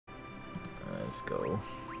Let's go.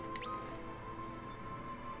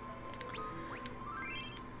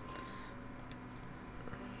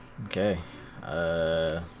 Okay.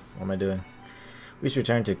 What am I doing? We should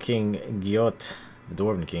return to King Gyot, the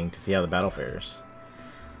Dwarven King, to see how the battle fares.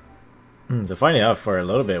 So funny enough, for a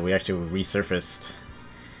little bit, we actually resurfaced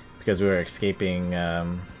because we were escaping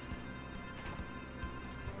the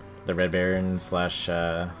Red Baron slash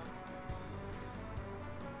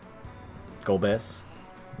Golbez's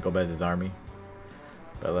army.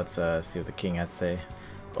 But let's see what the king has to say.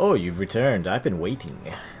 Oh, you've returned. I've been waiting.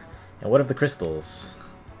 And what of the crystals?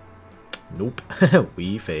 Nope.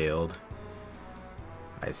 We failed.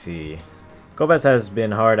 I see. Golbez has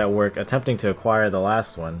been hard at work attempting to acquire the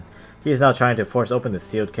last one. He is now trying to force open the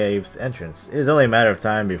sealed cave's entrance. It is only a matter of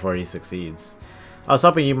time before he succeeds. I was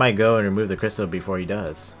hoping you might go and remove the crystal before he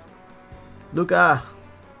does. Luca!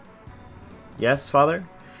 Yes, father?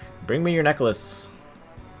 Bring me your necklace.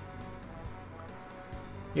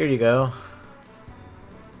 Here you go.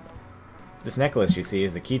 This necklace, you see,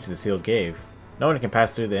 is the key to the sealed cave. No one can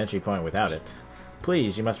pass through the entry point without it.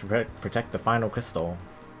 Please, you must protect the final crystal.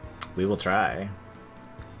 We will try.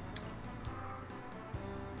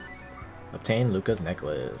 Obtain Luca's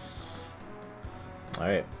necklace.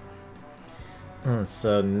 Alright.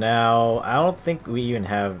 So now, I don't think we even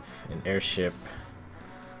have an airship.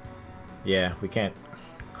 Yeah, we can't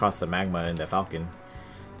cross the magma in the Falcon.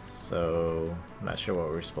 So, I'm not sure what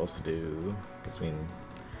we're supposed to do. Guess we can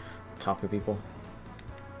talk with people.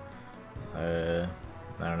 I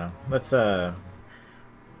don't know. Let's run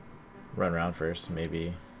around first,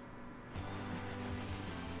 maybe.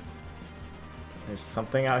 There's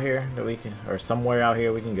something out here that we can, or somewhere out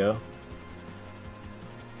here we can go.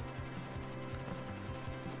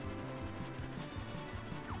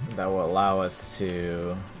 That will allow us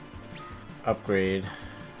to upgrade.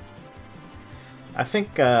 I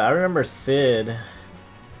think, I remember Sid,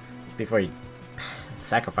 before he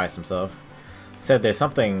sacrificed himself, said there's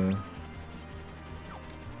something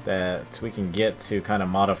that we can get to kind of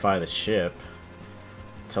modify the ship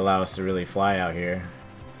to allow us to really fly out here.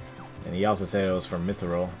 And he also said it was from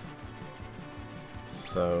Mithril.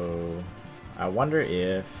 So I wonder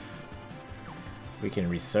if we can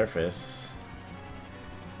resurface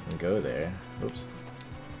and go there. Oops.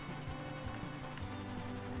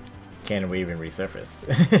 Can we even resurface?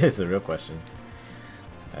 It's a real question.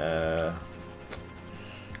 Because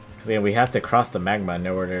yeah, we have to cross the magma in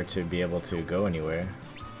order to be able to go anywhere.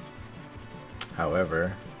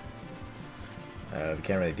 However, we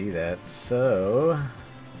can't really do that, so I'm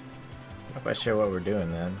not quite sure what we're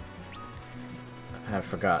doing then. I have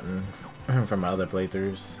forgotten from my other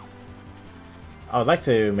playthroughs. I would like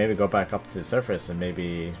to maybe go back up to the surface and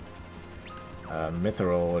maybe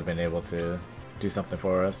Mithril would have been able to do something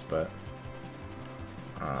for us, but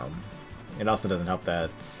it also doesn't help that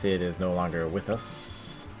Sid is no longer with us.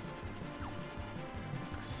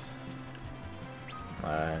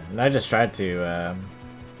 And I just tried to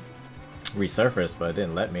resurface, but it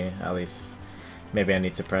didn't let me. At least, maybe I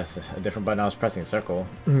need to press a different button. I was pressing circle,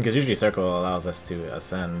 because usually circle allows us to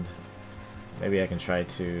ascend. Maybe I can try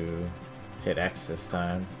to hit X this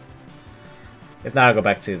time. If not, I'll go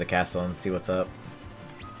back to the castle and see what's up.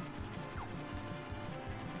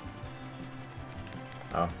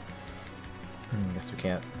 Oh. I guess we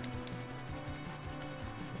can't.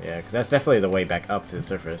 Yeah, because that's definitely the way back up to the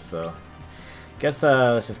surface, so... Guess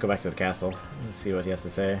let's just go back to the castle and see what he has to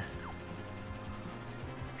say.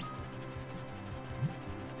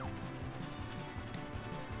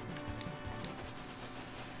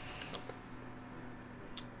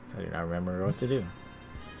 So I do not remember what to do.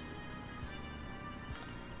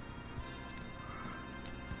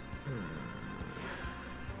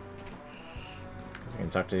 Guess I can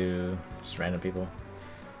talk to just random people.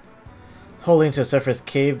 Holding to the surface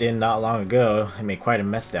caved in not long ago and made quite a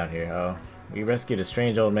mess down here. Oh. We rescued a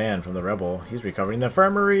strange old man from the rebel. He's recovering the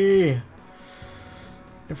infirmary!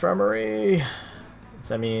 Infirmary! Does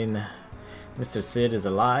that mean Mr. Sid is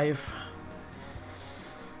alive?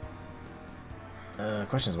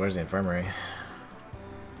 Question is, where's the infirmary?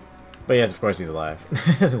 But yes, of course he's alive.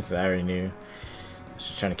 So I already knew. I was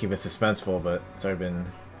just trying to keep it suspenseful, but it's already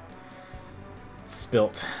been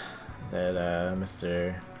spilt that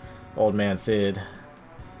Mr. Old Man Sid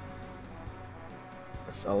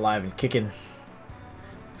alive and kicking.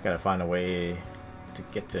 Just gotta find a way to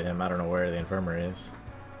get to him. I don't know where the infirmary is.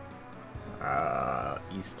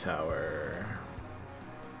 East Tower.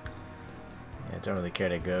 Yeah, I don't really care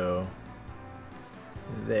to go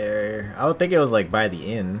there. I would think it was like by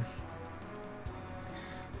the inn.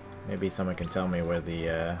 Maybe someone can tell me where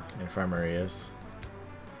the infirmary is.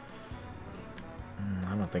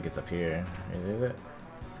 I don't think it's up here. Is it?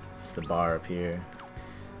 It's the bar up here.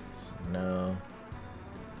 So no.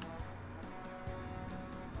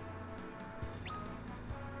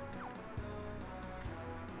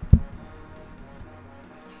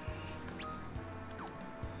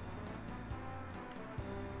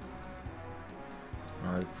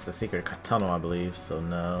 Well, it's a secret tunnel, I believe, so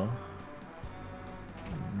no.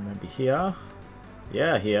 Maybe here?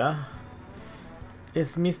 Yeah, here.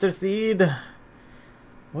 It's Mr. Seed!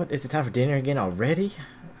 What, is it time for dinner again already?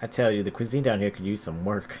 I tell you, the cuisine down here could use some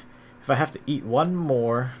work. If I have to eat one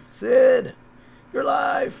more... Sid! You're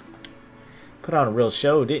alive! Put on a real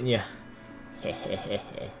show, didn't you?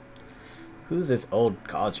 Hehehehe. Who's this old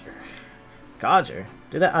codger? Codger?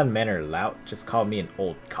 Did that unmannered lout just call me an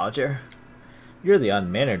old codger? You're the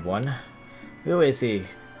unmannered one. Who is he?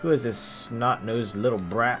 Who is this snot-nosed little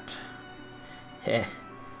brat? Heh.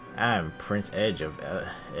 I'm Prince Edge of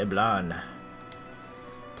Eblan.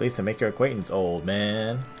 Pleased to make your acquaintance, old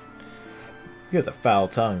man. He has a foul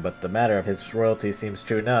tongue, but the matter of his royalty seems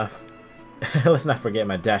true enough. Let's not forget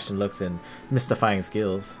my dashing looks and mystifying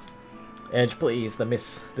skills. Edge, please,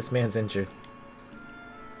 this man's injured.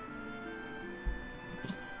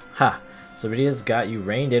 Ha! So Rydia's got you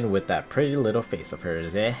reined in with that pretty little face of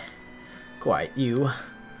hers, eh? Quite you.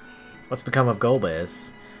 What's become of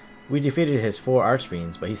Golbez? We defeated his 4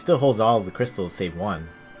 archfiends, but he still holds all of the crystals save one.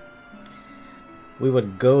 We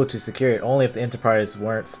would go to secure it only if the Enterprise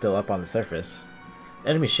weren't still up on the surface. The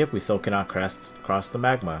enemy ship we sold cannot cross the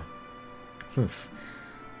magma. Humph.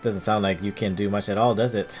 Doesn't sound like you can do much at all,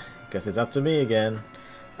 does it? Guess it's up to me again.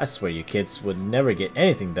 I swear you kids would never get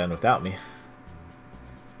anything done without me.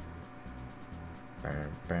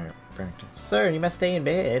 Sir, you must stay in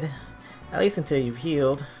bed. At least until you've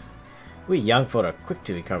healed. We young folk are quick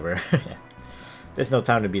to recover. There's no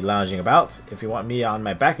time to be lounging about. If you want me on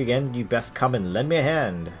my back again, you best come and lend me a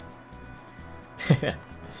hand.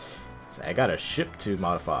 So I got a ship to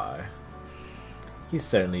modify. He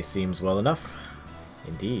certainly seems well enough.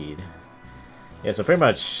 Indeed. Yeah, so pretty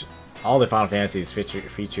much all the Final Fantasies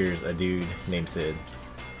features a dude named Sid.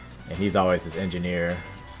 And he's always this engineer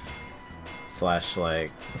slash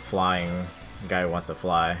like flying guy who wants to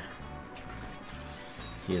fly.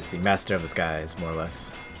 He is the master of the skies, more or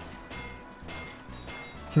less.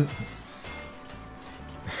 He's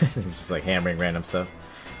just like hammering random stuff.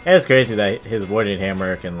 And it's crazy that his wooden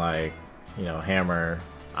hammer can like, you know, hammer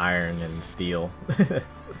iron and steel.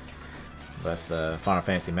 That's Final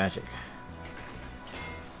Fantasy magic.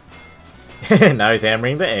 Now he's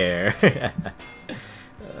hammering the air.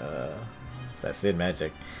 It's that Sid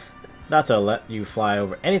magic. Not to let you fly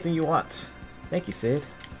over anything you want. Thank you, Sid.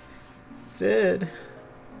 Sid.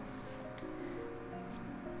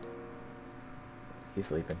 He's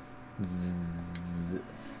sleeping. Zzz.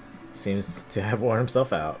 Seems to have worn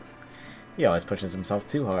himself out. He always pushes himself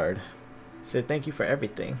too hard. Sid, thank you for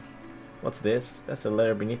everything. What's this? That's a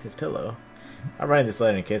letter beneath his pillow. I'm writing this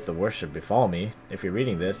letter in case the worst should befall me. If you're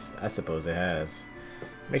reading this, I suppose it has.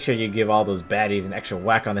 Make sure you give all those baddies an extra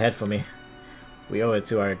whack on the head for me. We owe it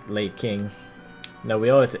to our late king. No,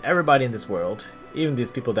 we owe it to everybody in this world. Even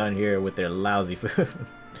these people down here with their lousy food.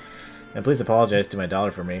 And please apologize to my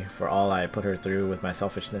daughter for me, for all I put her through with my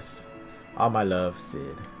selfishness. All my love,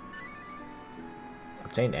 Sid.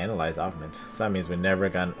 Obtained Analyze Augment. So that means we never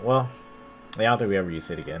got... Well, I don't think we ever use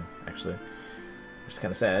Sid again, actually. Which is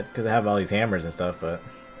kind of sad, because I have all these hammers and stuff, but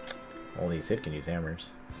only Sid can use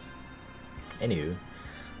hammers. Anywho,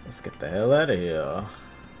 let's get the hell out of here.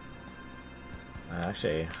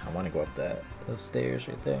 Actually, I want to go up those stairs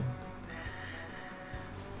right there.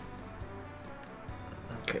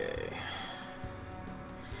 Okay.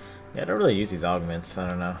 Yeah, I don't really use these augments. I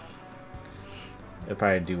don't know. It'd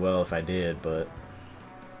probably do well if I did, but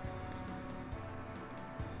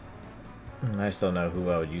I just don't know who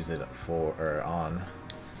I would use it for or on.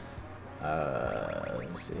 Let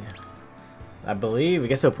me see. I believe it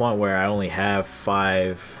gets to a point where I only have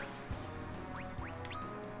 5.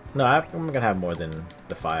 No, I'm gonna have more than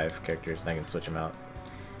the 5 characters, and I can switch them out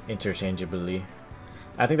interchangeably.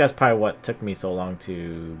 I think that's probably what took me so long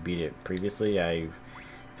to beat it previously. I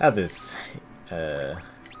have this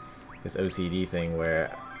this OCD thing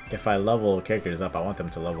where if I level characters up, I want them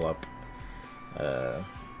to level up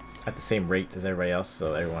at the same rate as everybody else,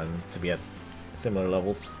 so everyone to be at similar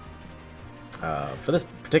levels. For this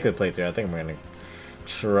particular playthrough, I think I'm gonna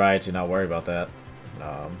try to not worry about that.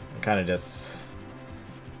 Kind of just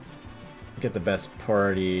get the best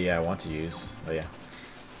party I want to use. Oh yeah,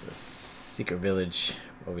 it's a secret village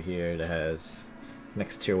over here that has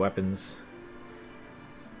next tier weapons.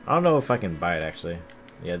 I don't know if I can buy it actually.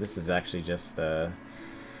 Yeah, this is actually just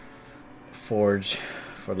forge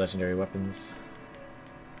for legendary weapons.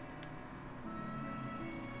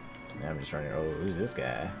 Now I'm just running. Oh, who's this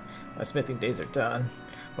guy? My smithing days are done.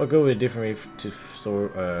 What good would it do for me to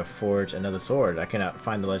forge another sword? I cannot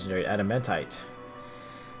find the legendary adamantite,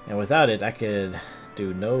 and without it, I could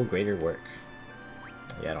do no greater work.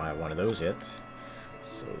 Yeah, I don't have one of those yet.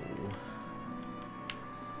 So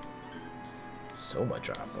much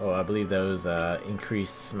drop. Oh, I believe those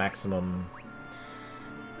increase maximum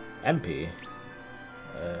MP.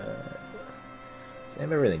 Does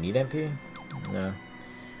anybody really need MP? No.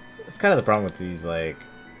 It's kind of the problem with these like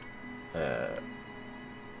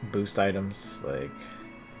boost items, like,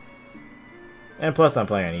 and plus I'm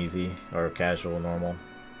playing on easy or casual normal.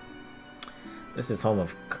 This is home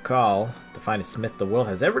of Kakal, the finest smith the world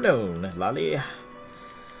has ever known, lolly.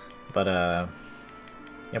 But yeah,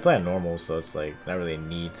 I'm playing normal, so it's like not really a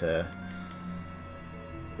need to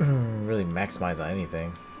really maximize on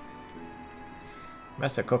anything.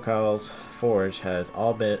 Master Kokal's forge has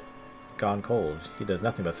all but gone cold. He does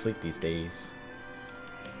nothing but sleep these days.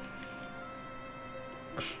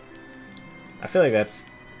 I feel like that's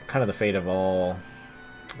kind of the fate of all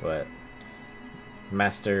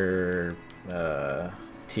master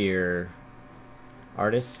tier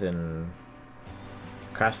artists and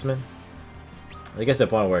craftsmen. I guess the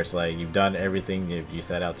point where it's like you've done everything you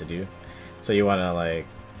set out to do, so you want to like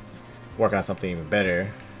work on something even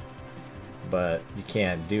better, but you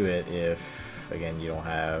can't do it if, again, you don't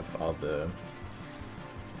have all the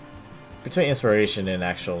between inspiration and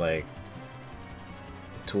actual like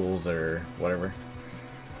tools or whatever.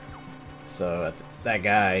 So that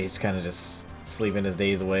guy, he's kind of just sleeping his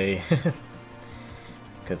days away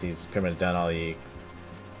because he's pretty much done all he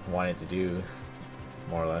wanted to do,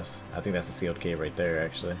 more or less. I think that's a sealed cave right there,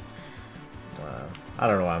 actually. I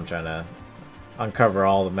don't know why I'm trying to uncover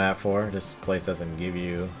all the map for. This place doesn't give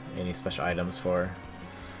you any special items for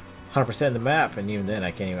 100% the map, and even then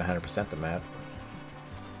I can't even 100% the map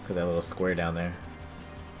because that little square down there.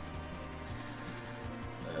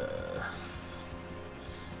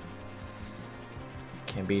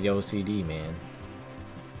 Can't beat the OCD, man.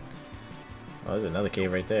 Oh, there's another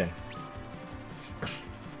cave right there.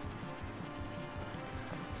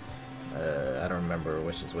 I don't remember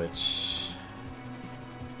which is which.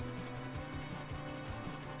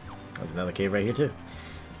 There's another cave right here too.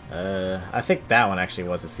 I think that one actually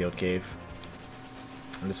was a sealed cave.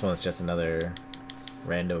 And this one's just another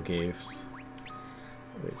rando caves,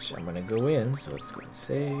 which I'm gonna go in. So let's go and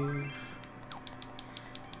save.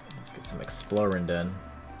 Let's get some exploring done.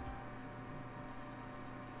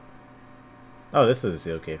 Oh, this is a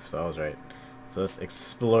sealed cave, so I was right. So let's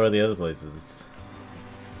explore the other places.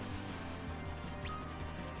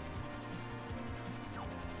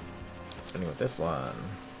 Spinning with this one.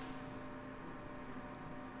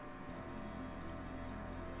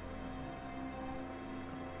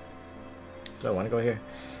 Do I want to go here?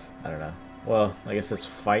 I don't know. Well, I guess this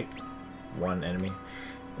fight one enemy.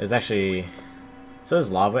 There's actually... So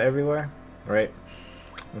there's lava everywhere, right?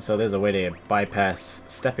 And so there's a way to bypass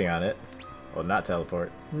stepping on it. Well, not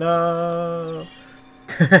teleport. No!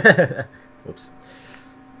 Whoops.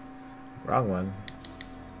 Wrong one.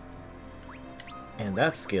 And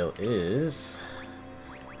that skill is...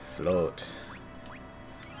 float.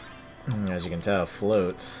 As you can tell,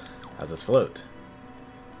 float. How's this float?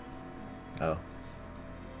 Oh.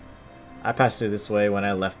 I passed through this way when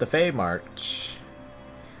I left the Fey March.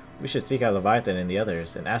 We should seek out Leviathan and the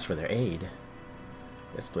others and ask for their aid.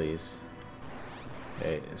 Yes, please.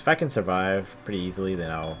 Okay, if I can survive pretty easily,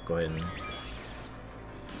 then I'll go ahead and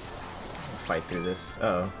fight through this.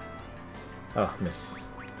 Uh-oh. Oh, miss.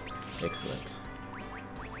 Excellent.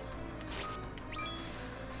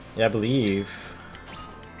 Yeah, I believe...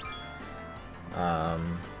 well,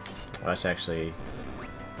 I should actually...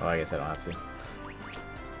 Oh, I guess I don't have to.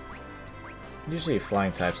 Usually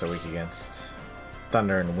flying types are weak against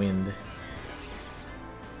thunder and wind.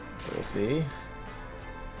 We'll see.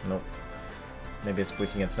 Nope. Maybe it's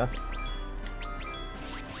weak against nothing.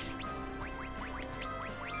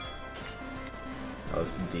 Oh,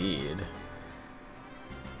 indeed.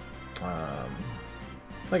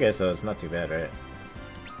 Okay, so it's not too bad, right?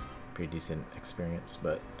 Pretty decent experience,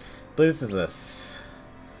 but I believe this is a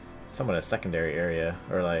somewhat a secondary area,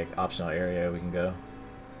 or like optional area we can go.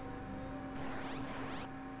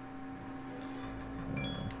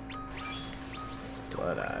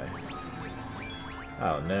 Blood Eye.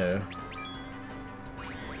 Oh no.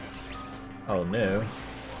 Oh no.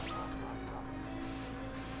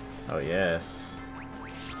 Oh yes.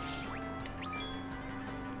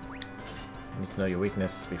 I need to know your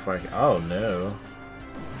weakness before I can. Oh no.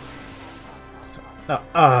 Oh,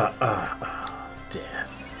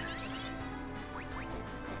 death.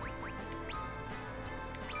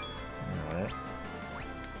 Alright.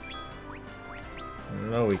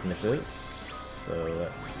 No weaknesses, so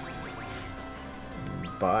let's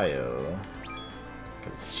bio,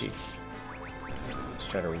 because it's cheap. Let's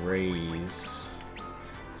try to raise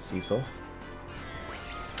Cecil.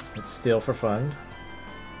 Let's steal for fun.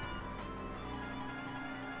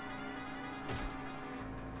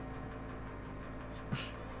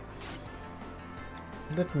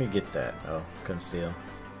 Let me get that. Oh, conceal.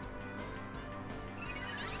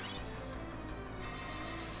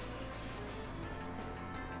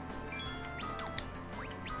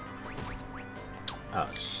 Oh,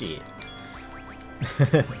 shit.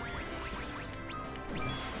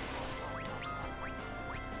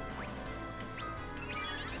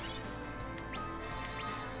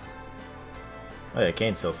 Oh yeah,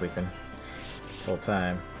 Kane's still sleeping this whole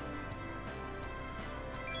time.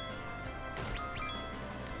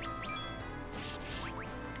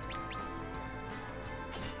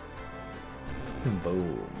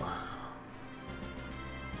 Boom.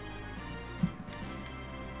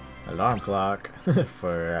 Alarm clock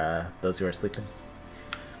for those who are sleeping.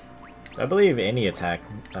 I believe any attack.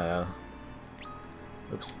 Oops.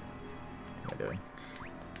 What am I doing?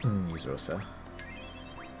 Use Rosa.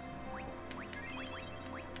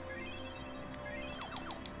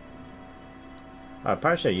 I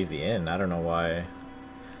probably should use the inn. I don't know why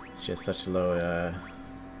she has such low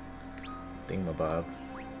thingamabob.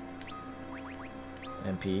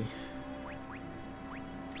 MP.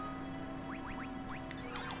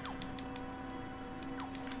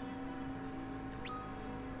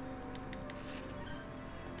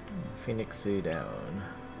 Phoenix City down.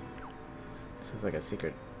 This is like a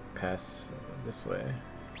secret pass this way.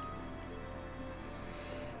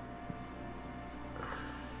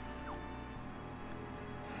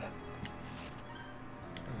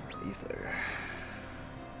 Ether.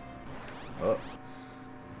 Oh.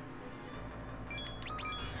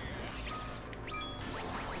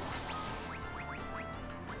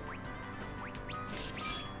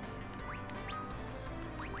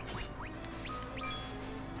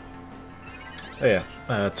 Oh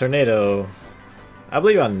yeah, Tornado. I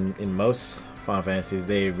believe in most Final Fantasies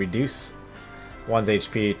they reduce one's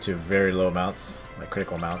HP to very low amounts, like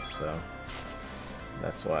critical amounts. So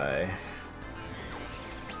that's why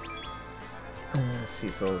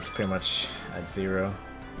Cecil is pretty much at 0.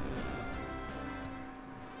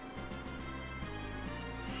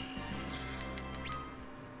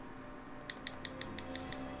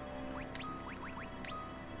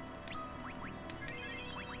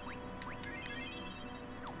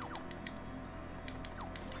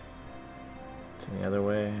 Any other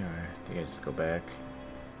way, or I think I just go back?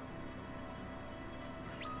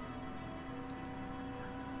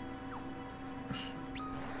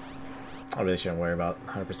 I really shouldn't worry about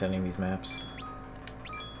 100%ing these maps.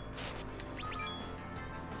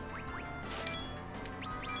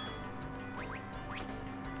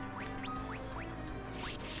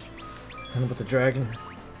 And about the dragon.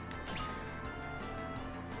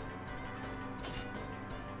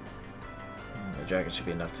 The dragon should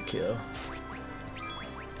be enough to kill.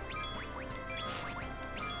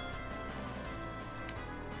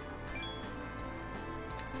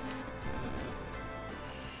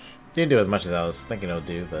 Didn't do as much as I was thinking it would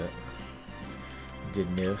do, but did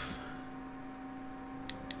enough.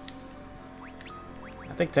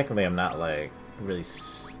 I think technically I'm not like really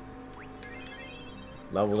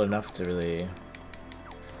leveled enough to really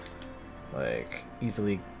like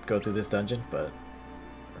easily go through this dungeon, but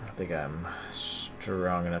I think I'm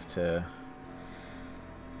strong enough to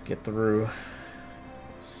get through.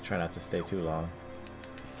 Just try not to stay too long.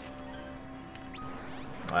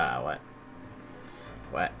 Wow, what?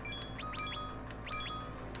 What?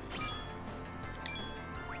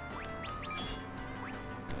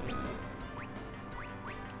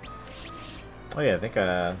 Oh yeah, I think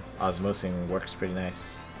osmosing works pretty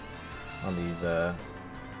nice on these, I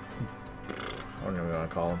don't know what you want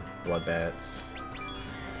to call them, blood bats.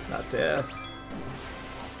 Not death.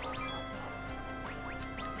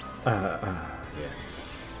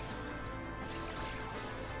 Yes.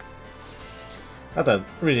 Not that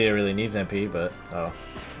really needs MP, but, oh,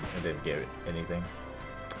 I didn't get anything.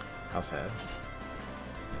 How sad.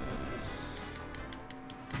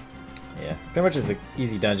 Yeah, pretty much it's an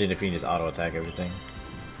easy dungeon if you can just auto-attack everything,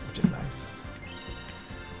 which is nice.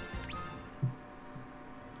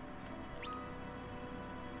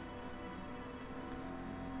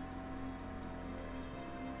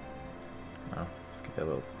 Oh, let's get that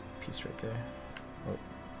little piece right there. Oh.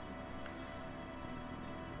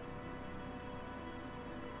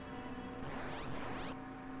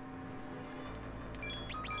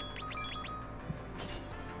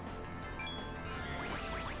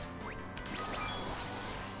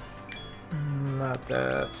 Got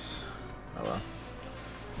that. Oh well.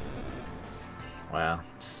 Wow.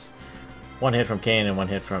 Just one hit from Kayn and one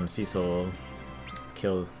hit from Cecil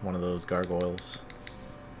killed one of those gargoyles.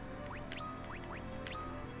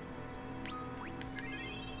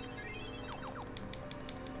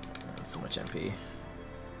 That's so much MP.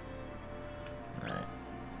 Alright. I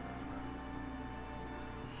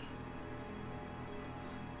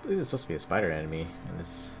believe there's supposed to be a spider enemy in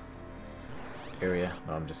this area.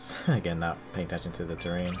 Oh, I'm just, again, not paying attention to the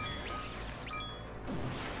terrain.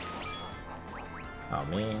 Oh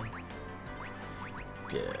man.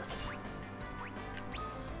 Death.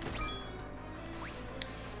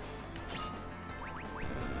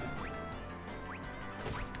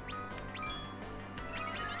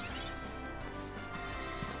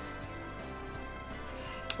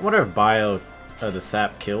 I wonder if Bio, the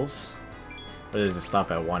sap kills, or does it stop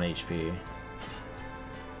at 1 HP? I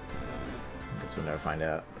guess we'll never find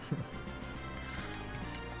out.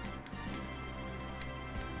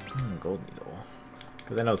 Gold needle.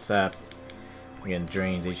 Because I know sap, again,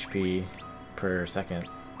 drains HP per second,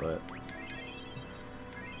 but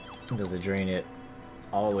does it drain it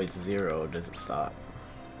all the way to 0, or does it stop?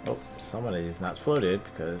 Oh, somebody is not floated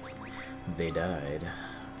because they died.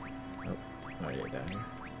 Oh, why did they die here?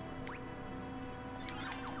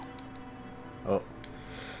 Oh,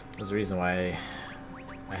 there's a reason why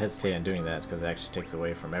I hesitate on doing that, because it actually takes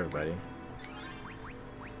away from everybody.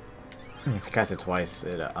 If you cast it twice,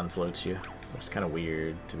 it unfloats you, which is kind of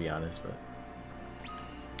weird, to be honest, but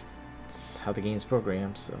it's how the game's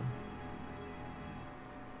programmed, so.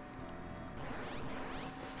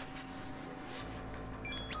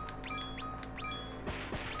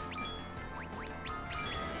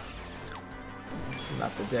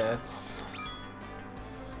 Not the deaths.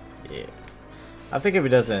 Yeah. I think if it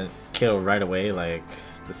doesn't kill right away, like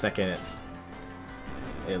the second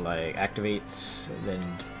it like activates, then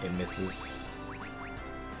it misses.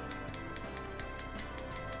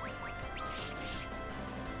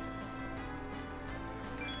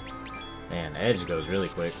 Man, Edge goes really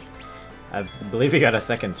quick. I believe he got a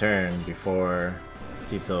second turn before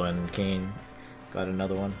Cecil and Kayn got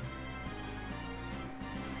another one.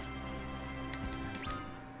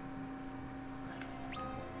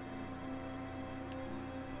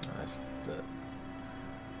 That's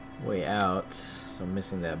the way out, so I'm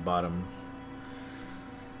missing that bottom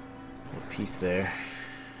piece there.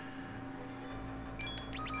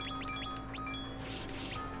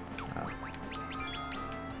 Oh.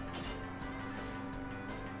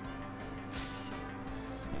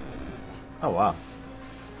 Oh wow,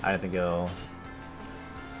 I didn't think it'll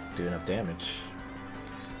do enough damage.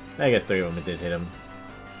 I guess 3 of them did hit him.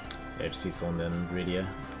 Edge, Cecil, and then Rydia.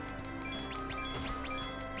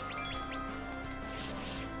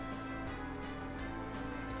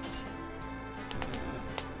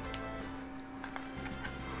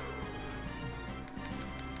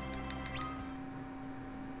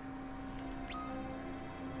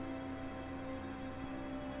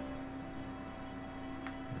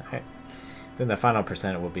 Then the final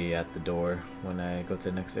percent will be at the door when I go to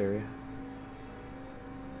the next area.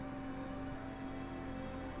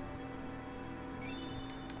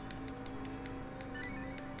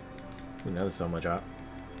 Another Soma drop.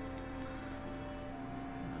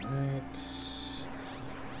 Alright. So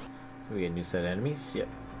we get a new set of enemies? Yep.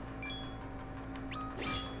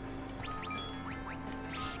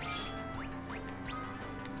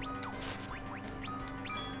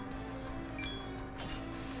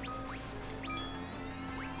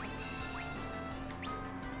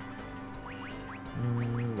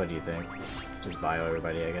 What do you think? Just bio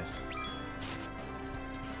everybody, I guess.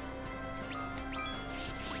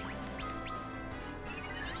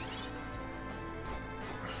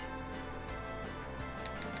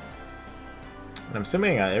 And I'm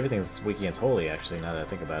assuming everything's weak against Holy, actually, now that I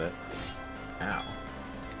think about it. Ow.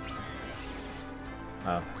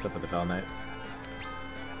 Oh, except for the Fell Knight.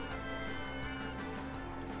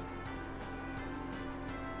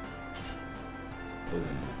 Boom.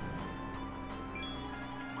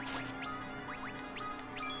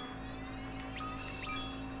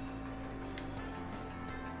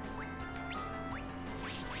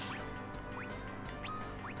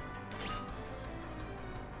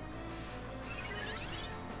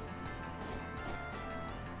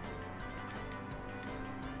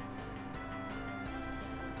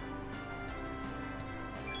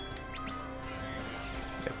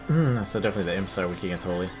 So definitely the imps are weak against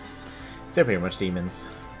Holy. They're pretty much demons.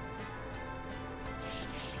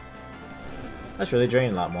 That's really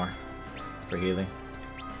draining a lot more for healing.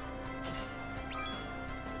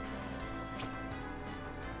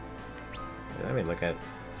 Let me look at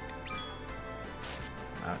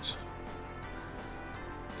Ouch.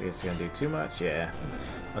 Think it's gonna do too much? Yeah.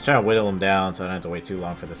 I was trying to whittle him down so I don't have to wait too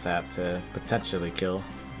long for the sap to potentially kill,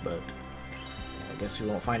 but I guess we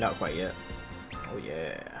won't find out quite yet. Oh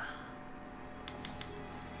yeah.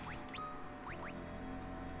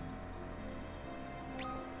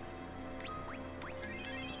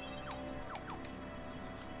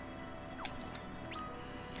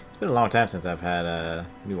 It's been a long time since I've had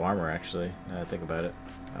new armor, actually, now that I think about it.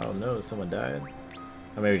 Oh no, someone died.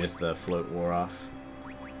 Or maybe just the float wore off.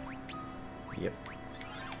 Yep.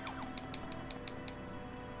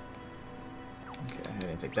 Okay, I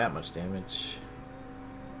didn't take that much damage.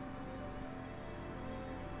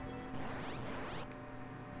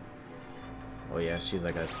 Oh yeah, she's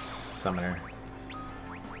like a summoner.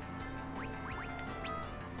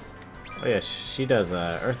 Oh yeah, she does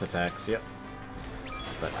earth attacks, yep.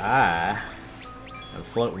 But I'm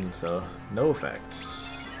floating, so no effect.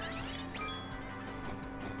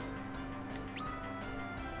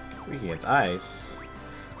 Weak against ice.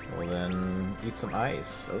 Well then, eat some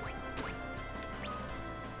ice. Oh.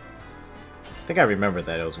 I think I remembered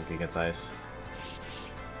that it was weak against ice.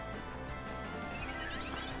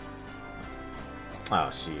 Oh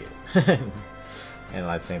shit.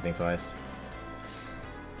 Analyze the same thing twice.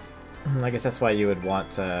 I guess that's why you would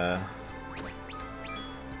want to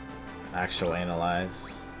actual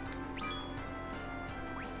analyze.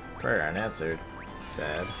 Prayer unanswered.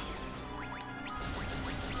 Sad.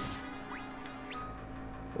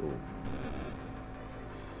 Ooh.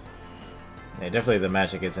 Yeah, definitely the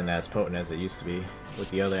magic isn't as potent as it used to be with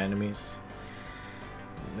the other enemies.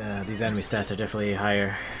 These enemy stats are definitely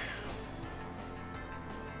higher.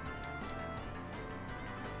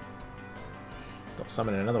 Don't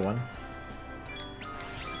summon another one.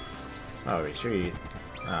 Oh, retreat.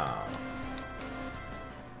 Oh.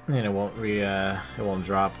 And it won't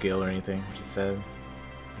drop Gil or anything, which is sad.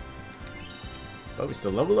 But we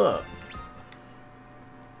still level up.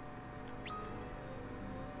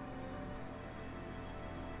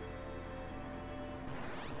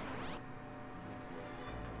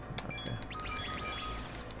 Okay.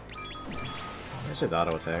 It's just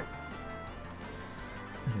auto attack.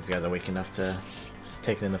 These guys are weak enough to just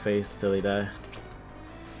take it in the face till they die.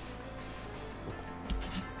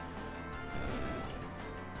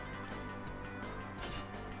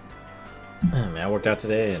 Man, I worked out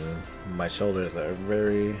today and my shoulders are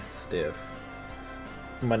very stiff.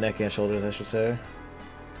 My neck and shoulders, I should say.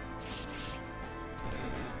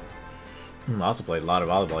 I also played a lot of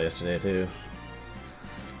volleyball yesterday too.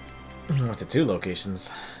 Went to 2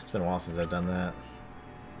 locations. It's been a while since I've done that.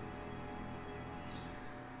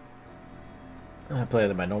 I played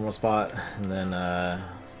at my normal spot, and then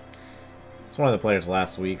it's one of the players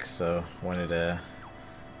last week, so wanted to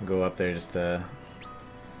go up there just to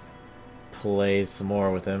play some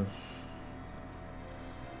more with him.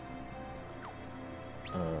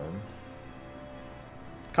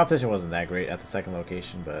 Competition wasn't that great at the second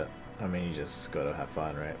location, but I mean, you just go to have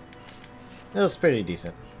fun, right? It was pretty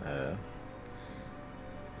decent.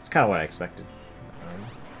 It's kind of what I expected.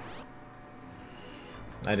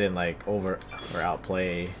 I didn't like over or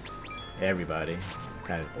outplay everybody.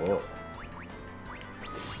 Kind of. Whoa.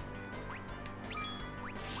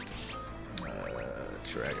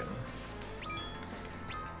 Dragon.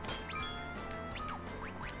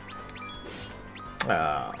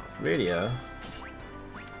 Ah, radio.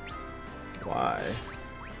 Why?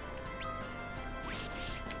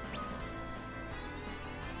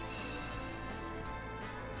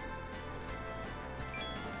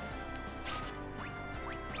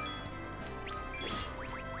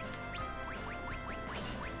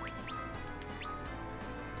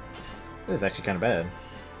 This is actually kind of bad.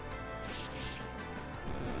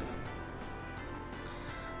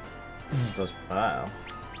 So, wow.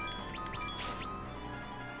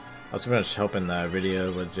 I was pretty much hoping that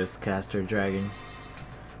Rydia would just cast her dragon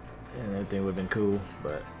and everything would have been cool,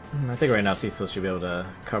 but I think right now Cecil should be able to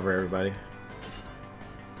cover everybody.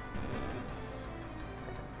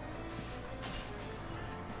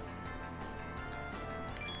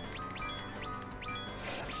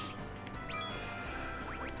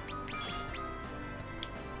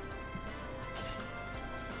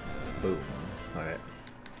 Boom. Alright.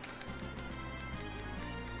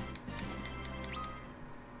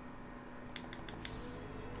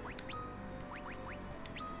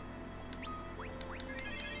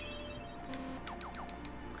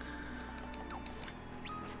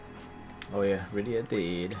 Oh yeah, Rydia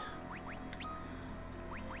did.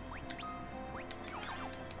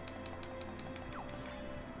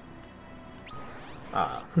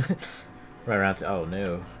 Ah. Right around to— oh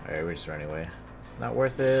no. Alright, we're just running away. It's not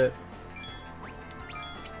worth it.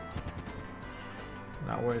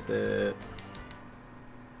 Not worth it.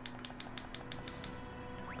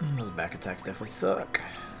 Those back attacks definitely suck.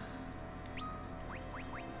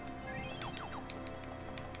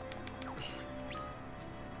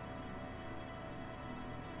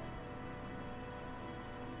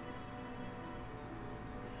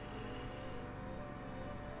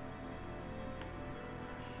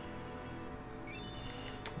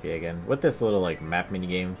 Yeah, again, with this little like map mini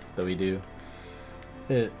game that we do,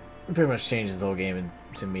 it pretty much changes the whole game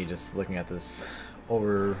to me just looking at this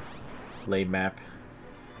overlay map.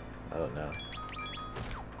 I don't know.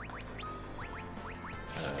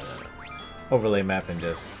 Overlay map and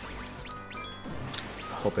just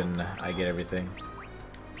hoping I get everything.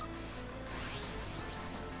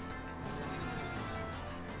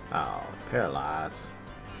 Oh, paralyze.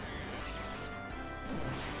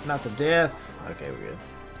 Not the death. Okay, we're good.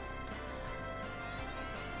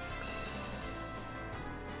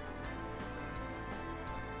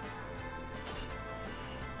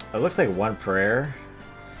 It looks like one prayer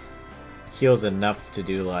heals enough to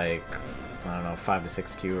do like, I don't know, 5 to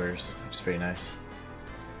 6 cures, which is pretty nice.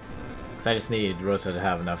 Cause I just need Rosa to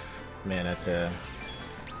have enough mana to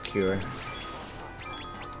cure.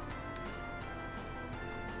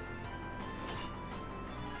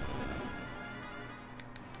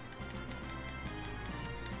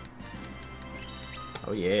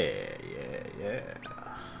 Oh yeah, yeah.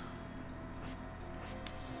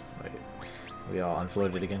 Wait, we all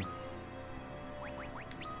unfloated again?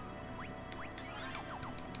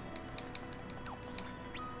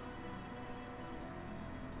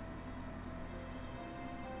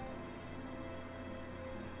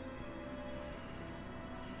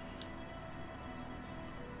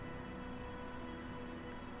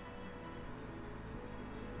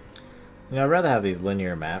 You know, I'd rather have these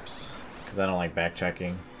linear maps, because I don't like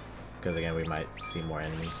backtracking, because again, we might see more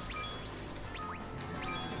enemies.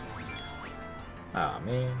 Aw,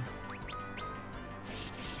 man.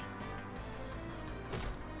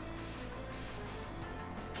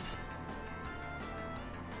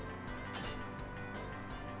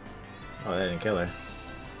 Oh, that didn't kill her.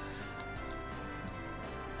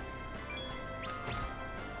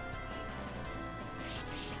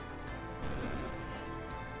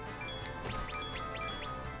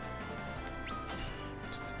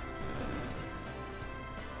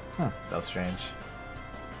 Huh, that was strange.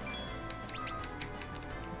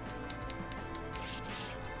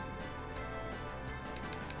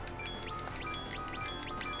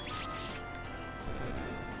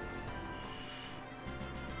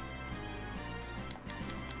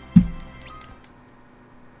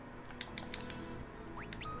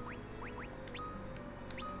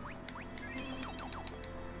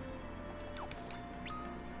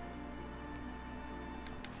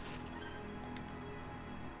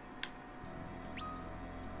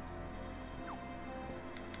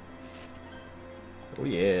 Oh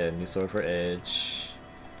yeah, new sword for Edge,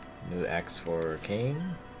 new axe for Kain,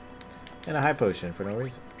 and a high potion for no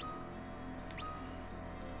reason.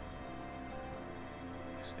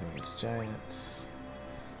 Enemies giants,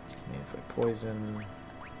 need for poison.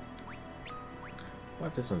 What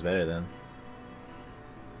if this one's better then?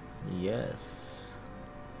 Yes.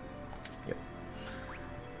 Yep.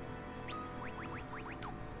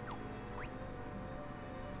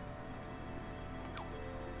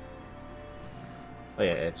 Oh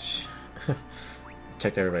yeah, Edge.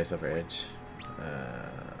 Checked everybody except for Edge.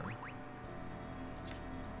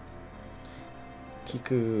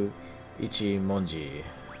 Kiku Ichimonji.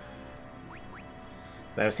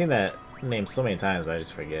 I've seen that name so many times, but I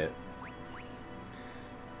just forget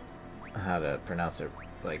how to pronounce it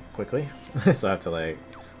like quickly. So I have to like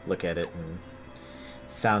look at it and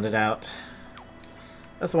sound it out.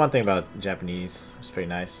 That's the one thing about Japanese. It's pretty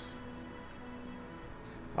nice.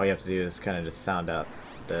 All you have to do is kind of just sound out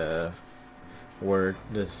the word.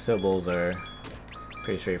 The syllables are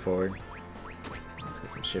pretty straightforward. Let's get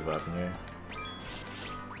some Shiva up in here.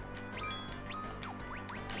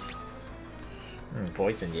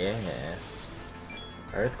 Poison, yes.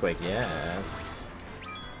 Earthquake, yes.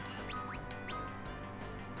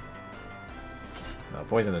 No,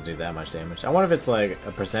 poison doesn't do that much damage. I wonder if it's like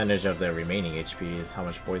a percentage of the remaining HP is how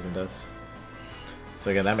much poison does.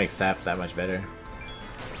 So again, that makes sap that much better.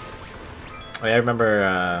 Oh yeah, I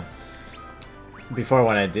remember before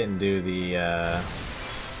when I didn't do the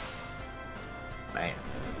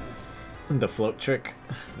the float trick,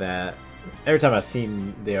 that every time I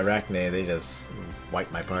seen the Arachne, they just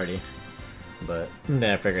wiped my party. But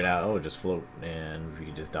then I figured out, oh, just float and we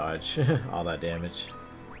can just dodge all that damage.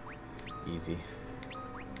 Easy.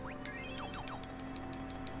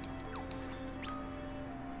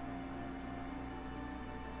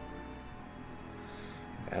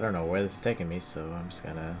 don't know where this is taking me, so I'm just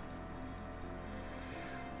gonna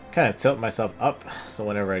kind of tilt myself up, so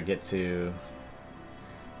whenever I get to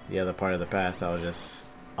the other part of the path, I'll just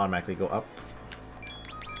automatically go up.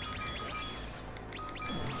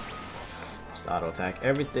 Just auto attack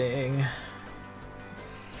everything.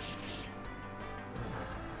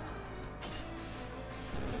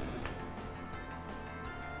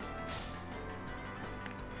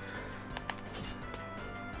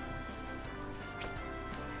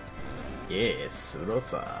 Yes,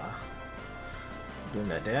 Rosa. Doing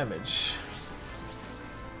that damage.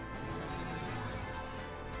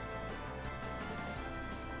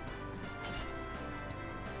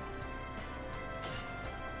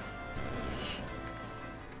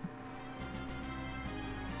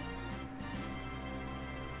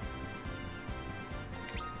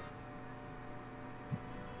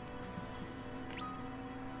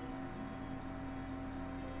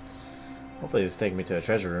 Hopefully this is taking me to a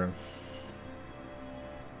treasure room.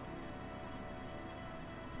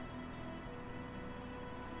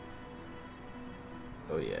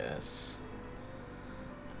 Oh yes.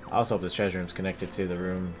 I also hope this treasure room is connected to the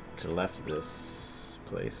room to the left of this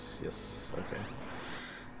place. Yes, okay.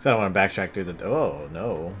 So I don't want to backtrack through the... Oh,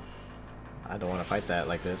 no. I don't want to fight that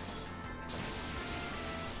like this.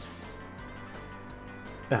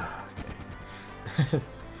 Ah, okay.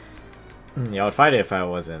 Yeah, I would fight it if I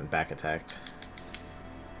wasn't back attacked.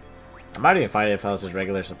 I might even fight it if I was just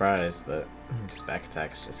regular surprised, but this back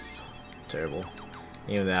attack's just terrible.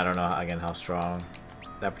 Even though I don't know, again, how strong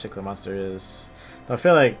that particular monster is. But I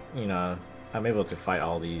feel like, you know, I'm able to fight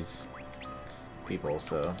all these people,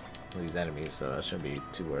 so these enemies, so I shouldn't be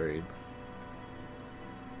too worried.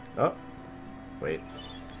 Oh, wait.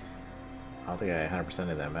 I don't think I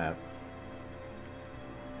 100%ed that map.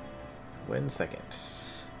 Wait a second.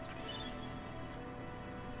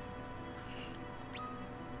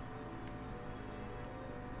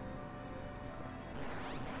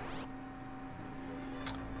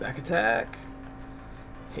 Back attack.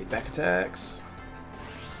 Hate back attacks.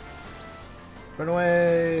 Run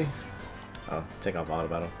away. Oh, take off auto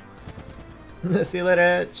battle. See you later,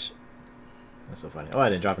 Edge. That's so funny. Oh, I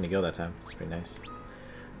didn't drop any gil that time. It's pretty nice.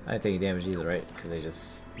 I didn't take any damage either, right? Because they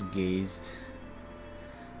just gazed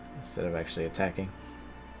instead of actually attacking.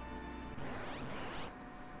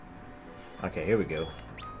 Okay, here we go.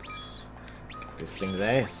 Let's get this thing's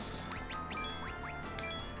ass.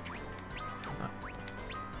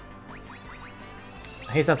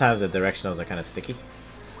 I hate sometimes the directionals are kind of sticky,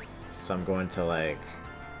 so I'm going to like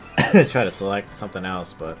try to select something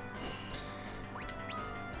else, but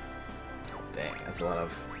dang, that's a lot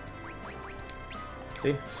of...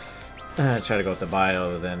 See? I try to go with the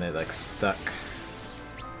bio, but then it like stuck.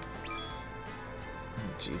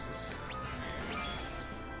 Jesus.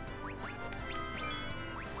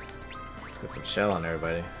 Let's get some shell on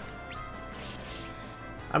everybody.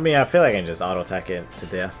 I mean, I feel like I can just auto attack it to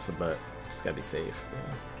death, but just gotta be safe.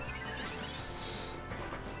 Yeah.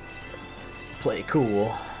 Play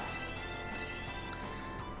cool.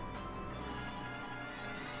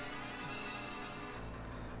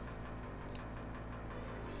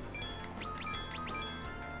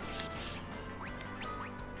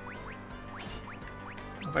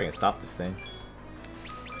 I don't know if I can stop this thing.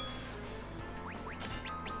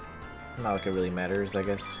 Not like it really matters, I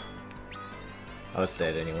guess. Oh, it's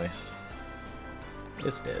dead anyways.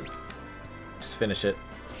 It's dead. Just finish it.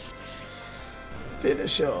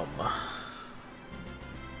 Finish him. Oh,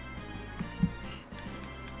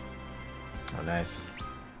 nice.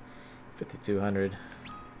 5,200.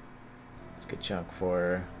 That's a good chunk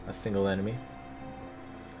for a single enemy.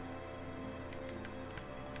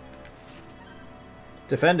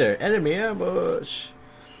 Defender, enemy ambush.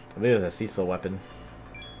 I believe it was a Cecil weapon.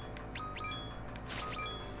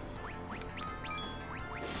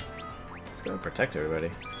 Let's go and protect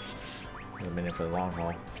everybody. A minute for the long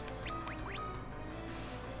haul.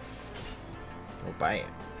 Oh, bam.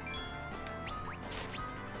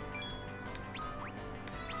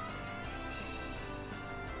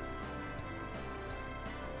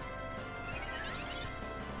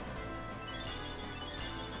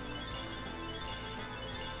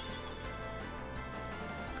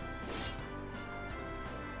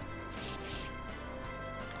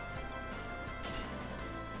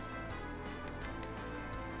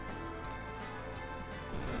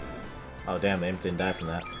 Oh damn, the imp didn't die from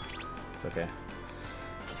that. It's okay.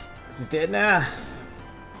 This is dead now.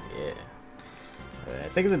 Yeah. I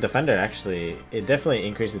think the defender actually, it definitely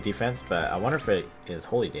increases defense, but I wonder if it is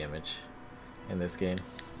holy damage in this game.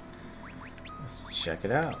 Let's check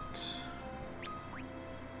it out.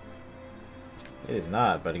 It is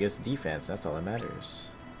not, but it gets defense. That's all that matters.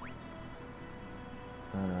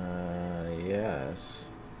 Yes.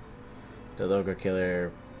 The Logo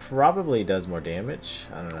Killer probably does more damage.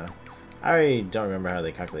 I don't know. I don't remember how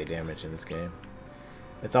they calculate damage in this game.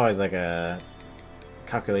 It's always like a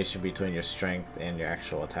calculation between your strength and your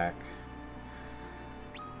actual attack.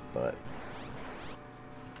 But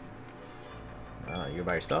you're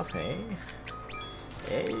by yourself, hey?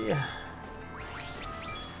 Hey.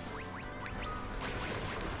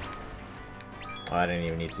 Oh, I didn't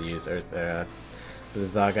even need to use Earth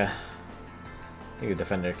Blizzaga. I think the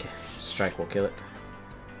Defender Strike will kill it.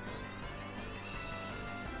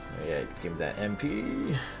 Yeah, give me that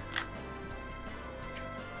MP.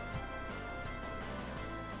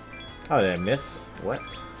 Oh, did I miss? What?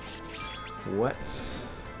 What?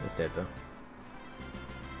 It's dead though.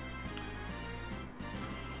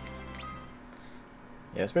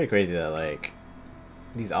 Yeah, it's pretty crazy that like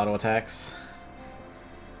these auto attacks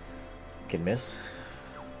can miss,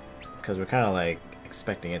 because we're kind of like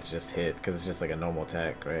expecting it to just hit because it's just like a normal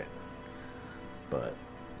attack, right? But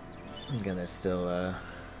I'm gonna still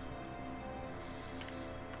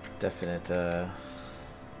definite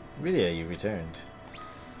really, yeah, you returned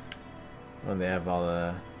when they have all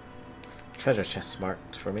the treasure chests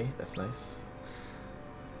marked for me. That's nice.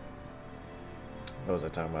 What was I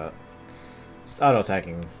talking about? Just auto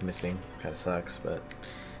attacking missing kind of sucks, but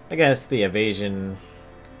I guess the evasion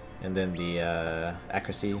and then the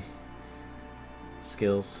accuracy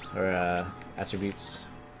skills or attributes,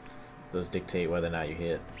 those dictate whether or not you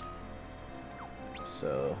hit.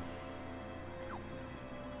 So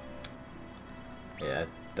yeah,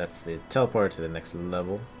 that's the teleport to the next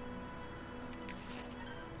level.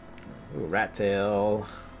 Ooh, rat tail.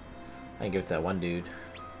 I can give it to that one dude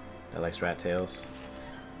that likes rat tails.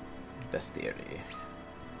 Bestiary.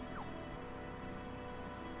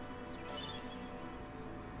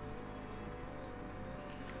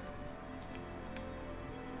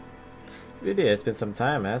 Really, it's been some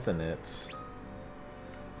time, hasn't it?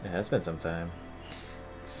 Yeah, it's been some time.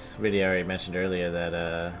 It's really, already mentioned earlier that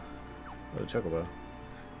oh, Chocobo.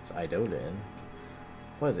 It's Eidolon.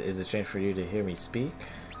 What is it? Is it strange for you to hear me speak?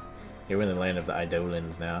 You're in the land of the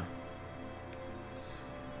Eidolons now.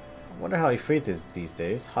 I wonder how Ifrit is these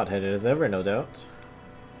days. Hot-headed as ever, no doubt.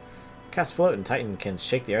 Cast Float and Titan can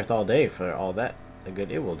shake the earth all day for all that the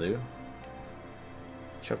good it will do.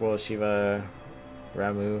 Chocobo, Shiva,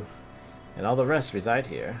 Ramu, and all the rest reside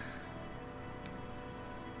here.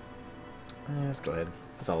 Let's go ahead.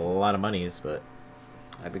 That's a lot of monies, but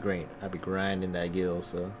I'd be great. I'd be grinding that guild,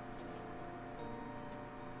 so.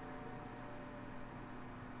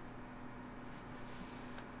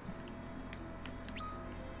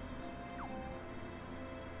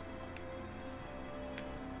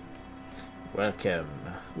 Welcome.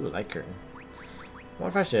 Ooh, light curtain. I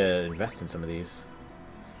wonder if I should invest in some of these.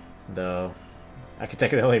 Though, I could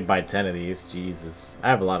technically only buy 10 of these. Jesus. I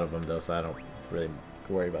have a lot of them though, so I don't really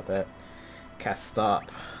worry about that. Cast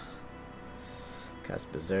Stop.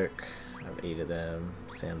 Cast Berserk. I have 8 of them.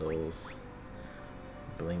 Sandals.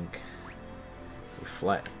 Blink.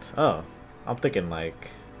 Reflect. Oh, I'm thinking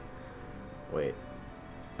like... Wait.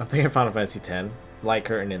 I'm thinking Final Fantasy X. Light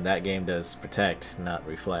Curtain in that game does Protect, not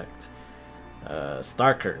Reflect.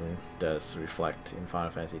 Star Curtain does Reflect in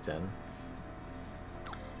Final Fantasy X.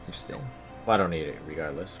 Interesting. Well, I don't need it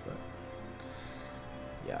regardless, but...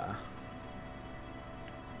 Yeah.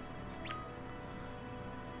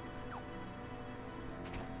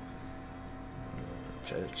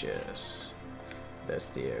 Treasure chest.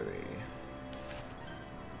 Bestiary.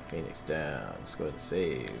 Phoenix down. Let's go ahead and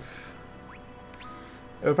save.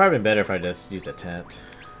 It would probably be better if I just used a tent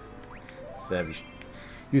instead of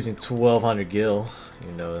using 1200 gil,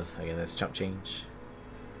 even though it's, again, that's chump change.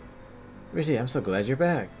 Really, I'm so glad you're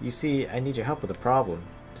back. You see, I need your help with a problem.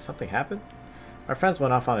 Did something happen? Our friends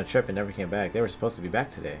went off on a trip and never came back. They were supposed to be back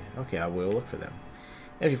today. Okay, I will look for them.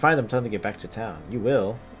 And if you find them, tell them to get back to town. You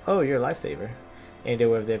will? Oh, you're a lifesaver. Any idea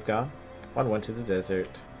where they've gone? One went to the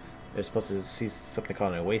desert. They're supposed to see something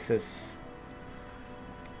called an oasis.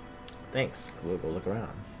 Thanks. We'll go look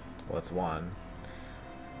around. Well, that's one.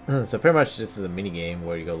 So pretty much this is a mini game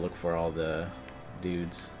where you go look for all the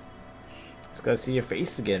dudes. Just gotta see your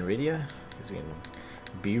face again, Rydia. Because we can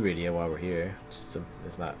be Rydia while we're here. Just so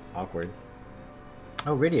it's not awkward.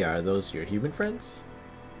 Oh, Rydia, are those your human friends?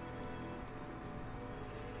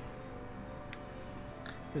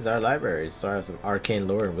 This is our library. Stars of arcane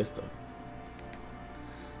lore and wisdom.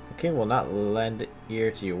 The king will not lend ear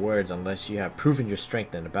to your words unless you have proven your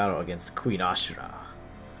strength in a battle against Queen Ashura.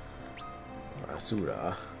 Or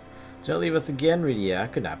Asura. Don't leave us again, Rydia. I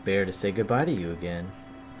could not bear to say goodbye to you again.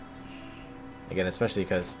 Again, especially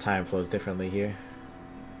because time flows differently here.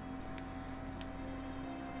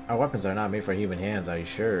 Our weapons are not made for human hands. Are you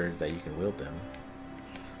sure that you can wield them?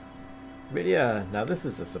 Rydia, now this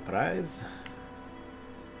is a surprise.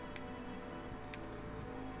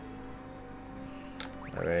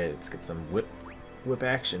 Alright, let's get some whip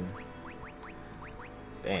action.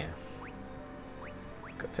 Damn.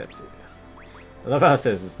 Kotetsu. I love how it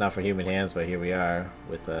says it's not for human hands, but here we are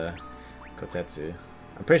with Kotetsu.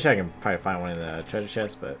 I'm pretty sure I can probably find one in the treasure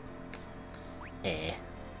chest, but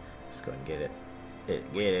let's go and get it.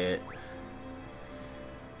 Get it.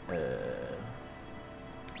 Let's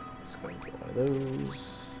go and get one of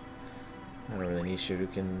those. I don't really need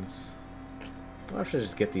shurikens. I should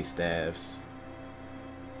just get these staves.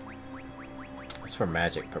 It's for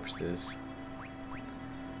magic purposes.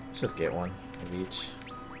 Let's just get one of each.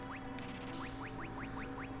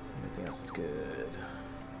 Everything else is good.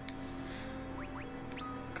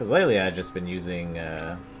 Because lately I've just been using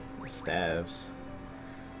staves.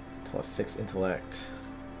 Plus 6 intellect.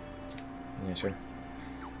 Yeah, sure.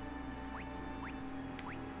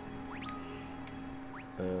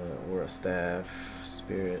 Or a staff.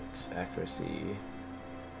 Spirit. Accuracy.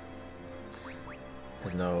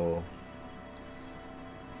 Has no...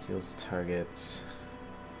 Heals target.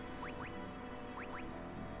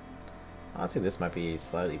 Honestly, this might be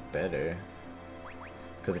slightly better.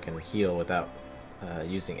 Because it can heal without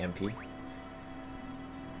using MP.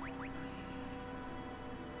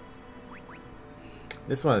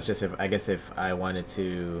 This one is just if I guess if I wanted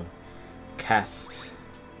to cast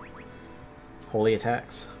holy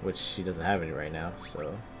attacks, which she doesn't have any right now,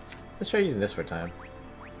 so let's try using this for a time.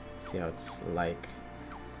 See how it's like.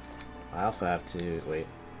 I also have to wait.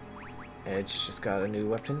 Edge just got a new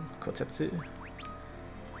weapon, Kotetsu.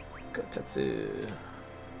 Kotetsu.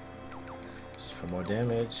 Just for more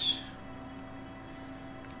damage.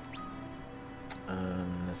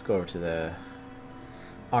 Let's go over to the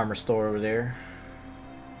armor store over there.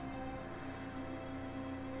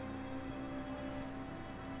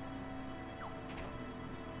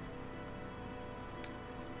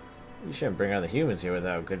 You shouldn't bring other humans here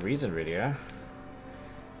without good reason, Rydia.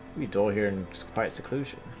 We dwell here in quiet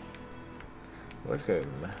seclusion.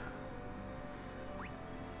 Welcome.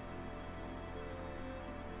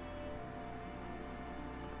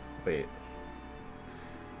 Wait.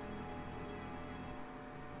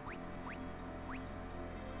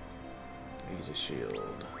 Use a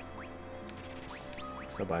shield.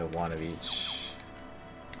 So buy one of each.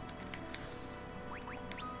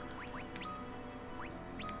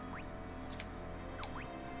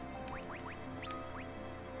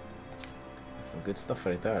 Some good stuff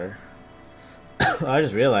right there. I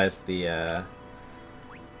just realized the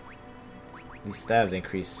these stabs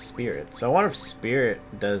increase spirit. So I wonder if spirit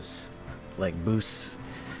does like boosts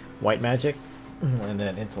white magic and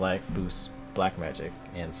then intellect boosts black magic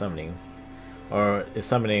and summoning. Or is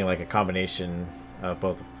summoning like a combination of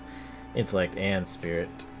both intellect and spirit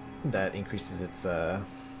that increases its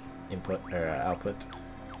input or output?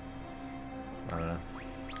 I don't know.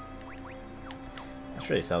 I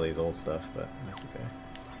should really sell these old stuff, but that's okay.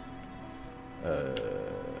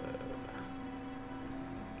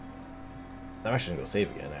 I'm actually gonna go save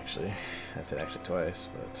again, actually. I said actually twice,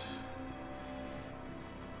 but...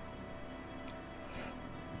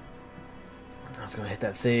 I was gonna hit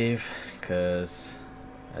that save, because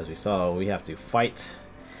as we saw, we have to fight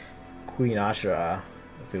Queen Ashura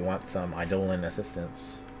if we want some Eidolon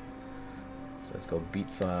assistance. So let's go beat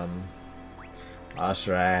some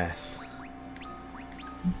Ashura ass.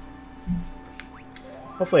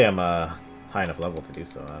 Hopefully I'm high enough level to do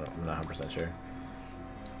so. I'm not 100% sure.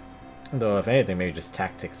 Though if anything, maybe just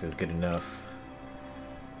tactics is good enough.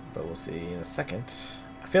 But we'll see in a second.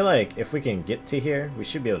 I feel like if we can get to here, we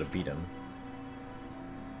should be able to beat him.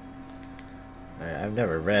 I've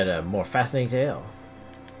never read a more fascinating tale.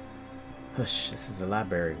 Hush, this is a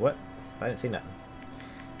library. What? I didn't see nothing.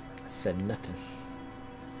 I said nothing.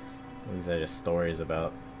 These are just stories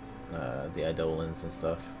about the Eidolons and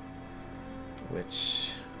stuff,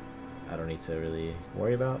 which I don't need to really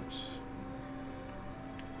worry about.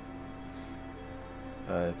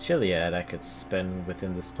 Chiliad I could spend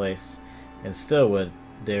within this place, and still would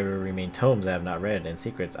there remain tomes I have not read and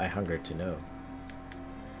secrets I hunger to know.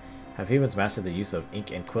 Have humans mastered the use of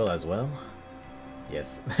ink and quill as well?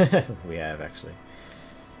 Yes, we have actually.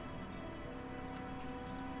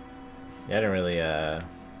 Yeah, I didn't really, this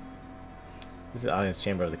is the audience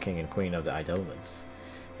chamber of the king and queen of the Eidolons.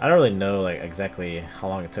 I don't really know, like, exactly how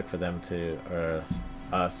long it took for them to, or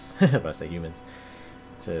us, if I say humans,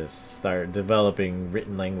 to start developing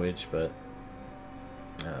written language, but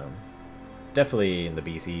definitely in the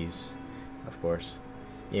BCs, of course.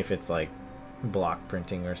 If it's like block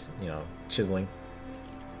printing or, you know, chiseling.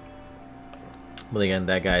 But again,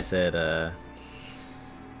 that guy said,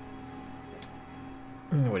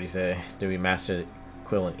 what do you say? Did we master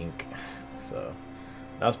Quill and ink? So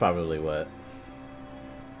that was probably what?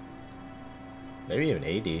 Maybe even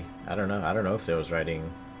AD. I don't know. I don't know if there was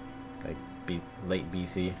writing like late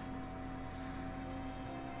BC.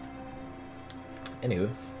 Anywho,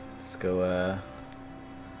 let's go.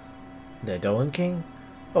 The Dolan King?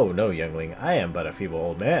 Oh no, youngling. I am but a feeble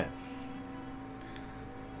old man.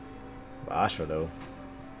 Ashra, though.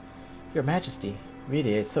 Your Majesty,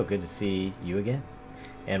 really, it's so good to see you again.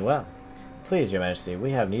 And well, please, Your Majesty,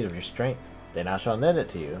 we have need of your strength. Then I shall lend it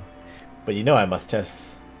to you. But you know I must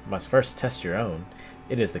first test your own.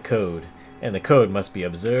 It is the code, and the code must be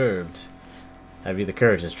observed. Have you the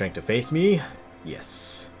courage and strength to face me?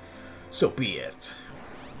 Yes. So be it.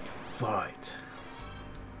 Fight.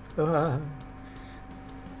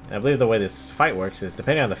 And I believe the way this fight works is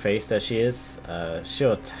depending on the face that she is,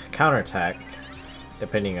 she'll counterattack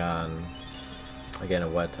depending on,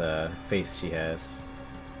 again, what face she has.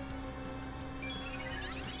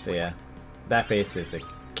 So yeah, that face is a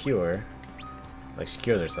cure, like she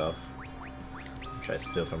cures herself. Try to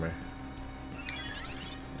steal from her.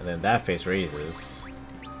 And then that face raises.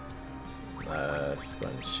 Let's go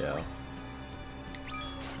ahead and shell.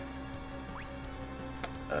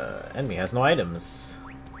 Enemy has no items.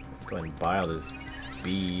 Let's go ahead and buy all this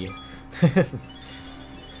B.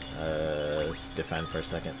 Let's defend for a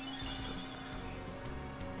second.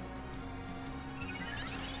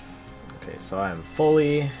 Okay, so I'm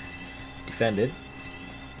fully defended.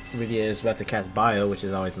 Rydia is about to cast Bio, which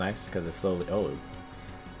is always nice because it's slowly. Oh,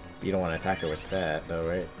 you don't want to attack her with that, though,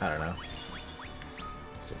 right? I don't know.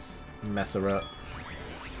 Let's just mess her up.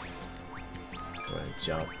 Go ahead and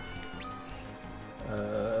jump.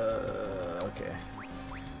 Okay.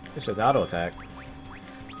 It's just auto attack.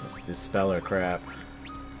 Let's dispel her crap.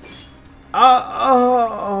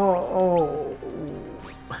 Oh!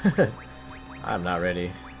 I'm not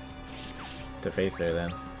ready to face her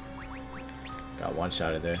then. Got one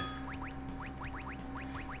shot at there.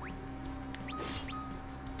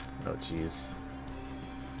 Oh jeez.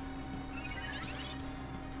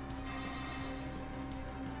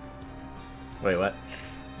 Wait, what?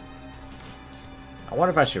 I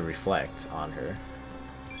wonder if I should reflect on her.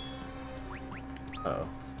 Uh oh.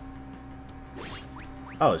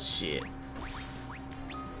 Oh shit.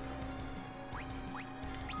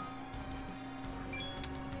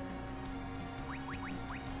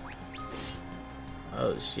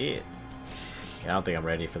 Oh shit. I don't think I'm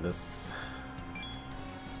ready for this.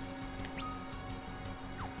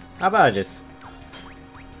 How about I just...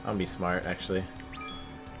 I'm gonna be smart, actually.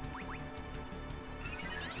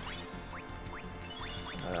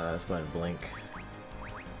 Let's go ahead and blink.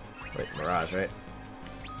 Wait, Mirage, right?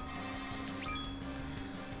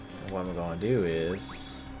 What I'm gonna do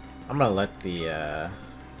is... I'm gonna let the, I'm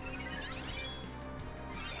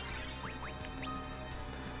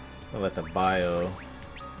gonna let the bio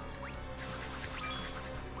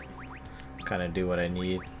kind of do what I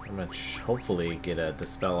need. I'm gonna hopefully get a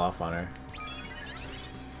dispel off on her.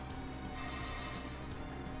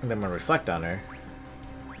 And then I'm gonna reflect on her.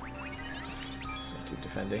 So keep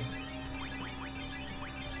defending.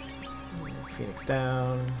 Phoenix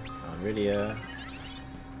down on Rydia.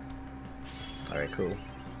 Alright, cool.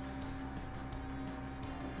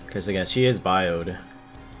 Because again, she is bioed,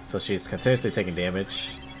 so she's continuously taking damage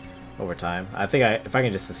over time. I think if I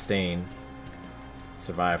can just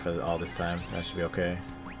survive for all this time, that should be okay.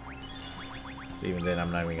 So even then,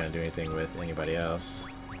 I'm not even gonna do anything with anybody else.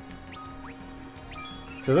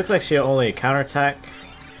 So it looks like she'll only counterattack,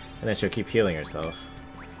 and then she'll keep healing herself.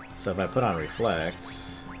 So if I put on Reflect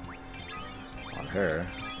on her,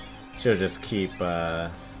 she'll just keep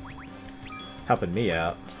helping me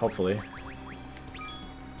out, hopefully.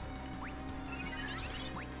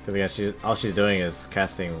 Because again, all she's doing is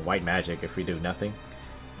casting white magic if we do nothing.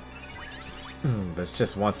 But it's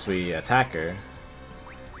just once we attack her,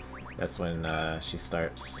 that's when she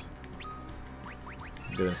starts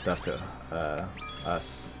doing stuff to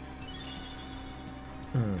us.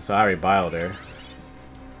 So I already biled her.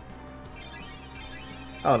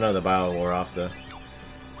 Oh no, the bile wore off though.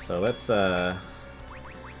 So let's kind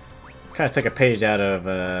of take a page out of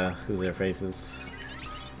Who's Their Faces.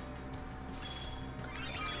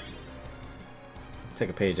 Take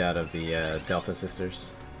a page out of the Delta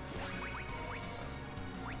Sisters.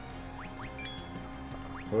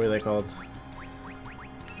 What were they called?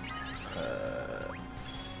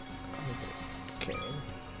 What was it? Okay.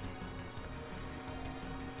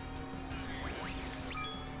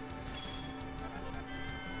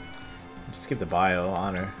 Just skip the bio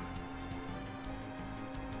on her.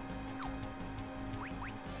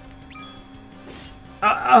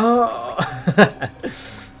 Oh!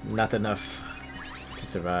 Not enough to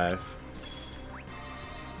survive.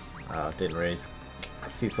 Oh, didn't raise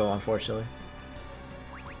Cecil, unfortunately.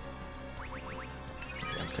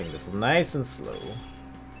 I'm taking this nice and slow.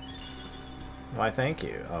 Why, thank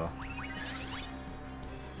you. Oh.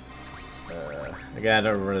 Again,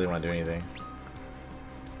 I don't really want to do anything.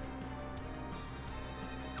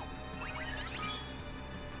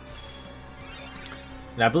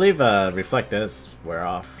 And I believe Reflect does wear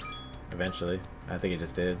off eventually. I think it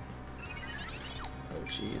just did. Oh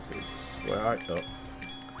Jesus, where are you? Oh.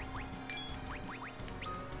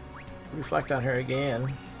 Reflect on her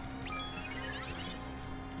again.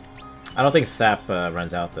 I don't think sap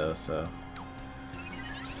runs out though, so.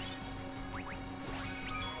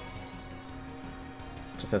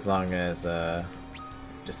 Just as long as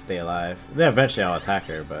just stay alive. Then eventually I'll attack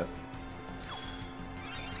her, but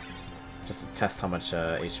just to test how much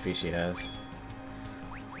HP she has.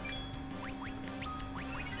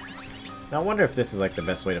 Now I wonder if this is like the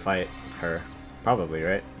best way to fight her. Probably,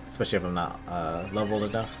 right? Especially if I'm not leveled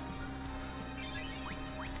enough.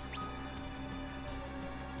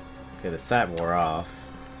 Okay, the sap wore off,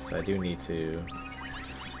 so I do need to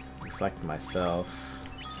reflect myself.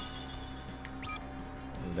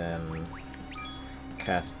 And then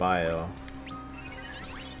cast bio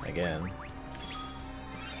again.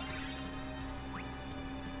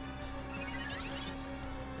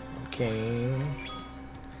 Okay.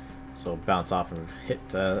 So bounce off and hit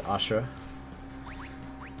Ashura.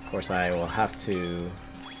 Of course, I will have to.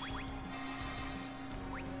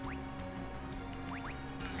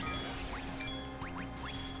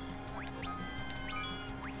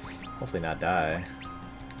 Hopefully not die.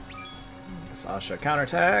 This Ashura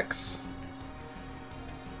counterattacks.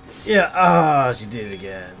 Yeah, ah, she did it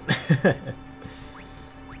again.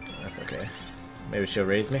 That's okay. Maybe she'll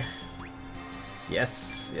raise me.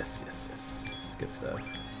 Yes, yes, yes, yes. Good stuff.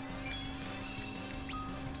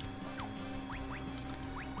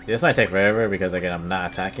 This might take forever because again I'm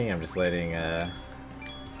not attacking. I'm just letting the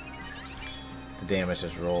damage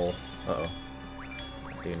just roll. Uh oh.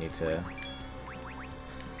 I do need to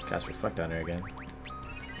cast Reflect on her again.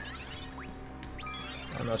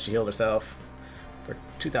 Oh no, she healed herself for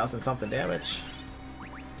 2,000 something damage.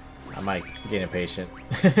 I might get impatient.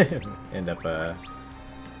 End up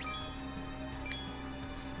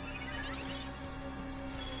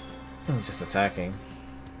just attacking.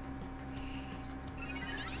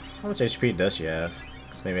 How much HP does she have?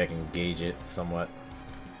 So maybe I can gauge it somewhat.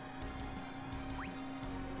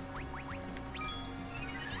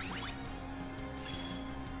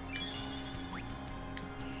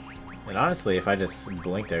 And honestly, if I just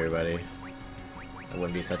blinked everybody, it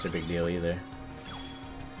wouldn't be such a big deal either.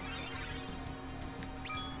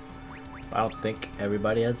 I don't think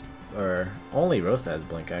everybody has, or only Rosa has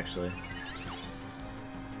blink actually.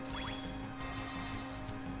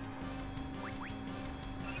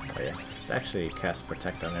 Oh yeah, let's actually cast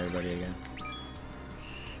Protect on everybody again.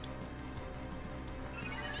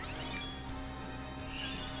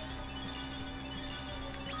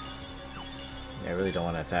 Yeah, I really don't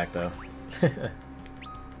want to attack though.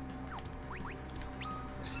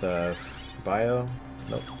 Just bio.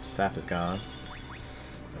 Nope, sap is gone.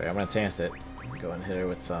 Alright, I'm gonna chance it. Go and hit her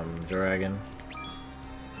with some dragon.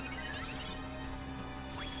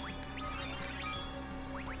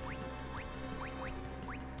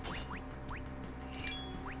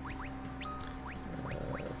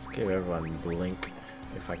 Let's give everyone blink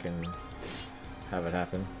if I can have it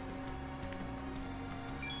happen.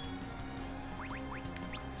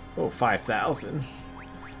 Oh, 5,000.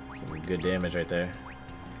 Some good damage right there.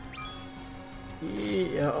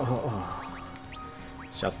 Yeah. Oh.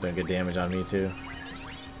 She's also doing good damage on me too.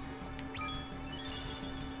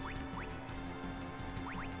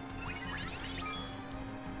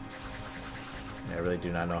 I really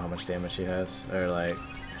do not know how much damage she has, or like.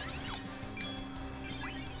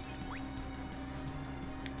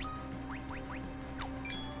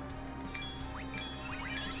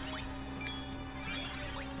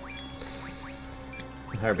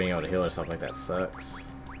 Her being able to heal herself like that sucks.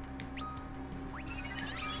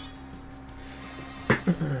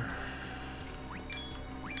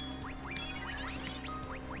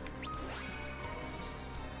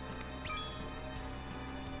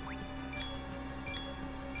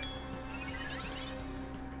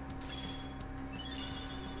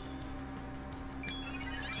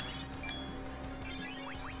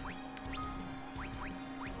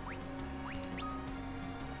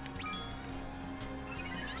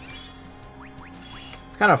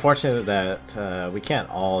 It's kind of unfortunate that we can't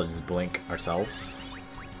all just blink ourselves.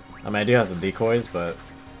 I mean, I do have some decoys, but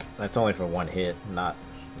that's only for one hit, not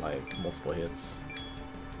like multiple hits.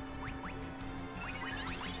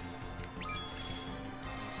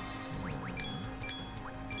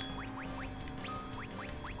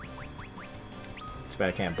 Too bad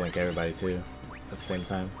I can't blink everybody too at the same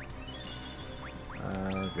time.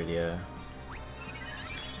 Vidya.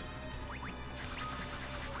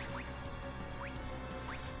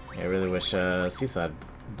 Yeah, I really wish Seesaw had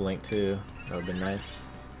blink too. That would've been nice.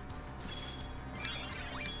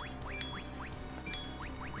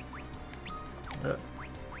 I'm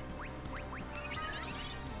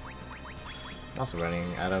also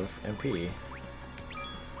running out of MP.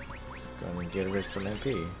 Let's go and get rid of some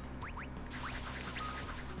MP.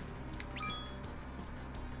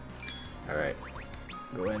 Alright.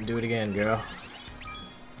 Go ahead and do it again, girl.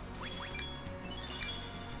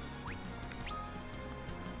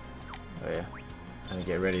 Oh yeah. And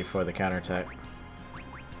get ready for the counterattack.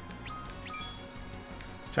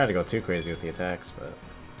 Tried to go too crazy with the attacks, but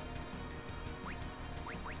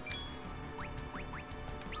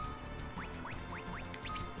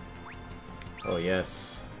oh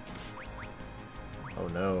yes. Oh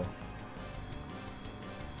no.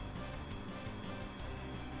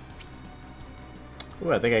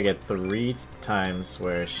 Ooh, I think I get 3 times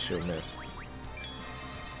where she'll miss.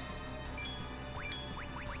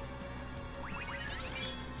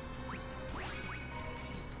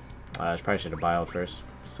 I probably should have biled first,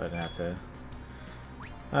 so I didn't have to.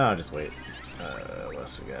 Oh, I'll just wait. What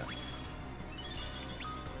else we got?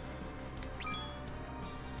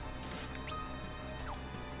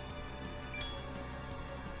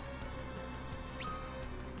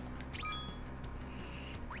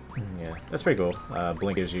 Yeah, that's pretty cool.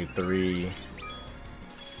 Blink gives you three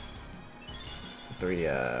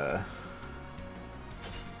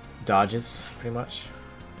dodges, pretty much.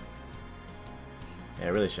 Yeah, I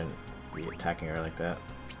really shouldn't be attacking her like that.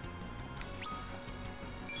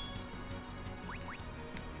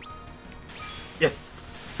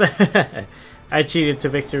 Yes! I cheated to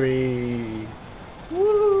victory!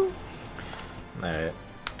 Woo! Alright.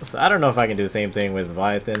 So I don't know if I can do the same thing with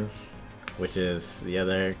Leviathan, which is the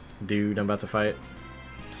other dude I'm about to fight.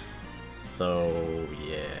 So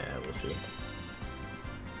yeah, we'll see.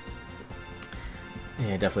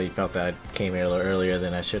 Yeah, I definitely felt that I came here a little earlier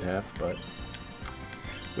than I should have, but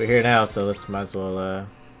we're here now, so let's might as well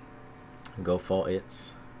go for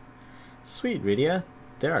it. Sweet, Rydia.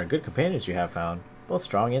 There are good companions you have found, both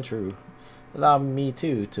strong and true. Allow me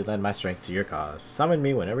too to lend my strength to your cause. Summon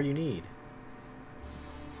me whenever you need.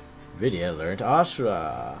 Rydia learned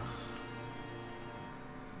Ashura.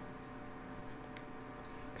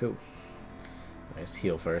 Cool. Nice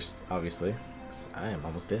heal first, obviously, 'cause I am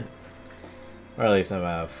almost dead. Or at least I'm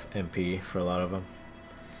out of MP for a lot of them.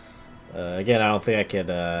 Again, I don't think I could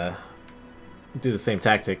do the same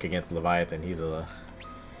tactic against Leviathan. He's a...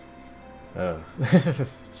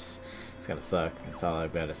 it's gonna suck. That's all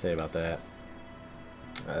I've got to say about that.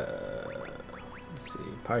 Let's see.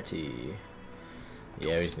 Party.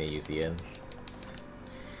 Yeah, we just need to use the end.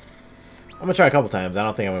 I'm gonna try a couple times. I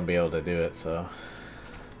don't think I'm gonna be able to do it, so...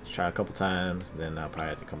 Let's try a couple times, then I'll probably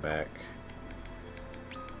have to come back.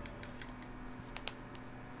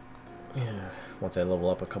 Yeah, once I level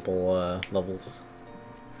up a couple levels.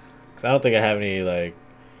 Because I don't think I have any, like,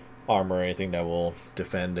 armor or anything that will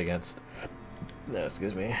defend against... No,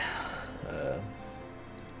 excuse me.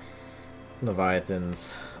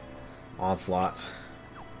 Leviathan's onslaught.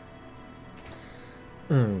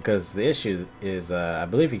 Because the issue is, I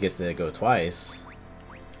believe he gets to go twice.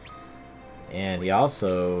 And he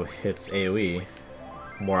also hits AoE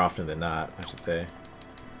more often than not, I should say.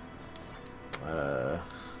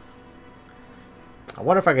 I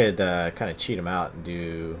wonder if I could kind of cheat him out and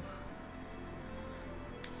do...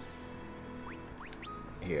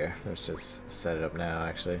 Here, let's just set it up now,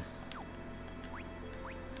 actually.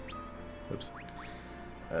 Oops.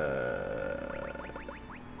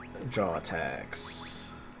 Draw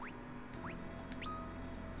attacks.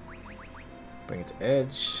 Bring it to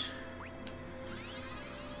edge.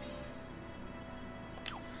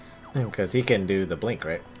 Because he can do the blink,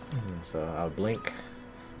 right? So I'll blink,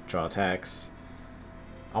 draw attacks.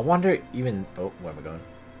 I wonder even... Oh, where am I going?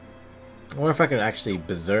 I wonder if I could actually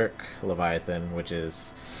Berserk Leviathan, which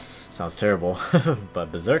is... Sounds terrible,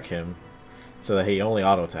 but Berserk him so that he only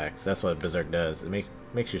auto attacks. That's what Berserk does. It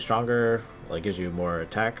makes you stronger, like gives you more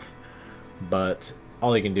attack, but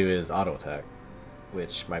all you can do is auto attack,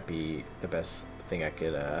 which might be the best thing I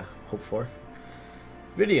could hope for.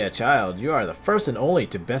 Rydia, child, you are the first and only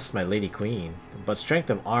to best my Lady Queen, but strength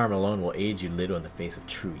of arm alone will aid you little in the face of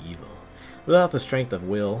true evil. Without the strength of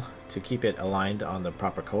will to keep it aligned on the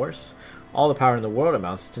proper course, all the power in the world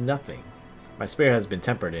amounts to nothing. My spirit has been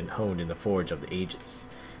tempered and honed in the forge of the ages.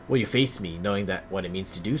 Will you face me, knowing that what it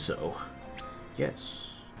means to do so?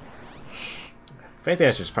 Yes. If anything,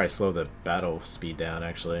 I should just probably slow the battle speed down,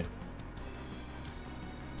 actually.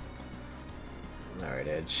 Alright,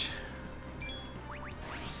 Edge.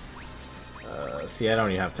 See, I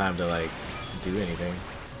don't even have time to, like, do anything.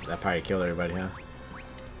 That probably killed everybody, huh?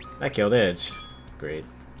 That killed Edge. Great.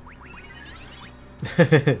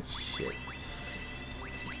 Shit.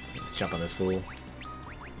 Let's jump on this fool.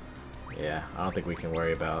 Yeah, I don't think we can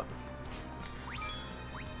worry about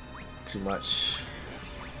too much.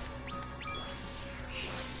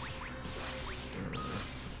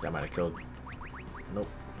 That might have killed. Nope.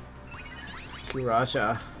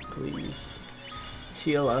 Kirasha, please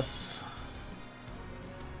heal us.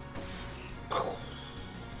 Oh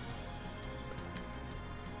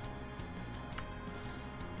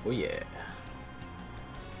yeah.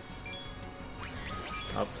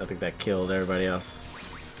 Oh, I think that killed everybody else.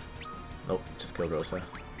 Nope, just killed Rosa.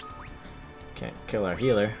 Can't kill our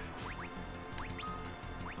healer.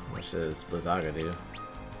 What does Blizzaga do?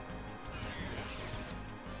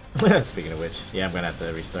 Speaking of which, yeah, I'm gonna have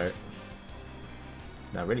to restart.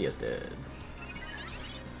 Now Rydia's dead.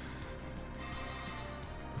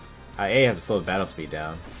 I have slowed battle speed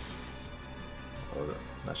down. Oh,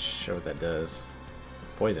 not sure what that does.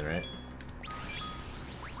 Poison, right?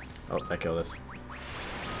 Oh, that killed us.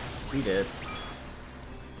 We did.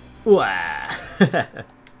 Wah!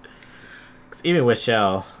 Even with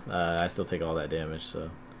Shell, I still take all that damage, so...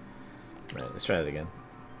 Right, let's try that again.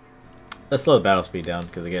 Let's slow the battle speed down,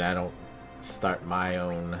 because again, I don't start my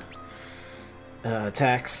own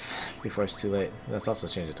attacks before it's too late. Let's also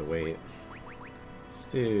change it to wait. Let's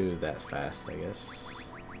do that fast, I guess.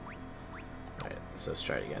 Alright, so let's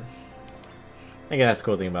try it again. Again, that's the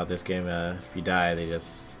cool thing about this game. If you die, they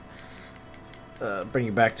just bring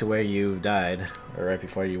you back to where you died, or right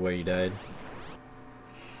before where you died.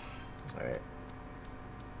 Alright.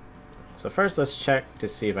 So first, let's check to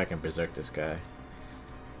see if I can berserk this guy.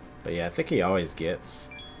 But yeah, I think he always gets.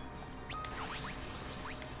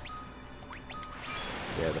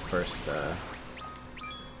 Yeah, the first.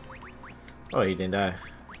 Oh, he didn't die.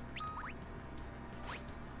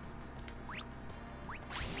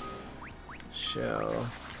 Shell.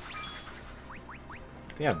 I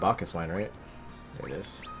think I have Bacchus wine, right? There it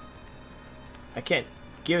is. I can't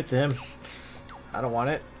give it to him. I don't want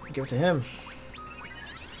it. Give it to him.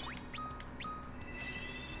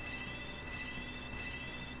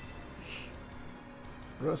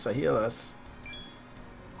 Rosa, heal us.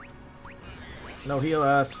 No, heal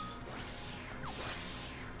us.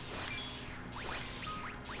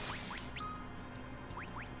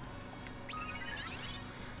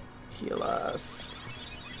 Heal us.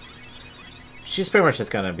 She's pretty much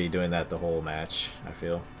just gonna be doing that the whole match, I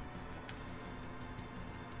feel.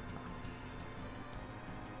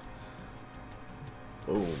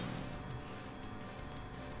 Boom.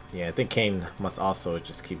 Yeah, I think Kayn must also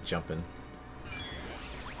just keep jumping.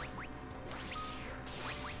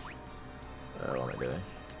 What am I doing?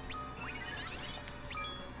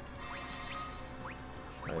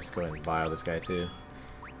 Let's go ahead and vial this guy too.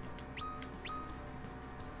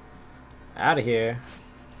 Out of here.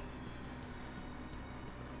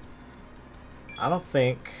 I don't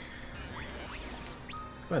think.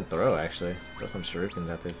 Let's go ahead and throw actually. Throw some shurikens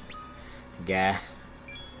at this guy.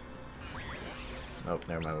 Oh,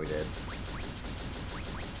 never mind, we did.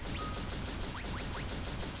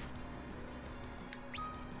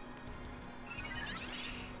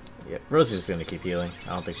 Yep, Rose is just gonna keep healing.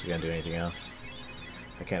 I don't think she's gonna do anything else.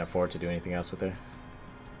 I can't afford to do anything else with her.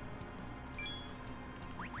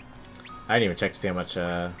 I didn't even check to see how much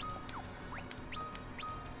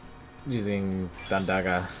using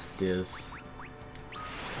Dandaga does.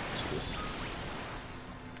 Jeez.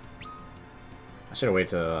 I should have waited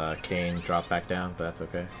till Kayn dropped back down, but that's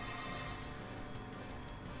okay.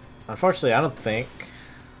 Unfortunately, I don't think.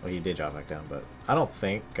 Well, he did drop back down, but I don't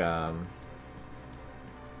think.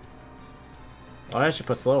 Oh, I should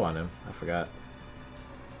put slow on him. I forgot.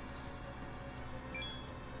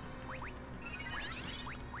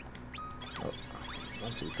 Oh,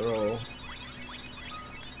 1, 2, throw.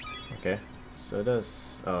 Okay, so it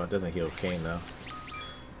does. Oh, it doesn't heal Kayn though.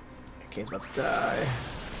 Kayn's about to die.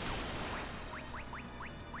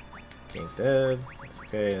 Kayn's dead. It's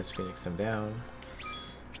okay. Let's Phoenix him down.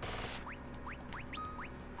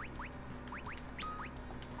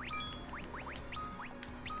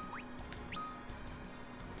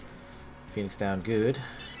 Phoenix down, good.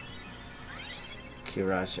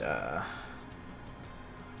 Kirasha.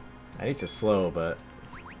 I need to slow, but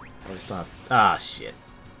I just don't have. Ah, shit.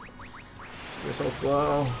 You're so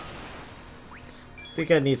slow.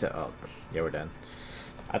 think I need to... Oh, yeah, we're done.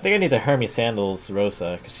 I think I need to Hermes Sandals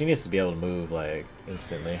Rosa, because she needs to be able to move, like,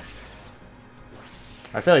 instantly.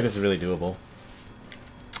 I feel like this is really doable.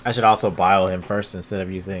 I should also bile him first instead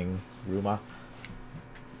of using Ruma.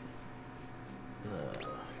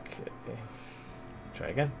 Okay. Try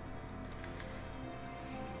again.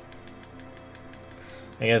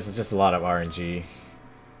 I guess it's just a lot of RNG.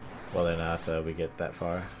 Whether or not we get that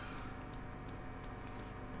far.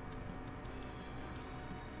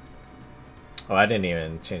 Oh, I didn't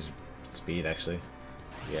even change speed, actually.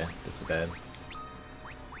 Yeah, this is bad.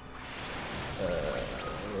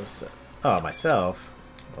 Oh, myself?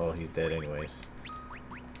 Oh, he's dead anyways.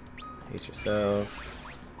 Haste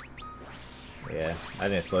yourself. Yeah, I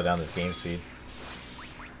didn't slow down this game speed.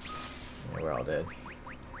 Yeah, we're all dead.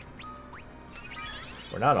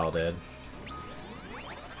 We're not all dead.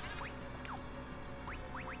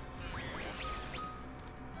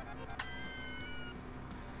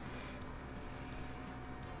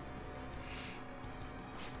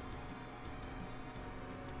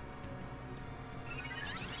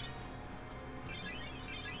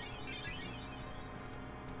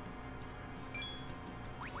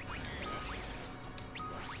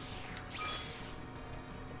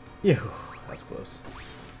 Ew, that's close.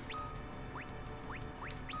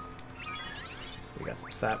 We got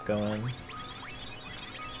some sap going.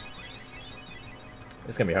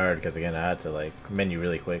 It's gonna be hard because again I had to like menu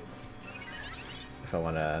really quick if I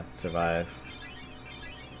want to survive.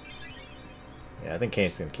 Yeah, I think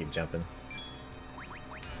Kane's gonna keep jumping.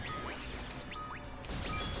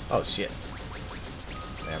 Oh shit.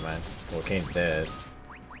 Never mind. Well, Kane's dead.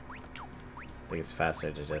 I think it's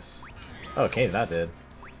faster to just... Oh, Kane's not dead.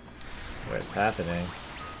 What's happening?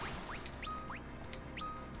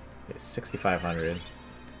 It's 6,500.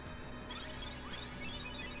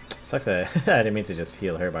 Sucks that I didn't mean to just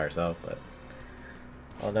heal her by herself, but...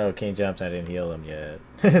 Oh no, Kane jumped and I didn't heal him yet.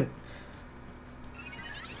 This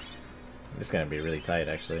is gonna be really tight,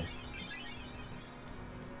 actually.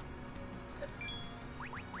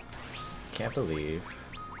 Can't believe.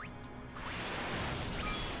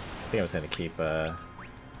 I think I was gonna keep,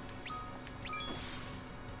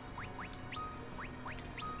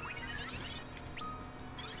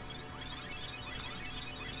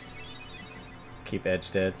 keep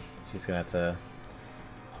Edge dead. She's gonna have to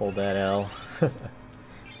hold that L.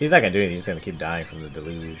 He's not gonna do anything, he's just gonna keep dying from the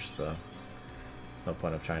deluge, so there's no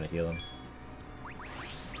point of trying to heal him.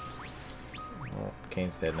 Well,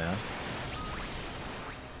 Kane's dead now.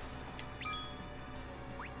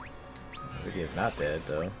 Rudy is not dead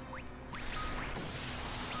though.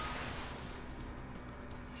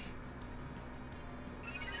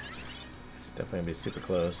 It's definitely gonna be super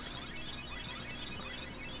close.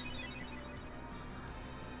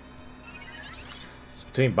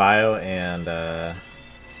 Between Bio and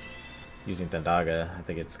using Thundaga, I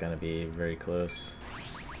think it's gonna be very close.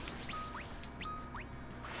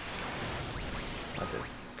 I'll have to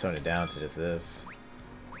tone it down to just this.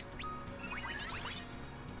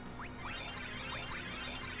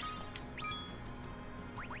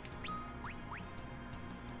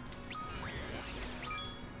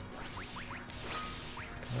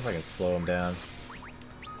 I wonder if I can slow him down.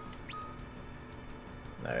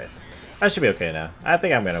 Alright. I should be okay now. I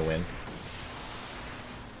think I'm gonna win.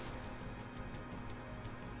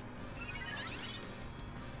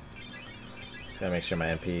 Just gotta make sure my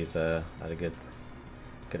MP is at a good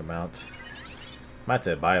amount. Might have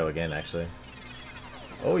to bio again, actually.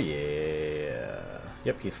 Oh yeah.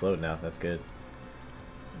 Yep, he's slowed now. That's good.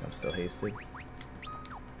 I'm still hasted.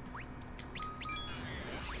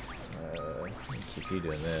 Keep you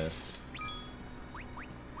doing this.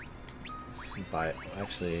 Bio.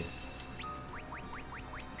 Actually.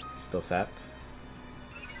 Still sapped.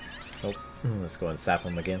 Nope. Let's go and sap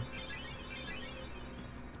him again.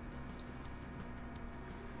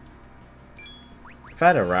 If I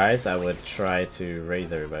had a rise, I would try to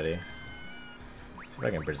raise everybody. Let's see if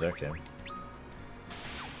I can berserk him.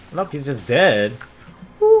 Nope, he's just dead.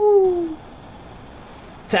 Woo!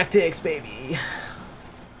 Tactics, baby!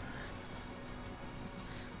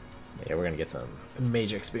 Yeah, we're gonna get some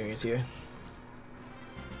major experience here.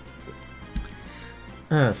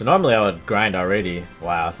 So normally I would grind already.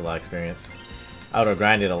 Wow, that's a lot of experience. I would have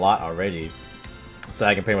grinded a lot already, so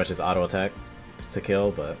I can pretty much just auto attack to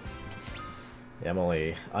kill. But yeah,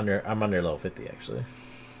 I'm under level 50 actually.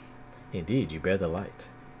 Indeed, you bear the light.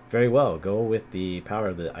 Very well. Go with the power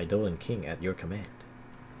of the Eidolon King at your command.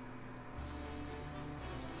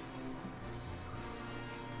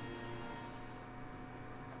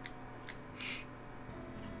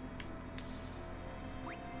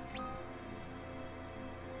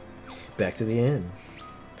 Back to the inn.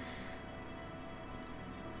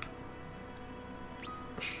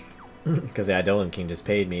 Because the Eidolon King just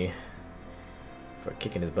paid me for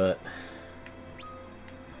kicking his butt.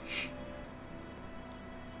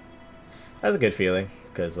 That's a good feeling,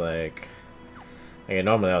 because like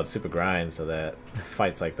normally I would super grind so that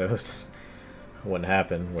fights like those wouldn't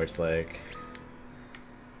happen, where it's like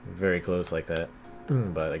very close like that.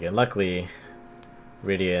 But again, luckily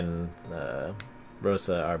Rydia and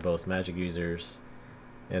Rosa are both magic users,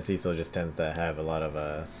 and Cecil just tends to have a lot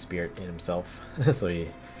of spirit in himself. So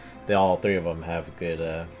all three of them have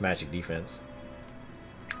good magic defense.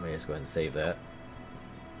 Let me just go ahead and save that.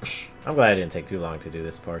 I'm glad I didn't take too long to do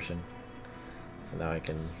this portion, so now I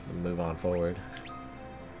can move on forward.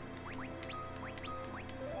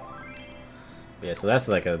 But yeah, so that's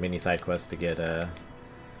like a mini side quest to get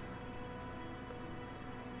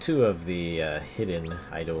 2 of the hidden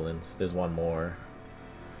Eidolons. There's one more,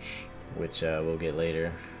 which we'll get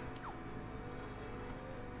later.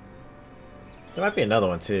 There might be another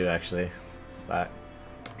one too, actually, but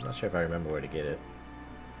I'm not sure if I remember where to get it.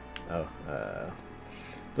 Oh, I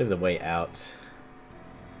believe the way out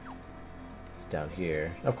is down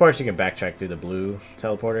here. Of course, you can backtrack through the blue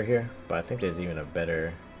teleporter here, but I think there's even a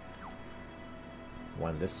better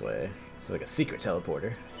one this way. This is like a secret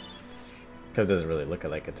teleporter, because it doesn't really look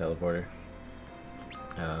like a teleporter.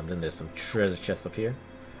 Then there's some treasure chests up here.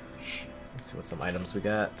 Let's see what some items we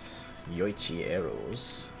got. Yoichi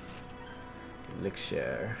arrows.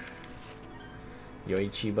 Elixir,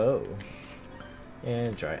 Yoichi bow,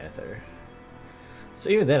 and dry ether. So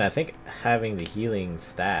even then, I think having the healing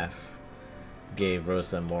staff gave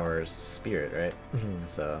Rosa more spirit, right?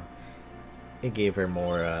 So it gave her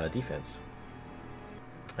more defense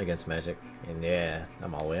against magic. And yeah,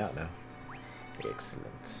 I'm all the way out now.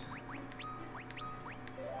 Excellent.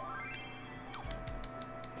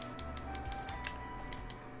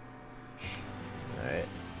 Alright.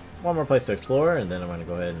 One more place to explore, and then I'm going to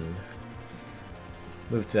go ahead and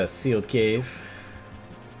move to that sealed cave.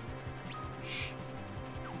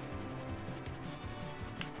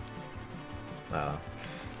 Oh.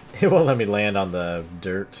 It won't let me land on the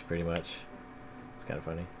dirt, pretty much. It's kind of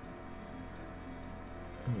funny.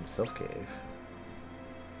 Self cave.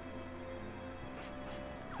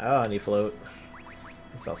 Oh, and you float.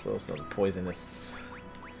 There's also some poisonous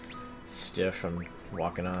stuff I'm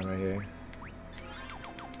walking on right here.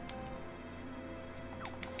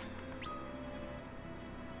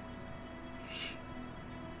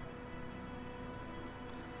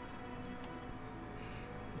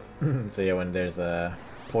 So yeah, when there's a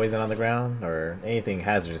poison on the ground or anything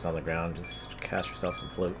hazardous on the ground, just cast yourself some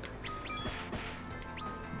float.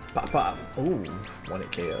 Pop pop. Ooh,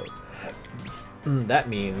 1-hit KO. That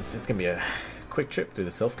means it's gonna be a quick trip through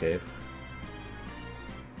the self cave.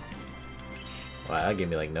 Wow, that gave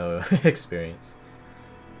me like no experience.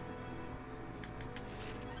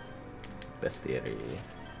 Bestiary.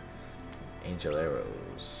 Angel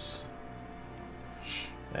arrows.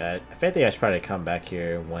 I think I should probably come back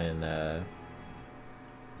here when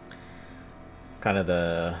kind of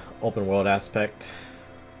the open world aspect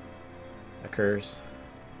occurs.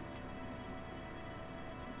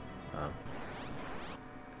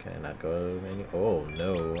 Can I not go any? Oh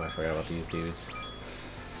no, I forgot about these dudes.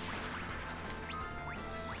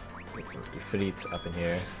 Let's get some Ifrits up in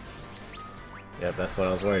here. Yep, that's what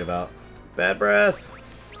I was worried about. Bad breath!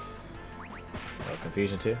 Oh,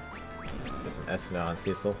 confusion too. Let's get some Esuna on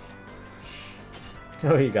Cecil.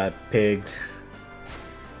 Oh, he got pigged.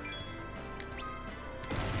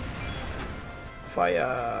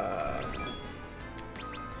 Fire!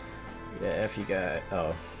 Yeah, F you got.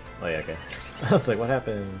 Oh. Oh, yeah, okay. I was like, what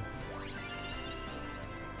happened?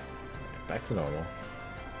 Back to normal.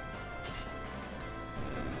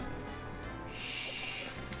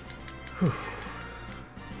 Whew.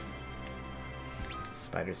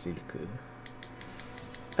 Spider Sidiku.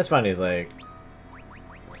 That's funny, is like,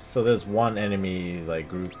 so there's one enemy like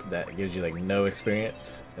group that gives you like no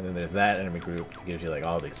experience, and then there's that enemy group that gives you like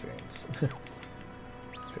all the experience.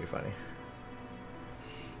 It's pretty funny.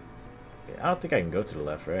 I don't think I can go to the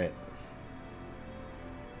left, right?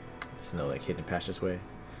 There's no like hidden passageway.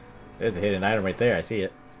 There's a hidden item right there. I see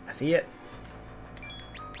it. I see it.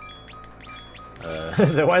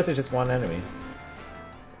 So why is there just one enemy?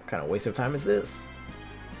 What kind of waste of time is this?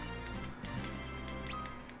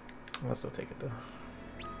 I'll still take it though.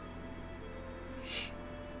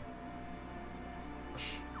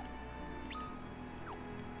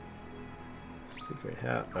 Secret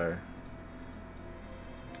hat or.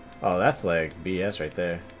 Oh, that's like BS right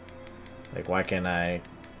there. Like, why can't I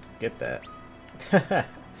get that?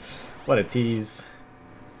 What a tease.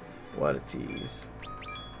 What a tease.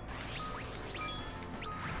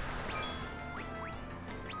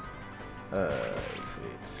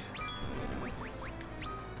 Fleet.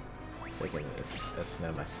 I can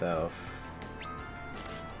S-snow myself.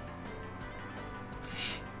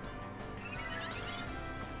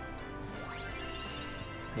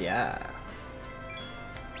 Yeah.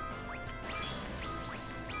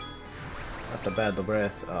 Not the bad the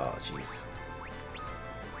breath. Oh jeez.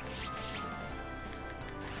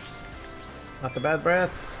 Not the bad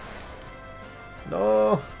breath.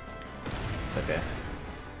 No. It's okay.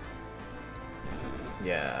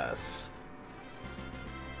 Yes.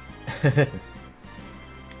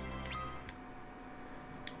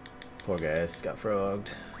 Poor guys got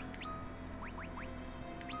frogged.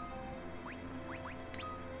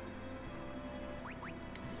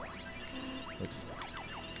 Oops.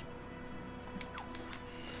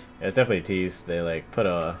 Yeah, it's definitely a tease. They like put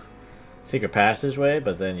a secret passageway,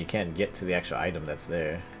 but then you can't get to the actual item that's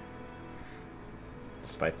there.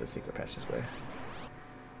 Despite the secret passageway.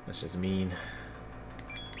 That's just mean.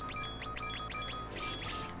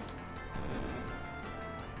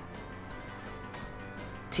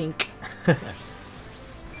 Tink.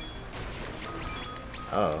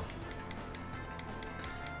 Oh.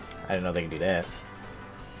 I didn't know they could do that.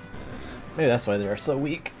 Maybe that's why they're so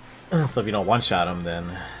weak. So if you don't one-shot them, then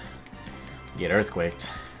you get earthquaked.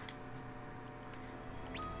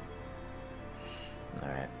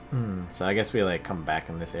 Alright. So I guess we like come back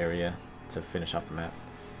in this area to finish off the map.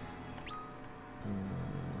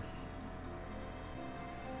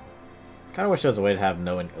 Kinda wish there was a way to have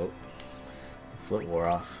no float wore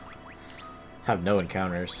off. Have no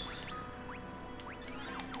encounters.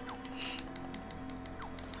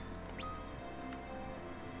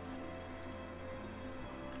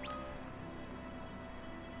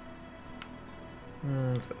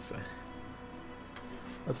 Let's go this way.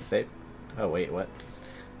 What's the save? Oh wait, what?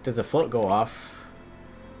 Does the float go off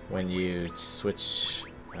when you switch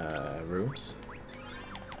rooms?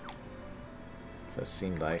 So it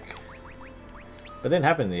seemed like. But it didn't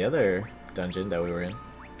happen in the other dungeon that we were in.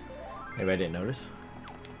 Maybe I didn't notice.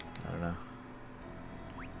 I don't know.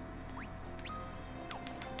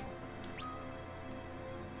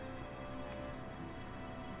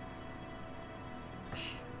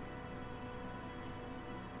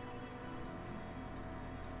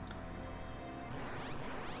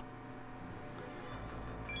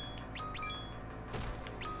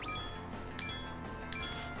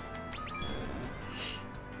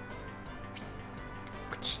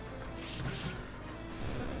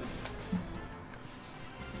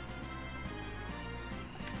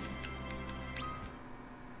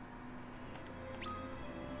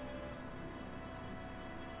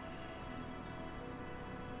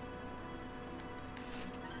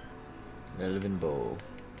 Living bowl.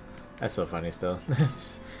 That's so funny still.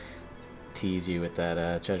 Tease you with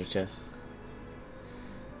that treasure chest.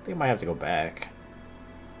 I think I might have to go back.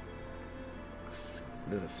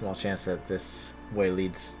 There's a small chance that this way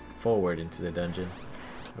leads forward into the dungeon.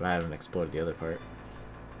 I haven't explored the other part.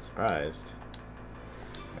 Surprised.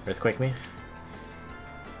 Earthquake me?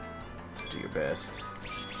 Do your best.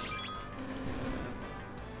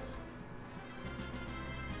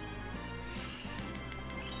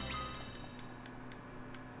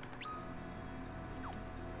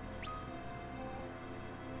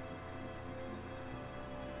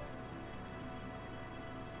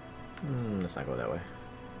 Let's not go that way.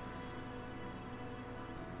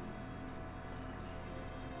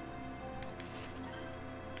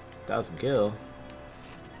 Thousand gil.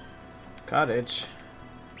 Cottage.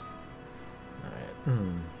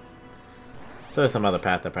 Alright. So there's some other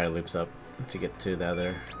path that probably loops up to get to the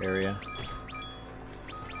other area.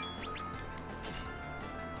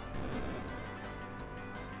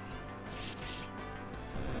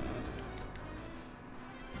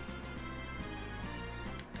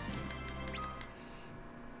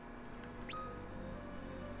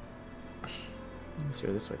 Let's see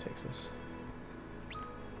where this way takes us.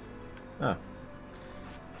 Oh.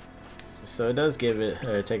 So it does give it,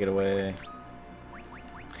 or take it away.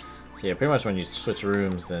 So yeah, pretty much when you switch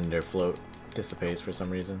rooms, then their float dissipates for some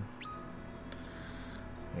reason.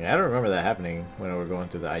 Yeah, I don't remember that happening when we were going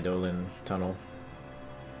through the Eidolon tunnel.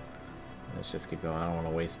 Let's just keep going. I don't want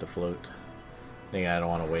to waste the float. I think I don't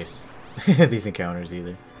want to waste these encounters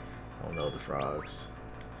either. Oh no, the frogs.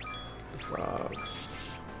 The frogs.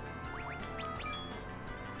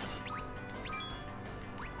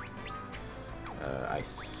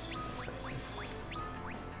 Ice. Ice, ice, ice.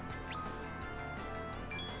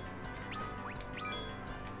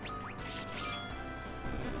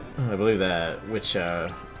 I believe that which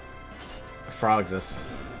frogs us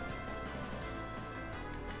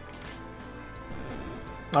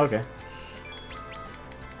Okay.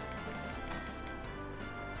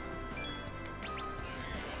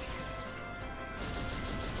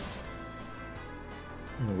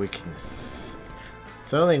 Weakness.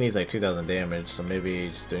 So it only needs like 2,000 damage, so maybe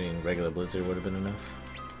just doing regular Blizzard would have been enough.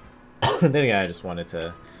 Then again, I just wanted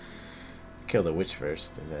to kill the witch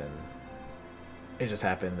first, and then it just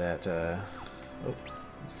happened that, oh,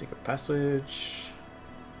 secret passage.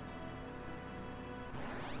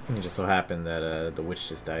 And it just so happened that the witch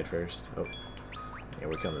just died first. Oh, yeah,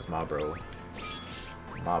 we're killing this mob bro.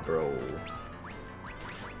 Mob bro.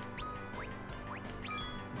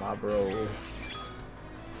 Mob bro.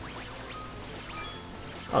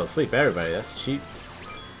 Oh, sleep everybody. That's cheap.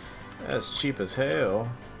 That's cheap as hell.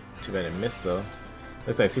 Too bad it missed though.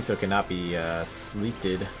 Looks like Cecil cannot be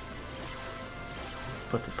sleeped.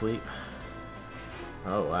 Put to sleep.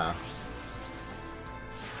 Oh wow.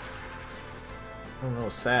 Oh no,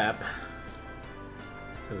 sap.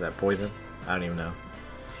 Is that poison? I don't even know.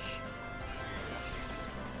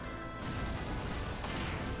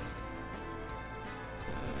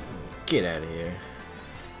 Get out of here.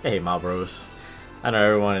 Hey, mob bros. I know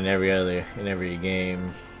everyone in every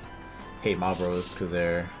game hate mob bros because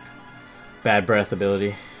their bad breath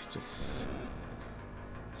ability just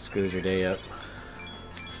screws your day up.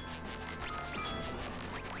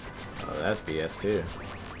 Oh, that's BS too.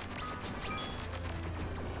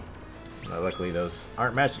 Well, luckily those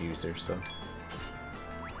aren't magic users, so.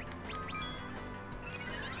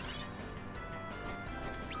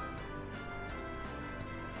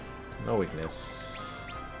 No weakness.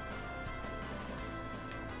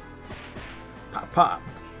 Pop, pop.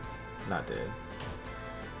 Not dead.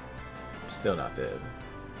 Still not dead.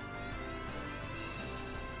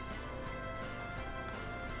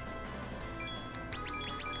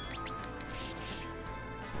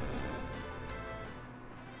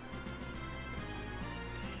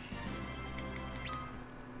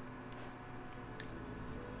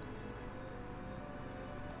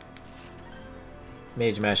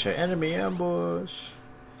 Mage Masher enemy ambush.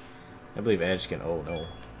 I believe Edge can. Oh no.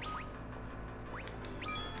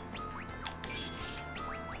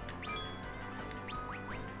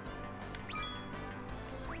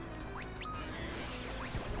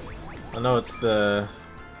 Oh no, it's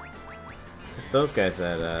those guys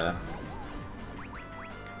that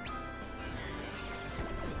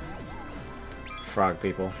frog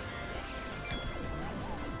people.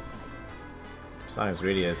 Song's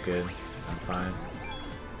really as good. I'm fine.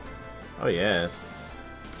 Oh yes.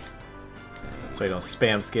 So you don't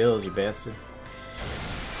spam skills, you bastard.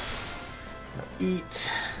 Now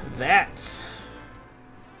eat that.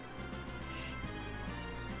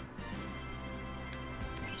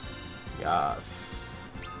 Yes.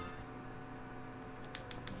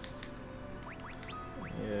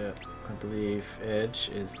 Yeah, I believe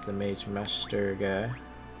Edge is the Mage Master guy.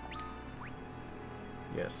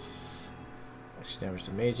 Yes. Extra damage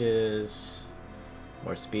to mages.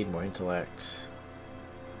 More speed, more intellect.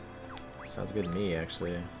 Sounds good to me,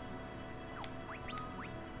 actually.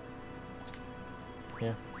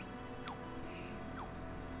 Yeah.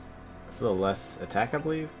 It's a little less attack, I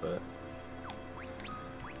believe, but...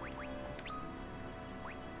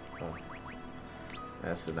 Oh.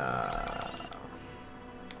 That's enough.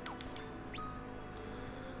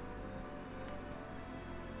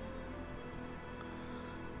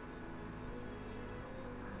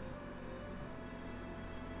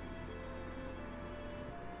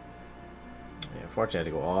 Yeah, unfortunately, I had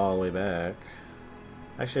to go all the way back.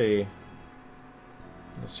 Actually,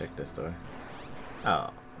 let's check this door. Oh.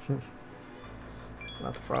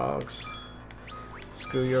 Not the frogs.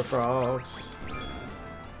 Screw your frogs.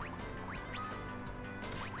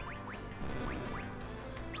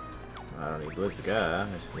 I don't need Blizzaga,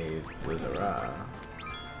 I just need Blizzara.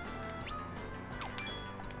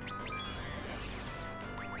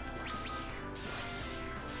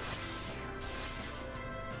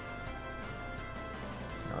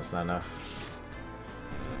 No, it's not enough.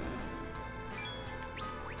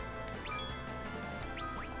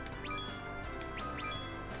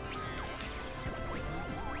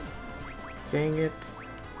 Dang it.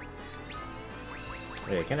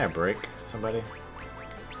 Wait, can I break somebody?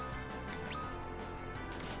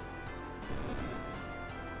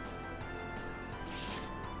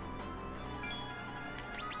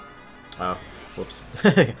 Oh, whoops.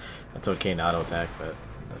 I told Kane to auto attack, but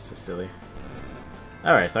that's just silly.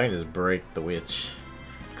 Alright, so I can just break the witch.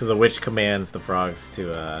 Because the witch commands the frogs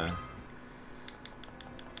to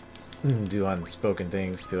do unspoken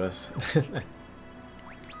things to us.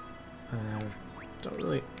 Don't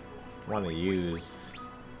really want to use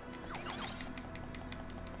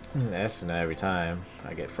Esuna every time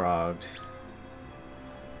I get frogged.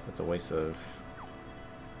 That's a waste of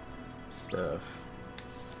stuff.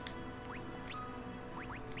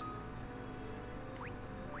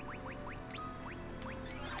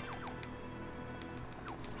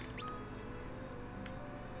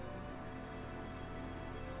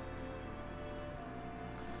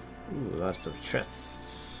 Ooh, lots of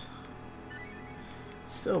chests.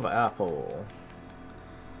 Silver apple.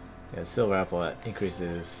 Yeah, silver apple that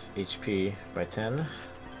increases HP by 10.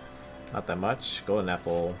 Not that much. Golden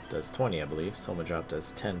apple does 20, I believe. Silver drop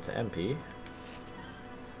does 10 to MP.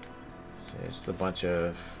 So yeah, just a bunch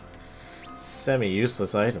of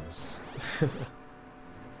semi-useless items.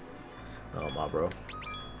 Oh my bro.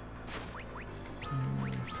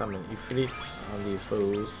 Summon Ifrit on these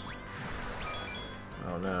foes.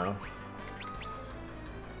 Oh no.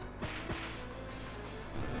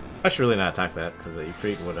 I should really not attack that because the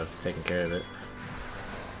Ifrit would have taken care of it.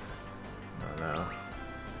 Oh no.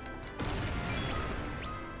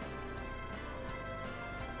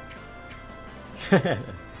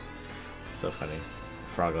 So funny.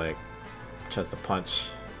 Frog like tries to punch.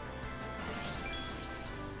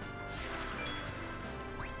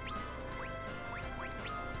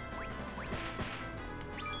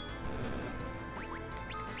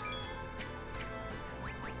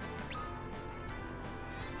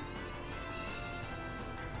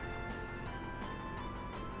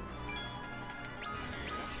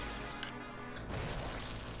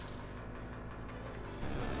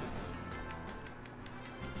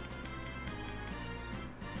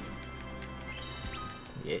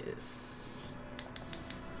 Yes.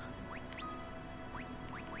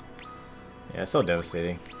 Yeah, it's so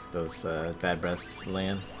devastating if those bad breaths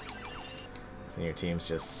land. So your team's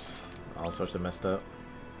just all sorts of messed up.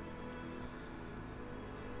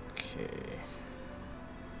 Okay.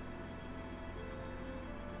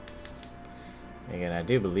 Again, I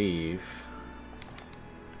do believe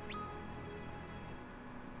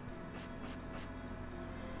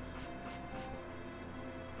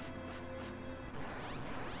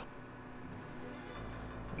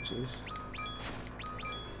jeez.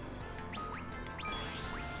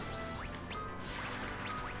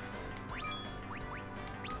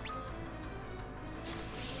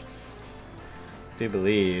 Do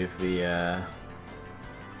believe the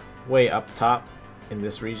way up top in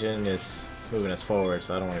this region is moving us forward,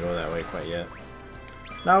 so I don't want to go that way quite yet.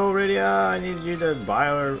 No, Rydia, I need you to buy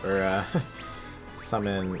or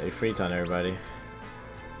summon a Ifrit on everybody.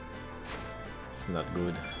 It's not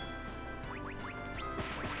good.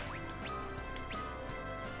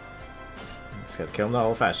 Just gotta kill him the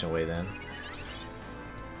old-fashioned way then.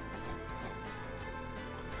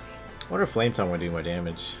 I wonder if Flame Tongue would do more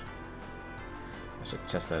damage. I should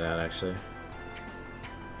test that out actually.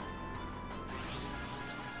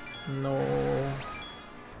 No.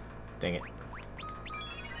 Dang it.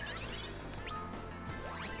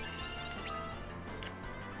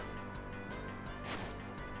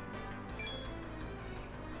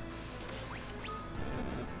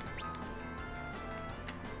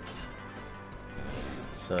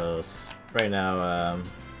 So right now,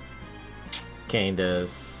 Kane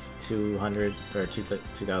does 200 or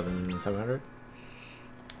 2,700.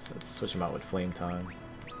 So let's switch him out with Flame Tongue.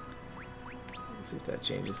 Let's see if that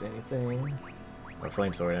changes anything. Or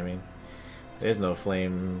Flame Sword, I mean. There's no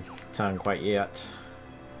Flame Tongue quite yet.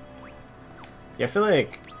 Yeah, I feel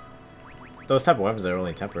like those type of weapons are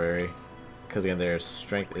only temporary. Because again, their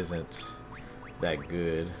strength isn't that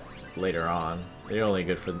good later on. They're only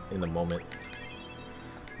good for in the moment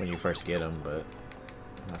when you first get them, but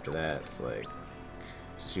after that, it's like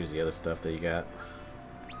just use the other stuff that you got.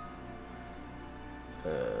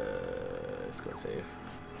 Let's go and save.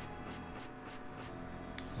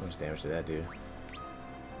 How much damage did that do?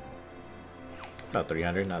 About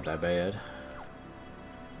 300, not that bad.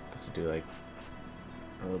 But to do like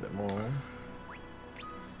a little bit more.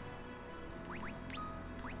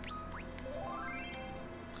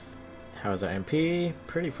 How's our MP?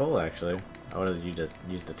 Pretty full actually. I would have just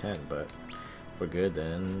used a 10, but if we're good,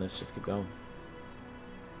 then let's just keep going.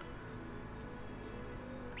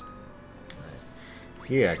 Right.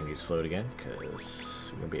 Here I can use float again, because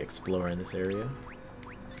we're going to be exploring this area.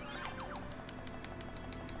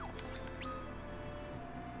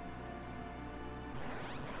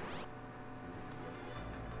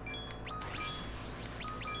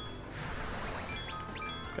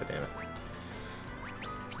 God damn it.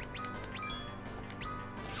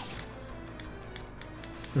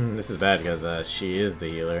 This is bad because she is the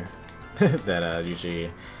healer that usually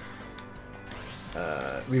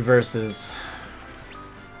reverses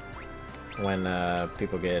when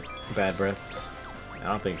people get bad breath I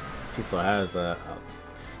don't think Cecil has a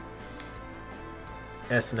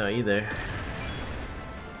Esna either.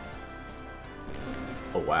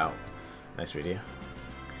 Oh wow, nice radio.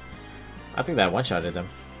 I think that one-shotted them.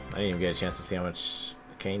 I didn't even get a chance to see how much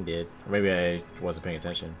Kane did. Or maybe I wasn't paying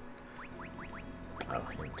attention. Oh,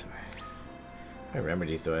 inventory. How many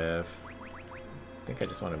remedies do I have? I think I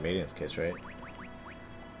just want a Maiden's Kiss, right?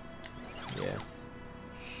 Yeah.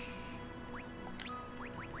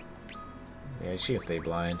 Yeah, she can stay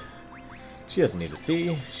blind. She doesn't need to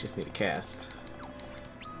see, she just need to cast.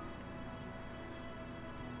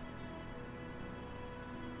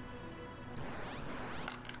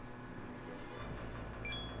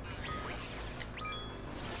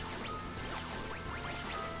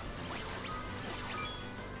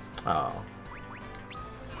 Oh.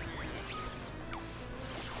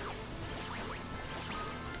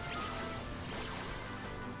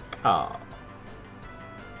 Oh.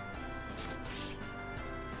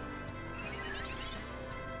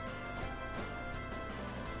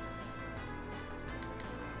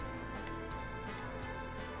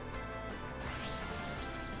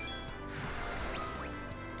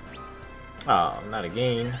 Oh, not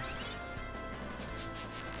again.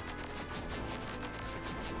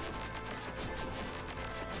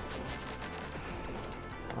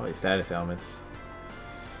 All these status elements.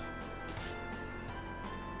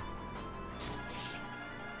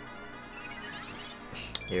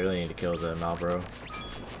 You really need to kill the Malboro.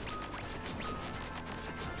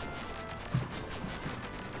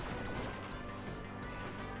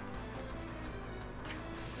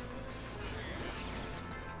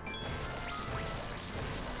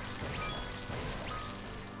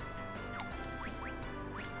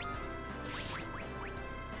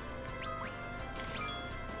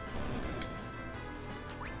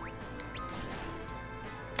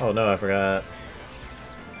 Oh no, I forgot.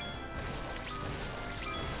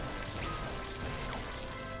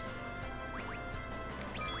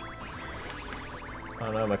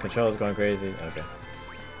 Oh no, my controller's going crazy. Okay.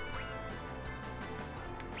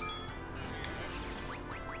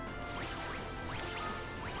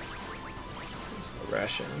 It's the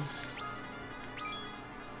rations.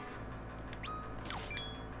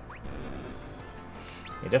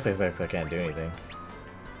 It definitely sucks I can't do anything.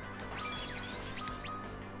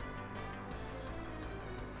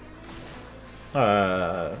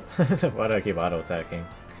 Why do I keep auto-attacking?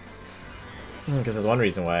 Because there's one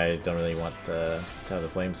reason why I don't really want to have the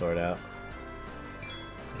flame sword out.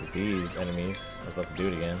 These enemies, I was about to do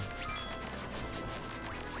it again.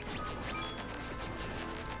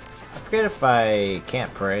 I forget if I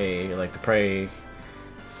can't pray, like the pray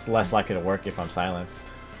is less likely to work if I'm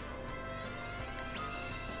silenced.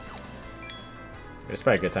 It's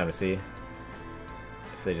probably a good time to see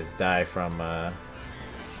if they just die from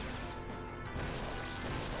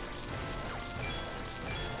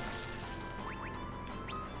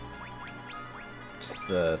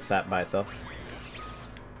the sap by itself.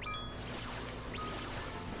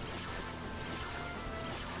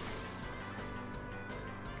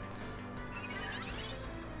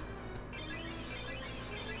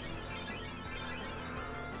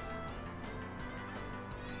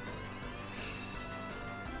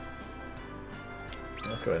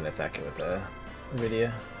 Let's go ahead and attack it with the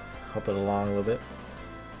Rydia. Help it along a little bit.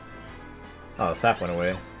 Oh, the sap went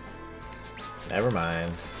away. Never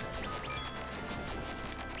mind.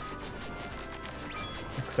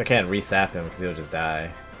 Because I can't resap him because he'll just die.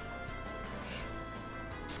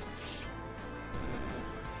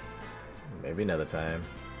 Maybe another time.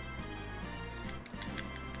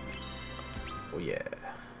 Oh yeah.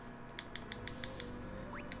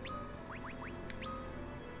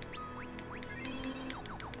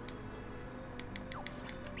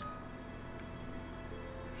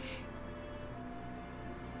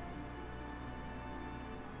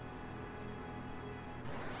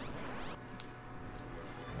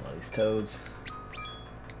 These toads.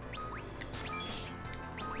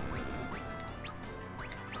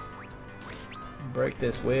 Break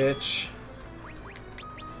this witch.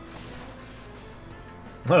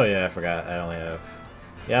 Oh yeah, I forgot. I only have...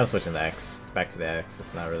 Yeah, I'm switching the X. Back to the X.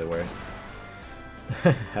 It's not really worth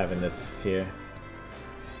having this here.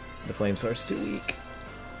 The flame sword's too weak.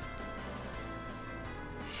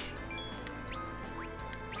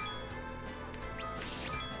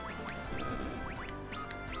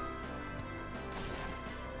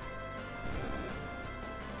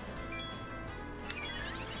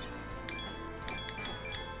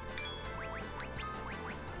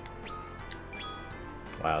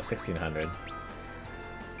 Wow, 1600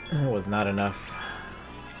 was not enough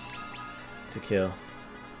to kill.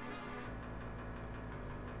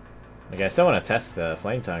 Like, I still want to test the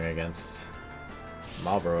Flame Tongue against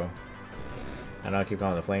Marlboro. I know I keep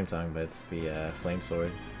calling it the Flame Tongue, but it's the Flame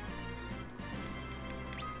Sword.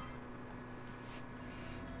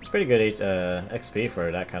 It's pretty good XP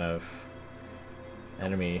for that kind of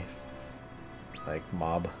enemy, like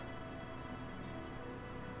mob.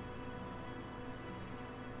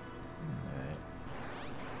 Alright.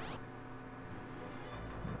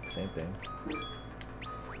 Same thing.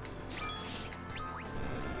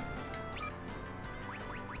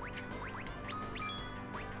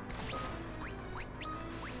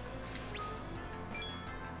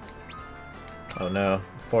 Oh no,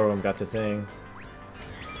 4 of them got to sing.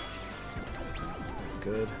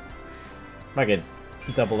 Good. Might get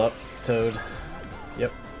double up Toad.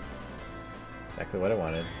 Yep. Exactly what I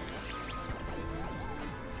wanted.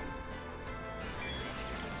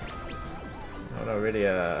 Oh no, really,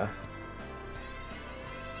 I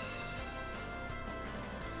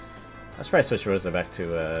should probably switch Rosa back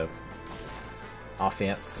to,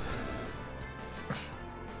 offense.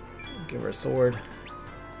 Give her a sword.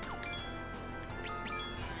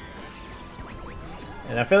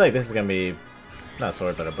 And I feel like this is gonna be, not a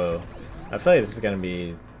sword, but a bow. I feel like this is gonna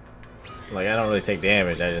be, like, I don't really take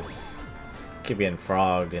damage, I just keep getting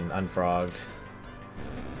frogged and unfrogged.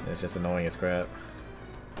 It's just annoying as crap.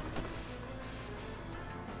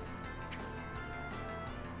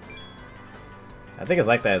 I think it's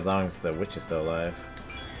like that as long as the witch is still alive.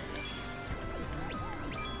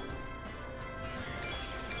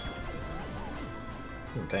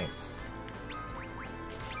 Thanks.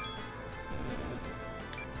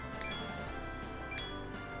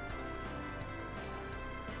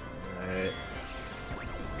 Alright.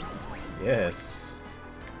 Yes.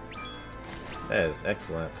 That is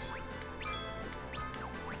excellent.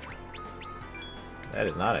 That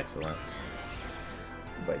is not excellent.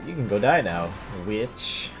 But you can go die now,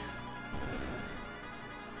 witch.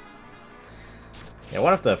 Yeah,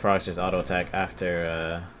 what if the frogs just auto attack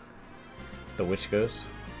after the witch goes?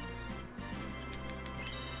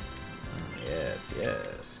 Yes,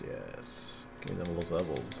 yes, yes. Give me them little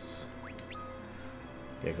levels.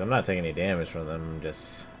 Yeah, because I'm not taking any damage from them, I'm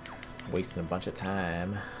just wasting a bunch of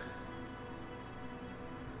time.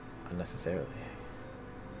 Unnecessarily.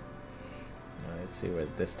 Let's see where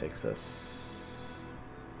this takes us.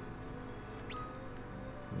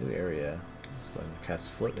 New area. Let's go ahead and cast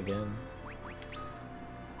Float again.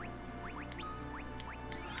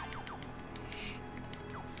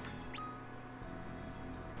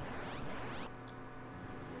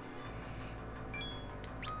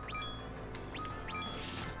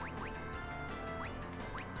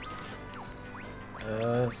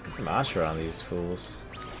 Let's get some Ashra on these fools.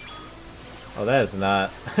 Oh, that is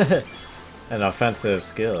not an offensive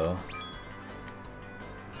skill.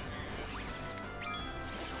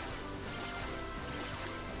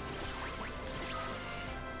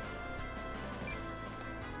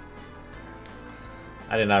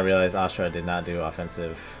 I did not realize Ashra did not do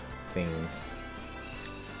offensive things.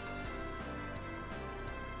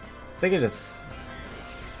 I think it just...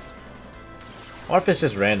 Or if it's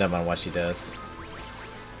just random on what she does.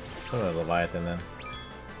 Some of the Leviathan then.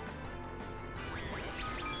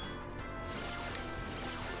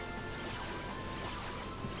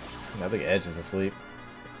 I think Edge is asleep.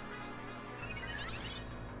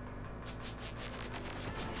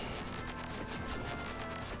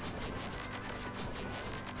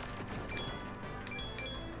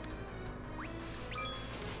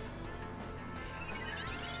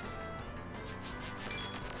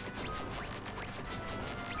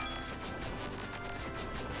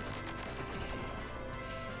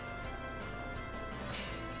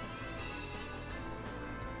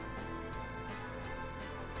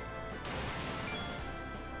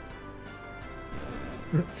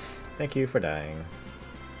 Thank you for dying.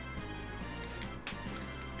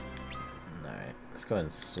 Alright, let's go ahead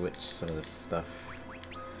and switch some of this stuff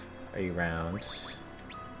around.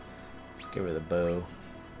 Let's get rid of the bow.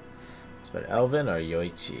 It's about Elvin or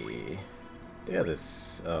Yoichi? They got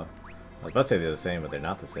this. Oh, I was about to say they're the same, but they're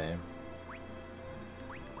not the same.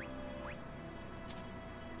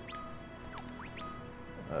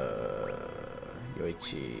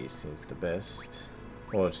 Yoichi seems the best.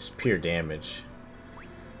 Well, just pure damage.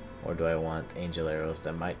 Or do I want angel arrows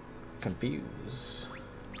that might confuse?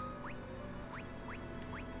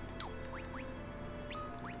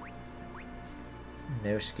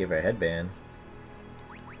 Maybe we should give her a headband.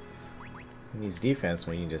 He needs defense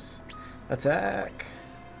when you just attack.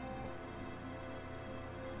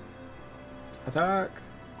 Attack!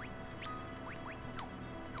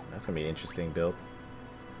 That's gonna be an interesting build.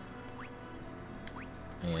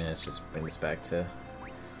 And let's just bring this back to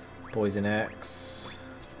Poison Axe.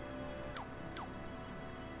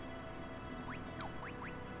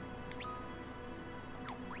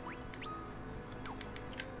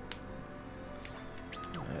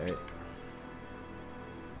 Alright.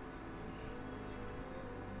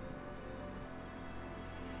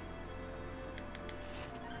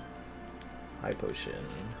 High Potion.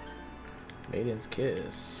 Maiden's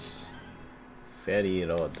Kiss. Fairy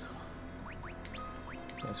Rod.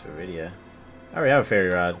 Thanks for Vidia. I already have a Fairy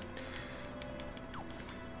Rod.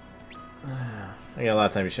 I get a lot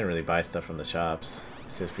of times you shouldn't really buy stuff from the shops.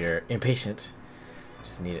 It's if you're impatient.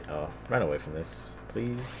 Just need it. Oh, run away from this,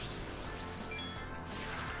 please.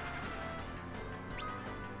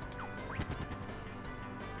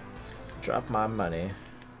 Drop my money.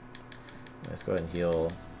 Let's go ahead and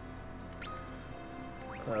heal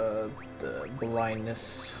the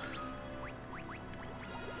blindness.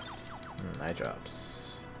 Eye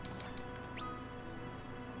drops.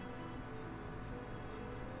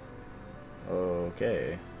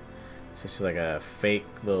 Okay. It's just like a fake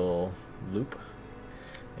little loop.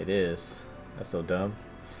 It is. That's so dumb.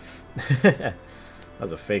 That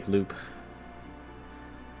was a fake loop.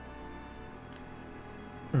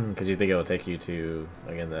 Because you think it will take you to,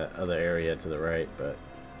 again, the other area to the right, but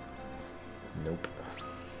nope.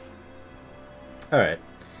 Alright.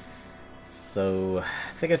 So,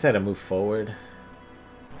 I think I just had to move forward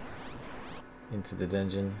into the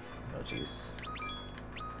dungeon. Oh, jeez.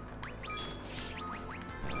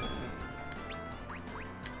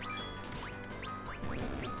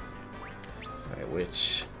 Alright,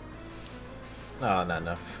 which... Oh, not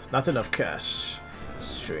enough. Not enough cash.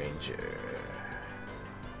 Stranger.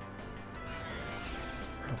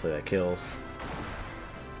 Hopefully that kills.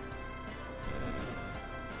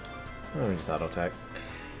 Let me just auto attack.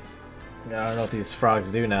 I don't know what these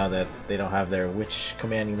frogs do now that they don't have their witch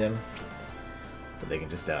commanding them, but they can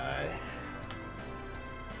just die.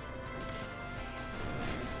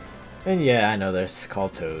 And yeah, I know they're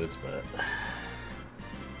called toads, but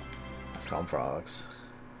let's call them frogs.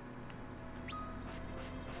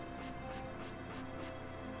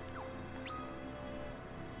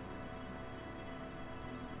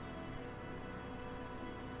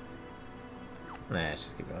 Nah, let's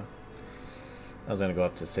just keep going. I was gonna go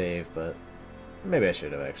up to save, but maybe I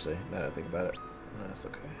should have actually, now that I think about it. No, that's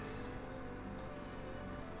okay.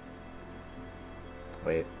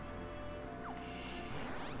 Wait.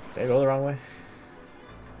 Did I go the wrong way?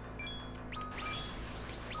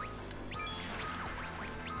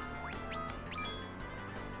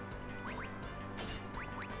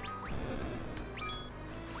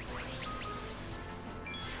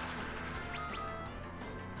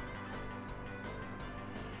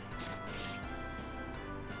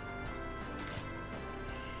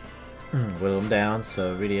 Whittle them down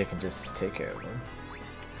so Vidia can just take care of them.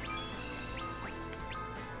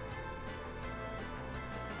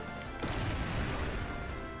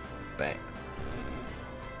 Bang.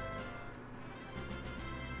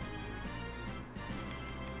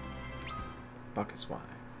 Bucket's wine.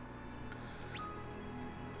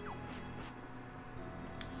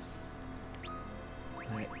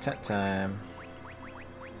 Alright, tent time.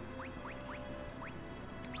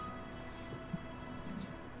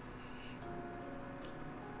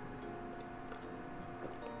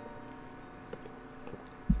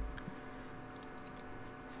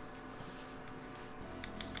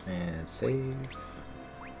 And save.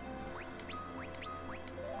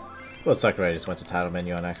 Well, it sucked, right? I just went to title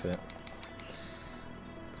menu on accident.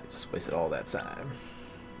 So I just wasted all that time.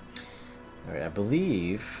 Alright, I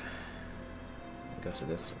believe... I'll go to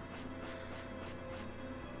this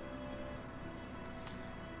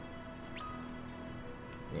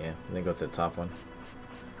one. Yeah, and then go to the top one.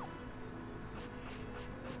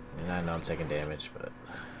 And I know I'm taking damage, but...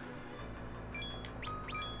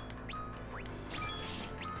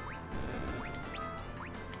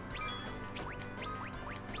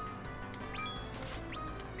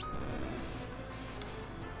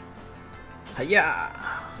 Hiya!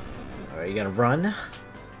 Alright, you gotta run.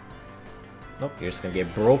 Nope, you're just gonna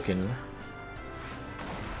get broken.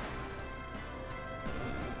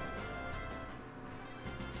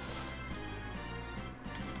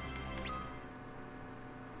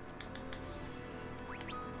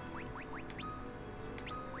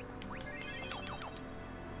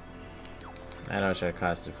 I know I should have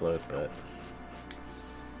casted float, but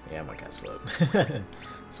yeah, I'm gonna cast float.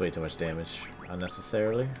 It's way too much damage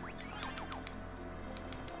unnecessarily.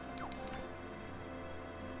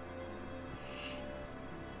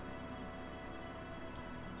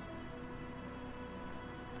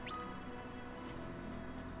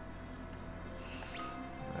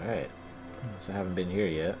 Alright, so I haven't been here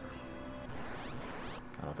yet.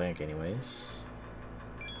 I don't think, anyways.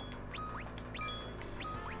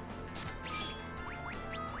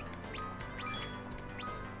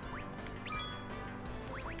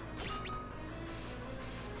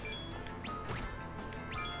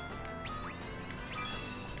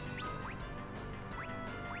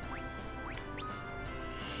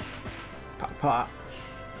 Pop.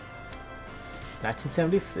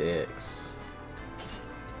 1976.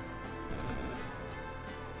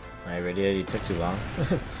 Alright, ready? You took too long. I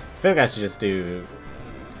feel like I should just do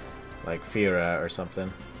like Fira or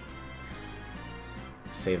something.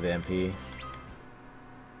 Save the MP.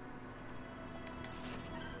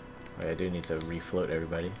 Wait, I do need to refloat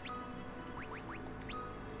everybody.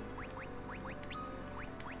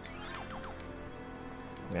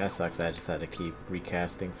 Yeah, that sucks. I just had to keep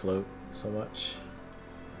recasting float so much.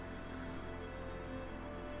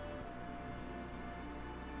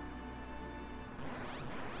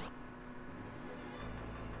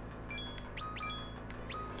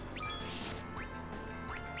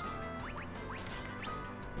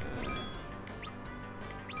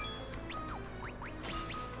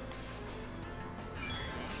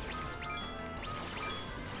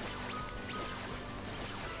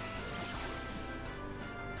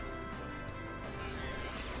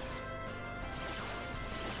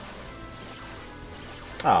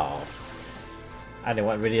 Oh, I didn't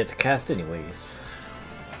want Rydia to cast anyways.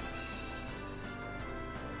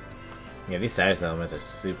 Yeah, these status elements are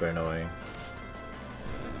super annoying.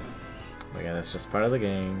 But yeah, that's just part of the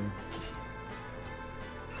game.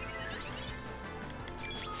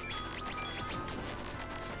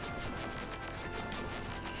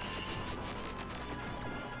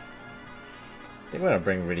 I think we're gonna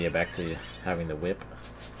bring Rydia back to having the whip,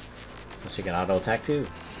 so she can auto attack too.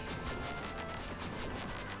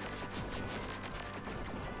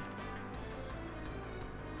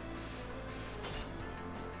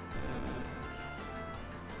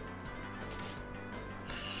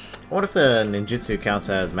 What if the ninjutsu counts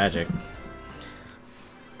as magic?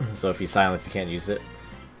 So if he's silenced, he can't use it.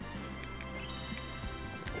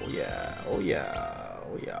 Oh yeah, oh yeah,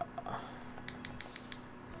 oh yeah.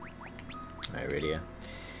 Alright, Rydia.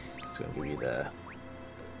 It's gonna give you the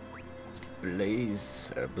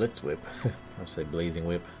Blaze, or Blitz Whip. I'll say Blazing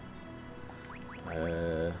Whip.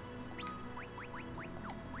 Habs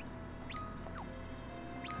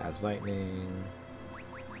Lightning.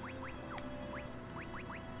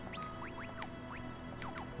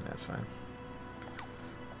 That's fine.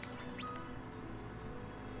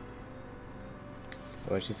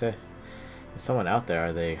 What did she say? Is someone out there?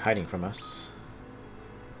 Are they hiding from us?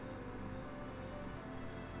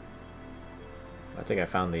 I think I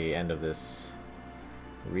found the end of this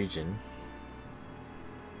region.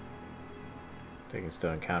 I think I can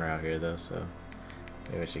still encounter out here though, so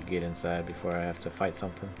maybe I should get inside before I have to fight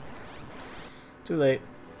something. Too late.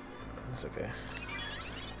 That's okay.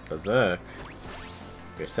 Berserk.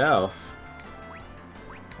 Yourself?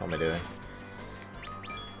 What am I doing?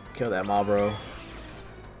 Kill that mob, bro.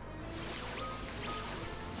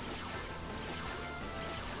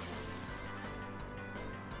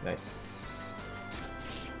 Nice.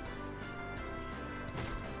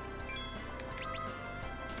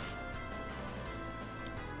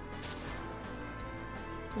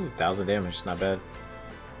 Ooh, 1,000 damage, not bad.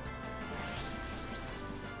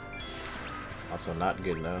 Also not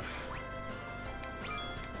good enough.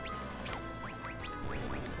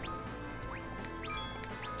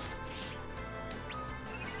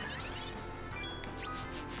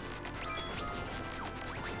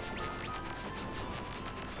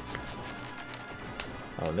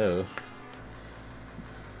 Oh no.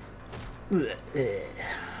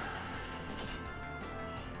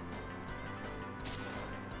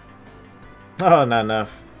 Oh, not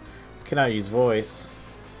enough. Cannot use voice.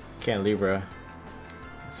 Can't Libra.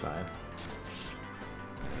 That's fine.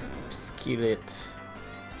 Just kill it.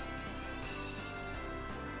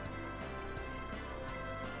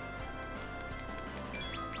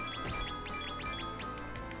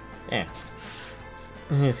 Yeah.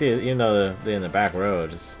 You see, even though they're in the back row,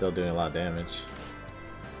 it's still doing a lot of damage.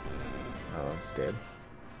 Oh, it's dead.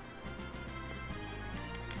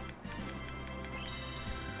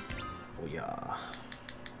 Oh yeah.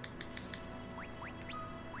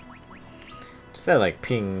 Just that like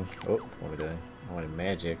ping. Oh, what am I doing? I wanted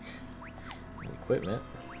magic and equipment.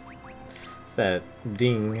 It's that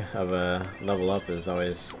ding of a level up is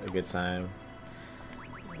always a good sign.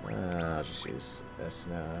 I'll just use S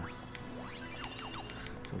now.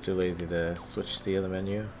 I'm too lazy to switch to the other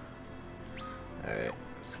menu. Alright,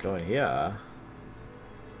 let's go in here.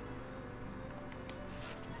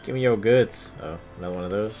 Give me your goods. Oh, another one of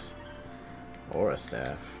those. Aura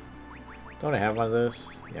staff. Don't I have one of those?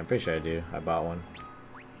 Yeah, I'm pretty sure I do. I bought one.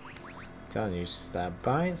 I'm telling you, you should stop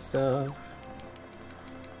buying stuff.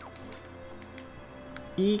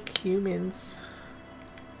 Eek, humans.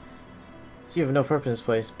 You have no purpose in this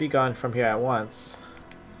place. Be gone from here at once.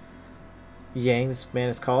 Yang, this man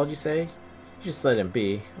is called, you say? You just let him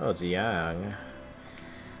be. Oh, it's Yang.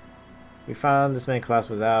 We found this man collapsed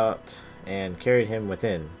without and carried him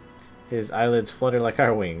within. His eyelids flutter like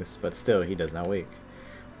our wings, but still he does not wake.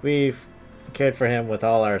 We've cared for him with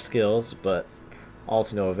all our skills, but all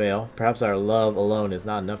to no avail. Perhaps our love alone is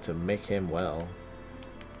not enough to make him well.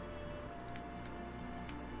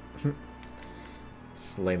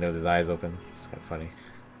 Just laying there with his eyes open. It's kind of funny.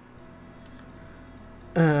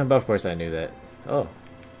 But of course I knew that. Oh.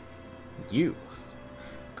 You.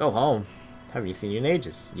 Go home. Haven't you seen you in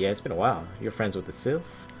ages? Yeah, it's been a while. You're friends with the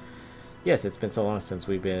Sylph? Yes, it's been so long since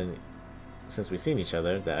we've seen each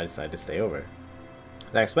other that I decided to stay over.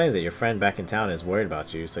 That explains it. Your friend back in town is worried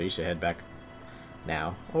about you, so you should head back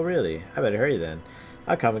now. Oh, really? I better hurry then.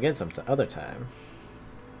 I'll come again some other time.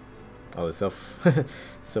 Oh, the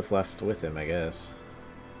Sylph left with him, I guess.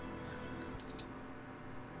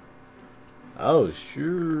 Oh,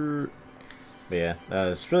 sure. But yeah,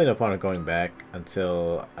 there's really no point of going back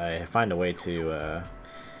until I find a way to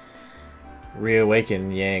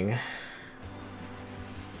reawaken Yang.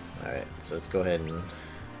 Alright, so let's go ahead and...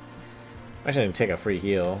 Actually, I can take a free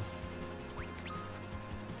heal.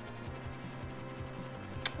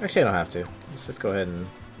 Actually, I don't have to. Let's just go ahead and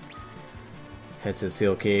head to the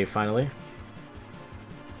Seal Cave finally.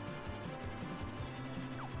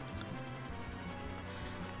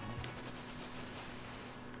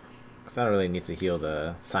 Because I don't really need to heal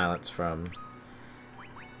the silence from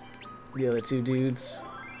the other two dudes.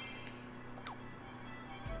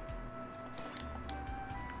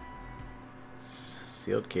 It's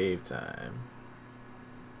sealed cave time.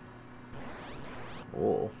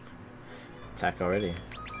 Whoa. Attack already.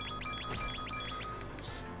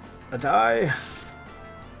 A die!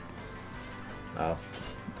 Oh.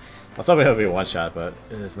 I was hoping it would be a one shot, but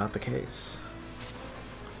it is not the case.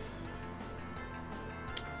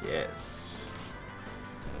 Yes.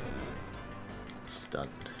 Stunned.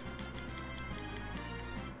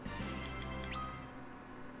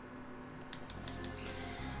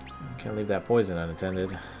 Can't leave that poison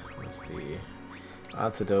unattended. Where's the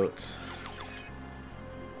antidote?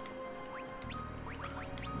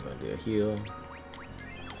 I'm gonna do a heal.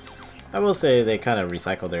 I will say they kind of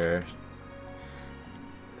recycle their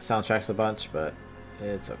soundtracks a bunch, but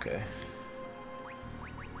it's okay.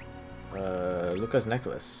 Lucca's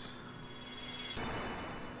necklace.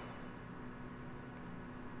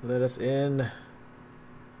 Let us in.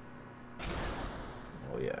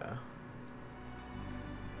 Oh yeah.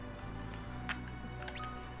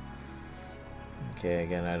 Okay,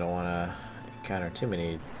 again, I don't want to encounter too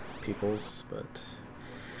many peoples, but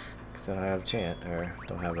because I don't have a chance or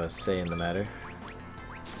don't have a say in the matter.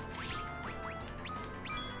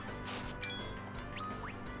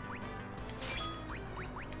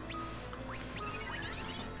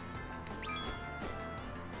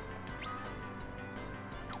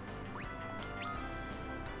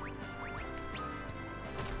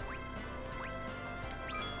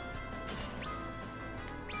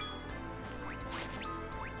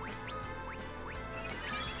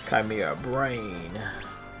 Chimera brain.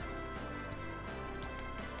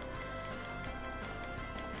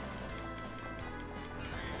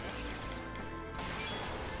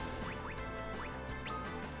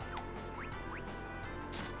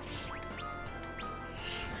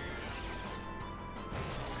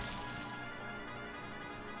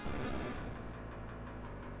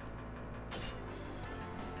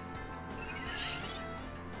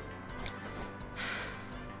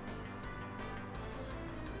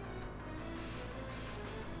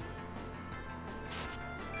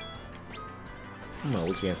 Oh,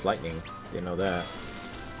 weak against lightning. Didn't know that.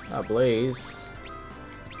 Ah, Blaze.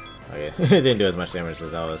 Okay, it didn't do as much damage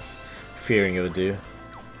as I was fearing it would do.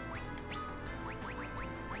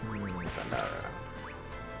 Thundara.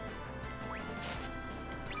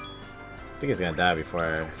 I think it's gonna die before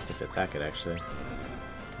I get to attack it, actually.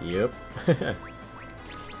 Yep. I'm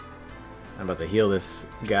about to heal this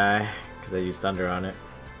guy because I used thunder on it.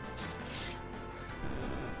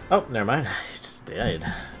 Oh, never mind. It just died.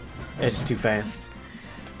 It's too fast.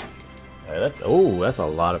 That's a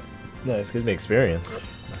lot of. No, it gives me experience.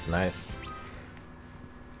 That's nice.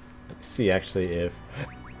 Let's see actually if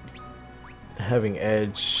having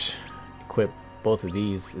Edge equip both of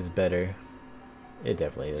these is better. It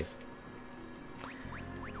definitely is.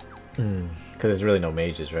 Because there's really no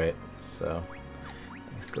mages, right? So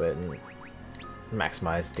let's go ahead and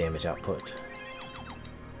maximize damage output.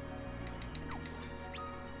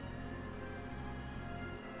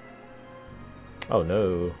 Oh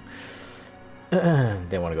no.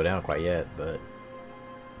 Didn't want to go down quite yet, but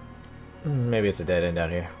maybe it's a dead end down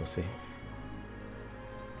here. We'll see.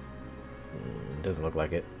 Doesn't look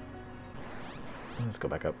like it. Let's go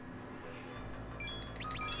back up.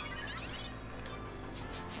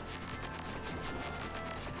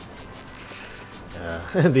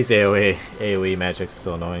 These AoE magics are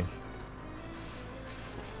so annoying.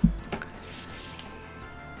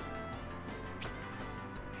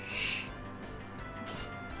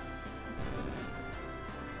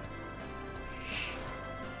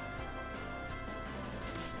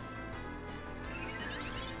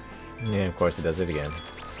 Yeah, of course it does it again.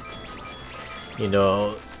 You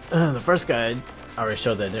know, the first guide already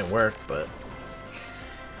showed that it didn't work, but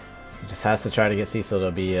he just has to try to get Cecil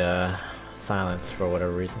to be silenced for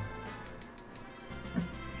whatever reason.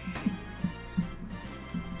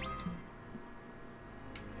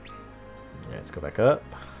 Yeah, let's go back up.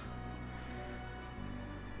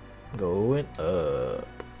 Going up.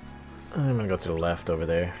 I'm gonna go to the left over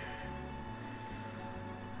there.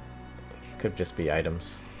 Could just be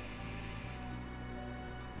items.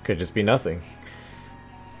 Could just be nothing.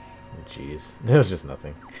 Jeez, it was just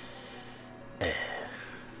nothing.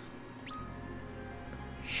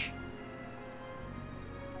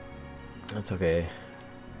 That's okay.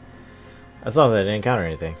 As long as I didn't encounter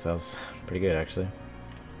anything, so that was pretty good actually.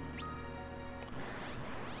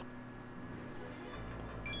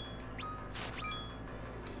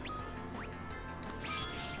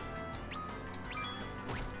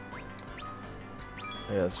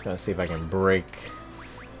 Yeah, let's try to see if I can break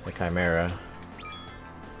the Chimera.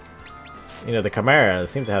 You know, the Chimera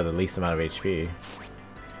seems to have the least amount of HP.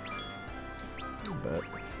 But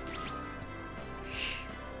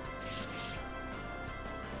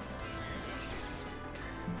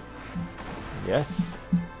yes.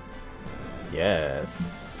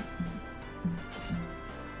 Yes.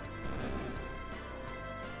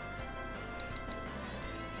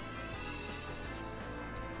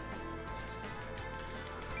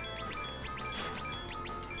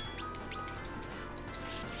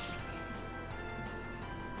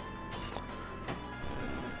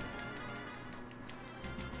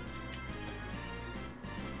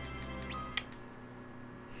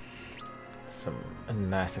 A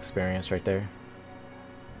nice experience right there.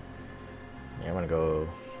 Yeah, I want to go.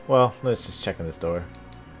 Well, let's just check in this door.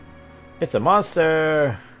 It's a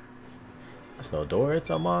monster! That's no door, it's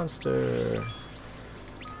a monster.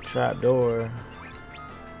 Trap door.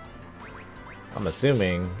 I'm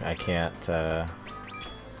assuming I can't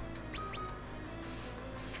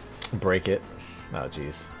break it. Oh,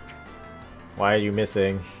 jeez. Why are you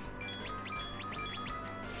missing?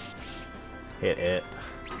 Hit it.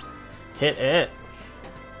 Hit it!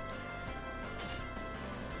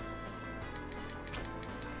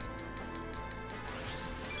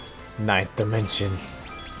 Ninth dimension.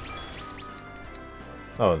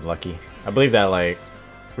 Oh, lucky. I believe that, like,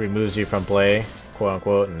 removes you from play, quote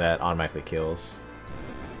unquote, and that automatically kills.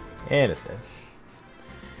 And it's dead.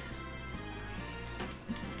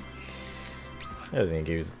 It doesn't even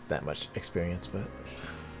give you that much experience, but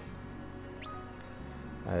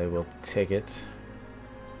I will take it.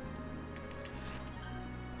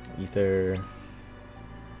 Ether.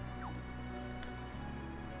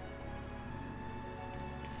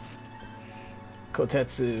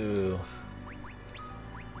 Kotetsu.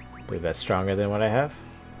 I believe that's stronger than what I have.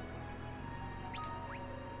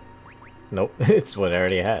 Nope, it's what I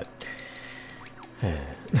already had.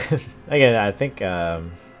 Again, I think maybe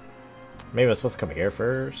I was supposed to come here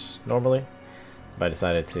first, normally. But I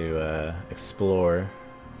decided to explore.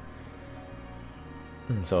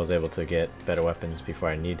 So I was able to get better weapons before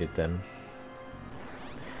I needed them.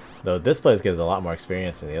 Though this place gives a lot more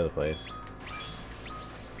experience than the other place.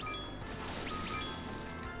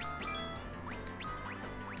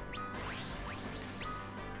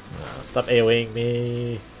 Stop AoEing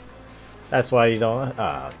me. That's why you don't.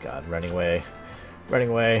 Oh god, running away. Running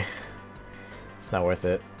away. It's not worth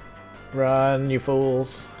it. Run, you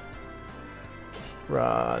fools.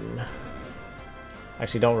 Run.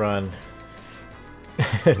 Actually, don't run.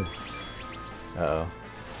 Uh-oh.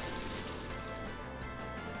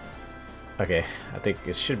 Okay, I think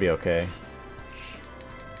it should be okay.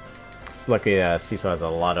 It's lucky Cecil has a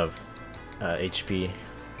lot of HP.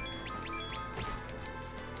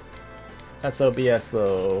 That's OBS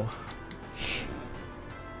though.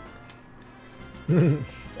 I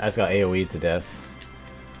just got AoE to death.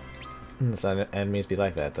 Some enemies be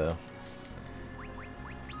like that though.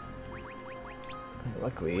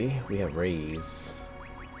 Luckily, we have Raise.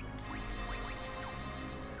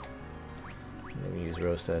 Let me use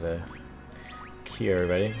Rosa to cure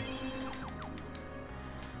everybody.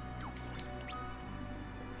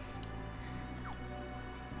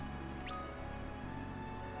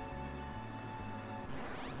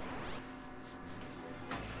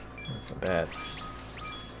 That's some bats.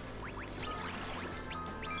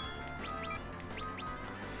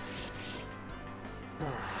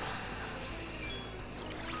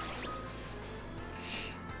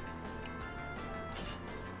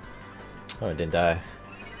 Oh, it didn't die.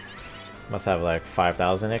 Must have like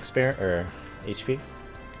 5,000 experience or HP.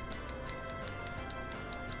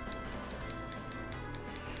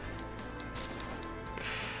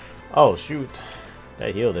 Oh shoot,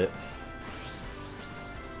 that healed it.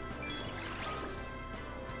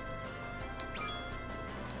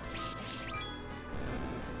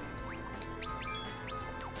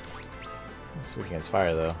 It's weak against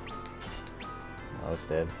fire though. Oh, it's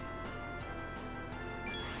dead.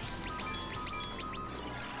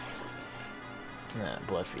 Nah,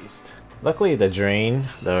 Blood Feast. Luckily the drain,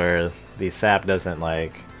 or the sap doesn't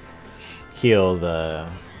like heal the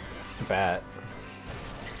bat.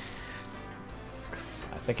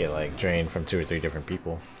 I think it like drained from 2 or 3 different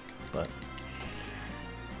people, but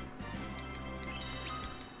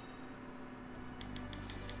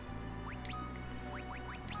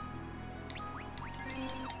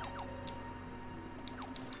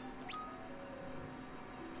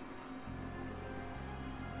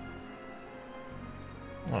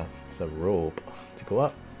oh, it's a rope to go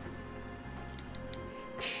up.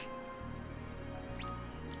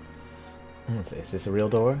 Let's see, is this a real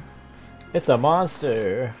door? It's a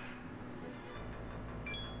monster!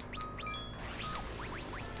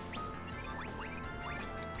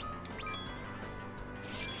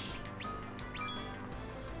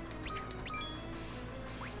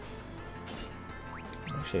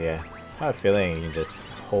 Actually, yeah, I have a feeling you can just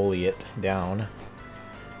holy it down.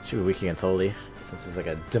 Should be weak against holy, since it's like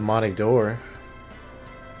a demonic door.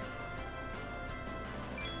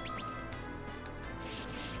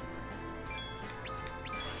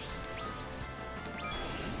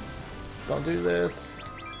 Don't do this.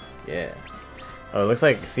 Yeah. Oh, it looks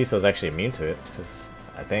like Cecil's actually immune to it.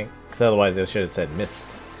 I think. Because otherwise it should have said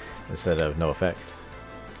missed instead of no effect.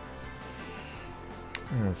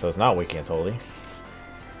 So it's not weak against holy.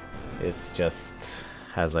 It's just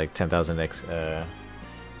has like 10,000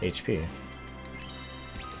 HP.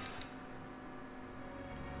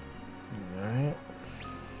 Alright.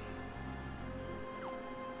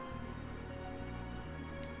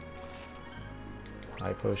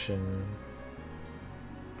 High potion.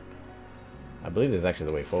 I believe this is actually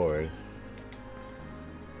the way forward.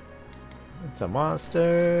 It's a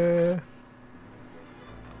monster.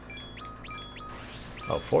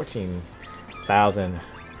 Oh, 14,000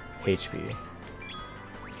 HP.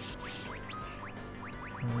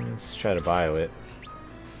 Let's try to bio it.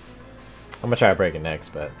 I'm gonna try to break it next,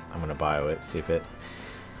 but I'm gonna bio it, see if it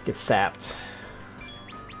gets sapped.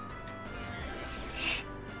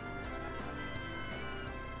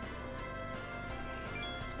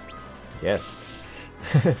 Yes.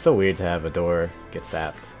 It's so weird to have a door get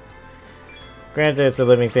sapped. Granted, it's a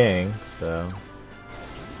living thing, so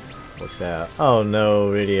works out. Oh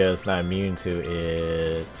no, Rydia's not immune to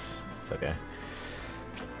it. It's okay.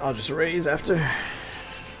 I'll just raise after.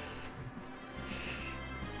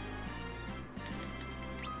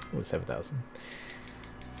 Ooh, 7,000.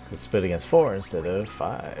 Let's split against 4 instead of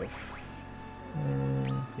 5.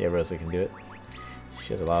 Yeah, Rosa can do it.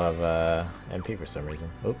 She has a lot of MP for some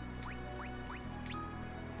reason. Oh.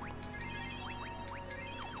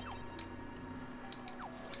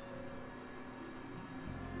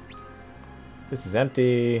 This is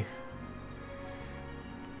empty.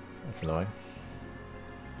 That's annoying.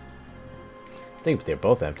 I think they're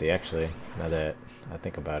both empty, actually, now that I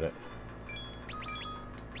think about it.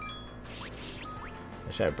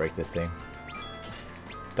 I should break this thing.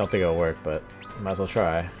 Don't think it'll work, but might as well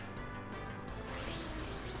try.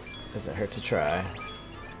 Doesn't hurt to try.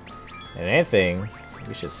 And anything,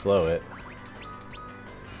 we should slow it.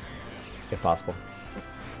 If possible.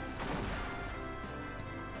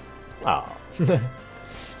 Oh.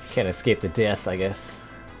 Can't escape the death, I guess.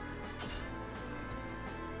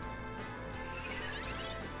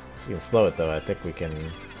 If we can slow it though, I think we can...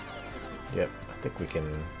 Yep, I think we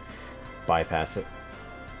can bypass it.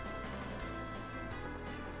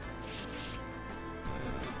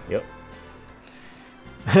 Yep.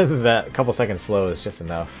 That couple seconds slow is just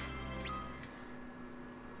enough.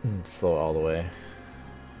 To slow it all the way.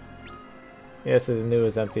 Yes, the new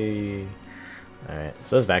is empty. Alright,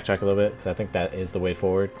 so let's backtrack a little bit, because I think that is the way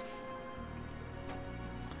forward.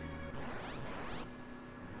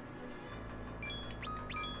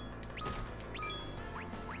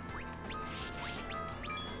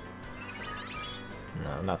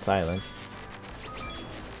 No, not silence.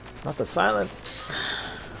 Not the silence!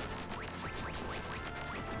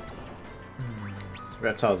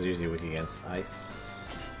 Reptiles are usually weak against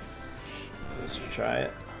ice. So let's try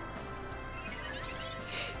it.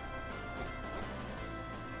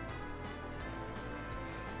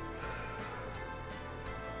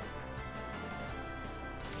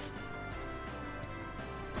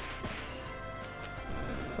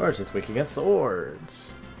 Or it's just weak against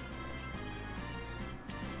swords.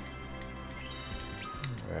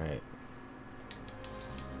 Alright.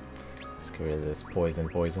 Let's get rid of this poison.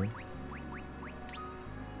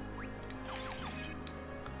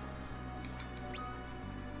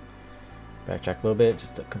 Backtrack a little bit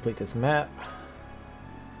just to complete this map.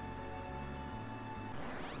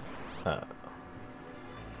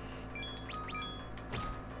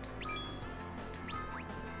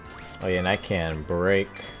 Oh yeah, and I can break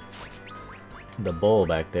the bull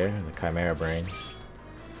back there, the Chimera Brain.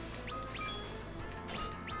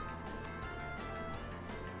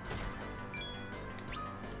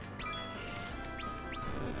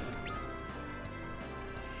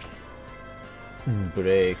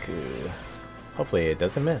 Break. Hopefully it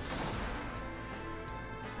doesn't miss.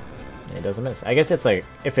 It doesn't miss. I guess it's like,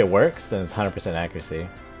 if it works, then it's 100% accuracy.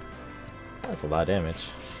 That's a lot of damage.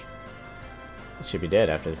 It should be dead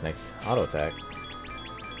after this next auto attack.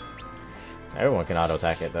 Everyone can auto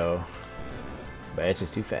attack it though, but it's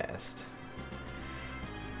just too fast.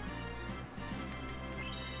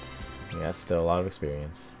 Yeah, that's still a lot of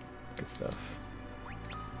experience. Good stuff.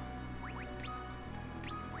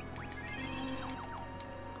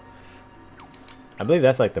 I believe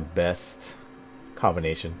that's like the best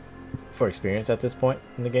combination for experience at this point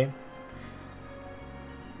in the game.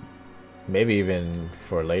 Maybe even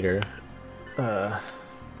for later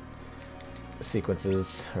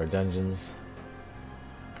sequences or dungeons.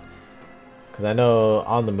 Because I know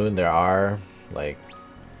on the moon there are, like,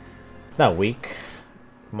 it's not weak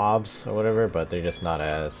mobs or whatever, but they're just not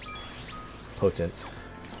as potent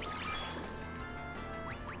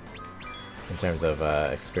in terms of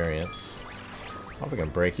experience. I hope we can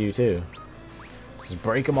break you too. Just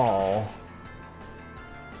break them all.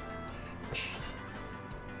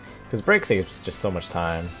 Because break saves just so much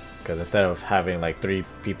time. Because instead of having like 3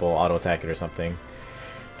 people auto attack it or something,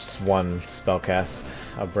 just one spell cast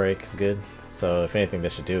a break is good. So if anything,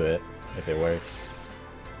 this should do it if it works.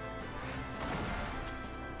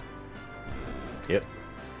 Yep.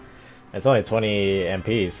 It's only 20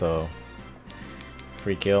 MP, so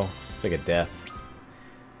free kill. It's like a death.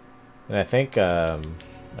 And I think,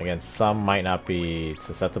 again, some might not be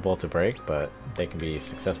susceptible to break, but they can be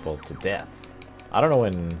susceptible to death. I don't know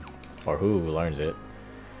when or who learns it.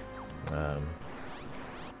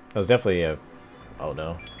 It was definitely a... Oh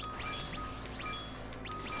no.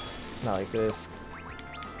 Not like this.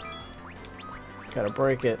 Gotta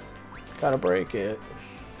break it. Gotta break it.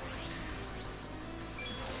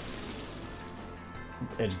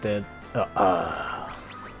 Edge's dead.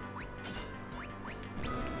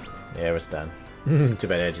 Yeah, it's done. Too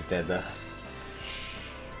bad Edge is dead though.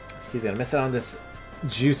 He's gonna miss out on this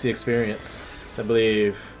juicy experience. So I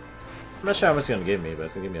believe... I'm not sure how much it's gonna give me, but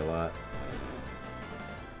it's gonna give me a lot.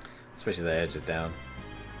 Especially the Edge is down.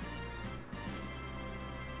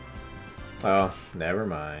 Oh, never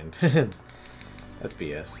mind. That's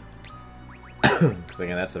BS. Because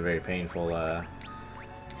again, that's a very painful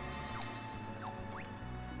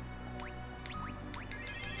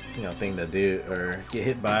you know, thing to do or get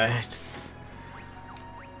hit by. Just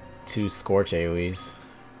 2 Scorch AoEs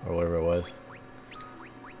or whatever it was.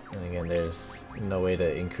 And again, there's no way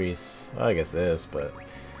to increase, well, I guess this, but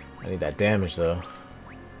I need that damage though.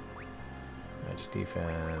 Magic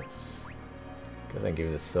defense. Because I can give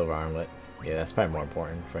you the silver armlet. Yeah, that's probably more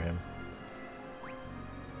important for him.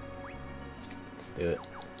 Let's do it.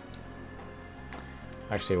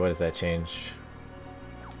 Actually, what does that change?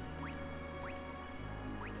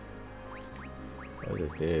 What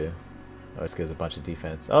does this do? Oh, this gives a bunch of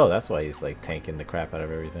defense. Oh, that's why he's like tanking the crap out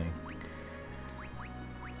of everything.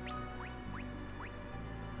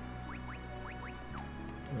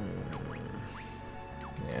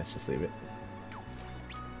 Yeah, let's just leave it.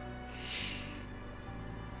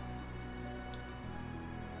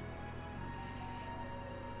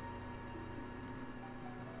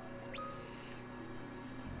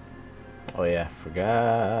 Oh yeah,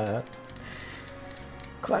 forgot.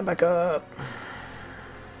 Climb back up.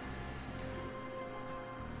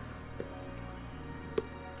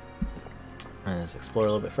 Let's explore a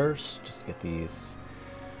little bit first, just to get these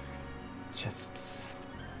chests.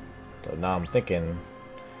 So now I'm thinking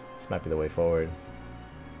this might be the way forward.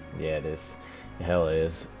 Yeah, it is. The hell it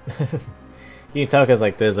is. You can tell because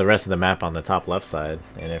like there's the rest of the map on the top left side,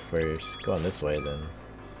 and if we're just going this way, then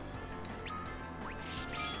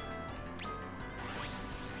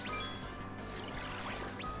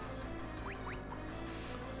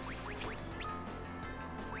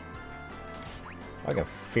I can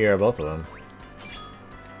fear both of them.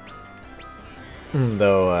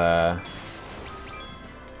 Though,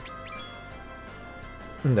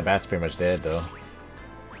 the bat's pretty much dead, though.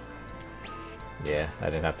 Yeah, I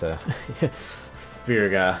didn't have to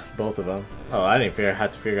fear both of them. Oh, I didn't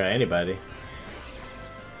have to fear anybody.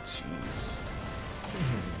 Jeez.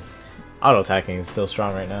 Auto attacking is still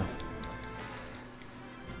strong right now.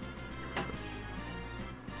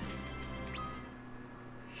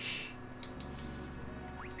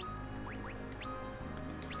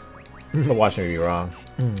 Watch me be wrong.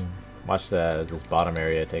 Watch this bottom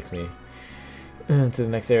area takes me to the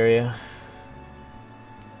next area.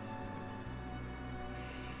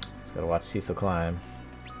 Just gotta watch Cecil climb.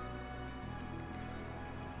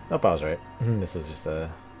 Nope, I was right. This was just a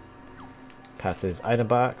Pat's item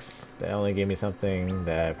box that only gave me something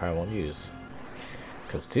that I probably won't use.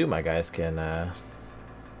 Because two of my guys can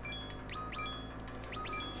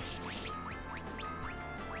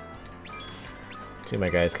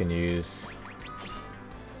use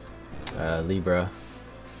Libra.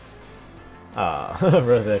 Ah,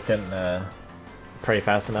 Rosa couldn't pray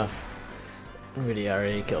fast enough. Really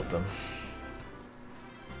already killed them.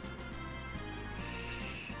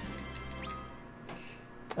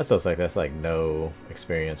 That still like that's like no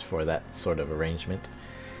experience for that sort of arrangement.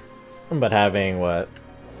 But having what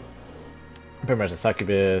pretty much a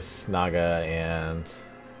Succubus, Naga, and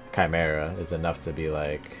Chimera is enough to be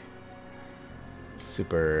like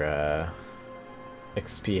super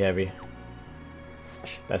XP heavy.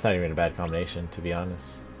 That's not even a bad combination, to be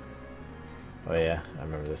honest. Oh yeah, I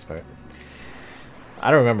remember this part. I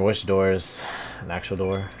don't remember which door is an actual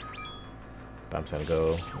door, but I'm just gonna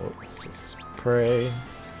go. Let's just pray.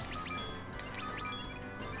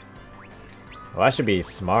 Well, I should be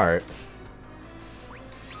smart,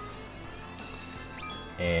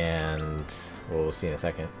 and we'll see in a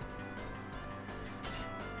second.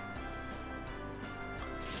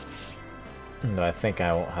 No, I think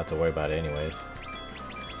I won't have to worry about it anyways.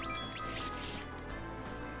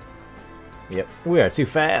 Yep, we are too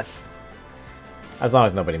fast. As long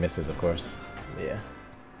as nobody misses, of course. Yeah.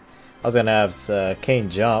 I was gonna have Kain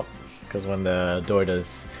jump, because when the door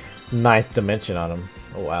does 9th dimension on him.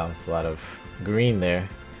 Oh wow, that's a lot of green there.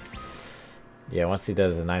 Yeah, once he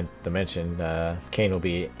does the 9th dimension, Kain will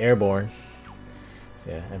be airborne.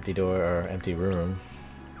 So yeah, empty door or empty room.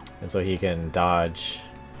 And so he can dodge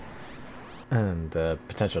the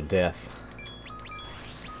potential death.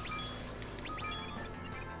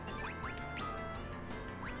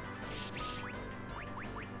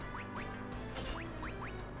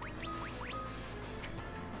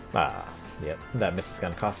 Ah, yep, that miss is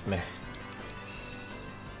gonna cost me.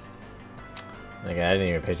 Okay, I didn't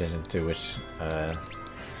even pay attention to which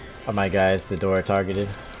of my guys the door targeted.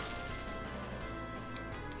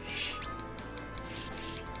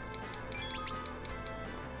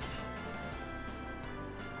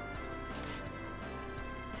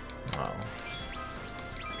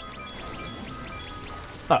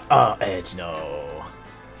 Oh. Edge, no.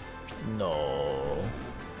 No.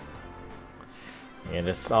 Yeah,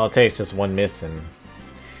 this all it takes just one miss and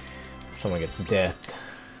someone gets death.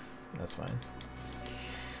 That's fine.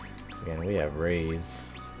 Again, we have Raze.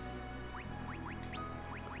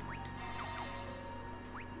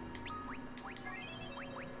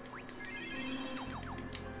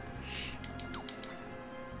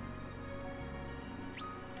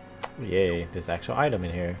 Yay, there's actual item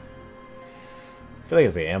in here. I feel like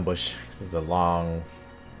it's an ambush. This is a long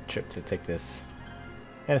trip to take this.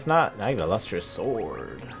 And it's not even a lustrous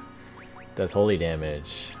sword. Does holy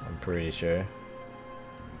damage, I'm pretty sure.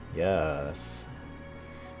 Yes.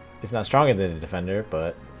 It's not stronger than the defender,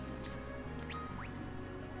 but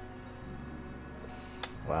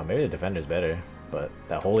wow, maybe the defender's better. But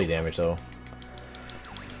that holy damage though.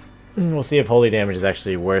 We'll see if holy damage is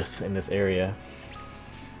actually worth in this area.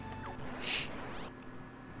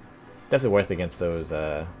 It's definitely worth against those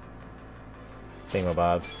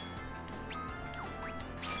thingamabobs.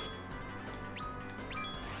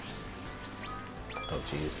 Oh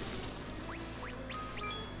jeez.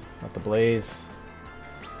 Not the blaze.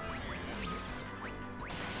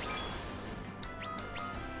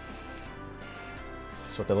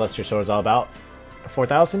 This is what the Luster Sword's all about.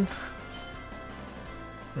 4,000?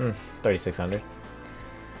 3600.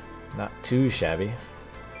 Not too shabby.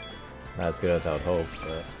 Not as good as I would hope,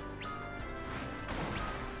 but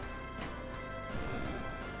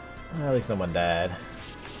at least no one died.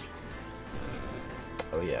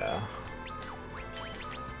 Oh yeah.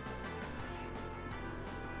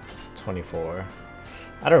 24.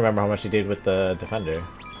 I don't remember how much he did with the defender.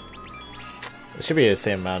 It should be the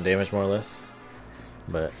same amount of damage, more or less.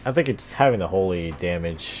 But I think it's having the holy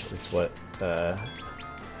damage is what I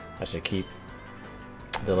should keep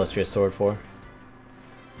the illustrious sword for.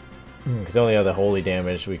 Because the only other holy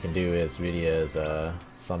damage we can do is Rydia's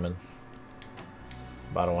summon.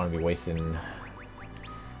 But I don't want to be wasting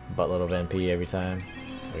buttload of MP every time.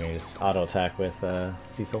 We're going to just auto attack with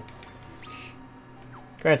Cecil.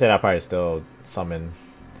 Granted, I'll probably still summon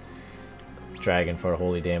Dragon for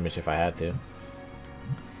holy damage if I had to.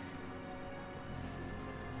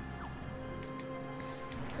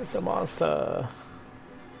 It's a monster.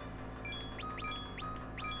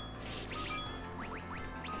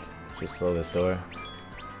 Just slow this door.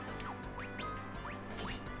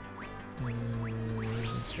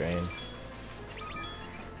 Strain.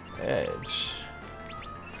 Edge.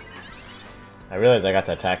 I realized I got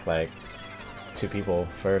to attack like 2 people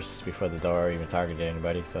first before the door even targeted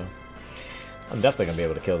anybody, so I'm definitely gonna be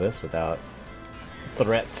able to kill this without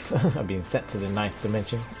threats of being sent to the 9th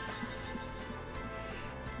dimension.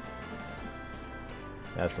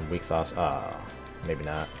 That's some weak sauce. Ah, maybe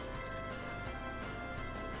not.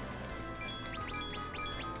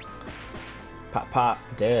 Pop pop,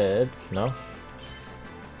 dead. No.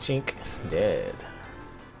 Chink, dead.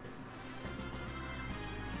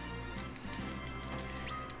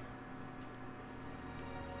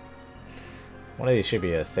 One of these should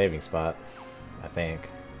be a saving spot, I think.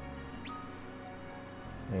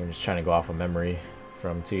 I'm just trying to go off of memory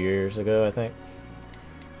from 2 years ago, I think.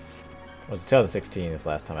 It was 2016 is the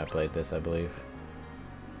last time I played this, I believe.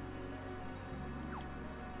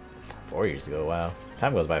 4 years ago, wow.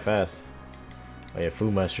 Time goes by fast. Oh yeah,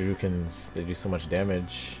 Fuma Shurikens, they do so much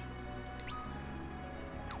damage.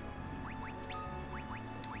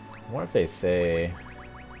 I wonder if they say...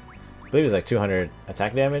 I believe it's like 200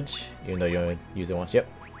 attack damage, even though you only use it once. Yep.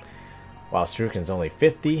 Wow, Shuriken's only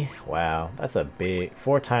 50. Wow, that's a big...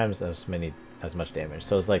 4 times as much damage.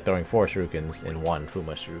 So it's like throwing 4 Shurikens in one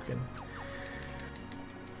Fuma Shuriken.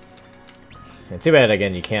 And too bad,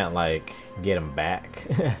 again, you can't like get them back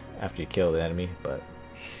after you kill the enemy, but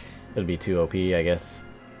it'll be too OP, I guess,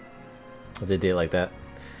 if they did it like that.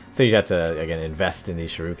 So you have to, again, invest in these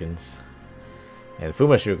Shurikens. And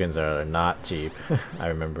Fuma Shurikens are not cheap, I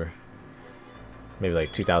remember. Maybe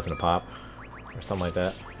like 2,000 a pop, or something like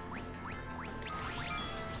that.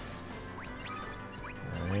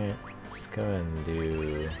 Alright, let's go and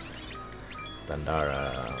do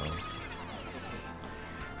Dandara.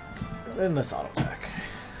 And then let's auto attack.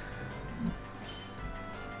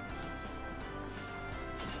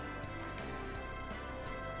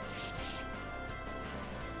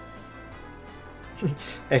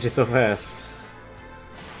 Actually, so fast.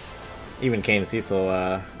 Even Kain and Cecil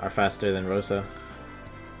are faster than Rosa.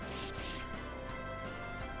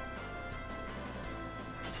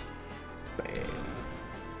 Bam.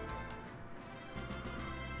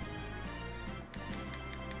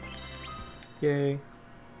 Yay.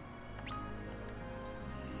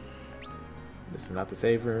 This is not the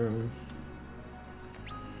save room.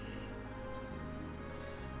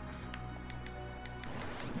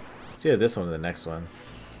 Let's do this one or the next one.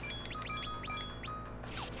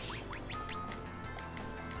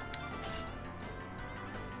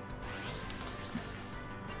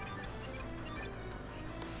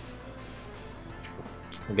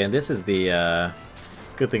 Again, this is the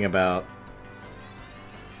good thing about,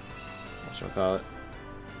 what should I call it?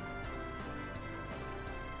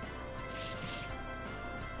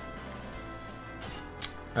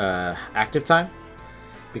 Active time,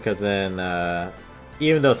 because then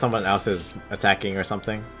even though someone else is attacking or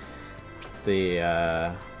something, the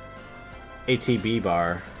ATB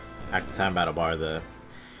bar, active time battle bar, the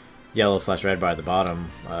yellow/red bar at the bottom,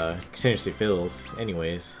 continuously fills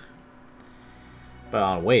anyways. But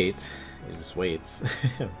on wait, it just waits.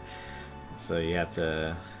 So you have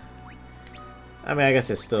to... I mean, I guess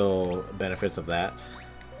there's still benefits of that,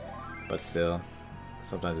 but still,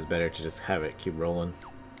 sometimes it's better to just have it keep rolling.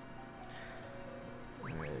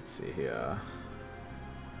 Alright, let's see here.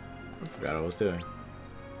 I forgot what I was doing.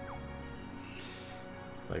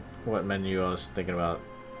 Like, what menu I was thinking about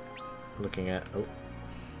looking at. Oh.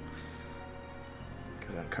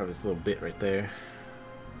 Gotta uncover this little bit right there.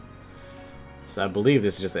 So I believe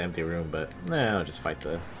this is just an empty room, but nah, I'll just fight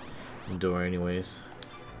the door anyways.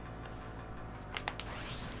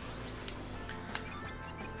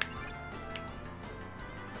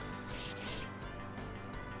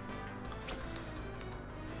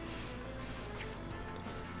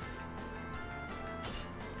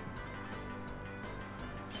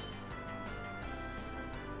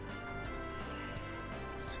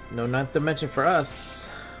 No ninth dimension for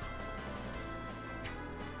us.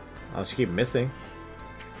 I'll just keep missing.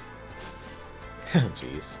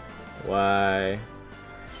 Jeez. Why?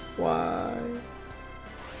 Why?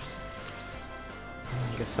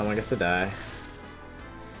 I guess someone gets to die.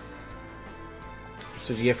 That's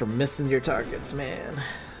what you get for missing your targets, man.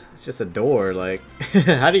 It's just a door, like...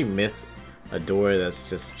 How do you miss a door that's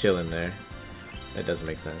just chilling there? That doesn't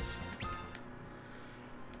make sense.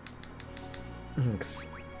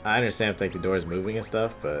 I understand if like the door is moving and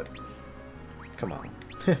stuff, but... Come on.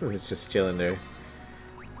 It's just chilling there.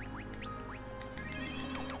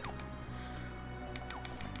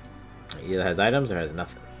 It either has items or has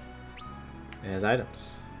nothing. It has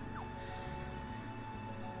items.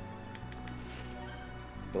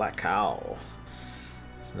 Black cow.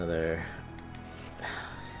 It's another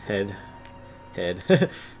head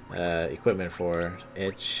equipment for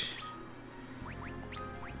Itch.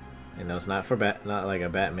 And no, it's not for not like a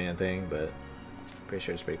Batman thing, but pretty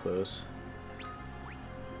sure it's pretty close.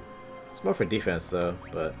 It's more for defense though,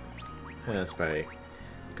 but yeah, it's probably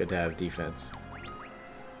good to have defense.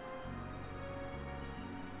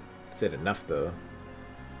 Is it enough though?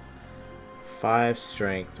 5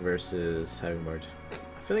 strength versus having more.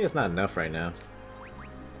 I feel like it's not enough right now.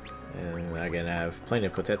 And again, I have plenty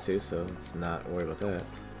of Kotetsu, so let's not worry about that.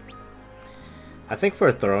 I think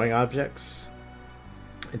for throwing objects,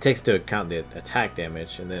 it takes into account the attack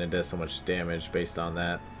damage, and then it does so much damage based on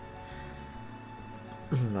that.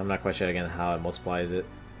 I'm not quite sure again how it multiplies it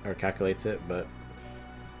or calculates it, but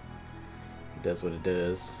it does what it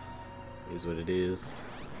does. It is what it is.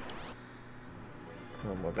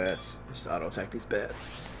 Oh, more bats. Just auto attack these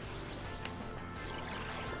bats.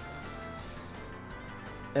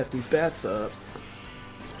 F these bats up.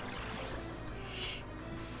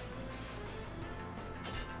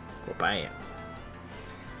 Well, bam.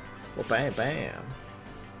 Well, bam, bam.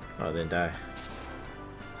 Oh, it didn't die.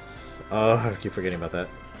 Oh, I keep forgetting about that.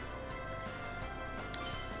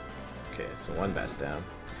 Okay, so 1 bat's down.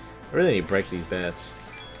 I really need to break these bats.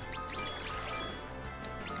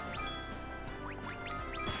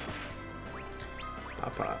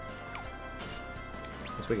 Pop, pop.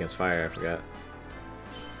 It's weak against fire, I forgot.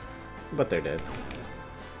 But they're dead.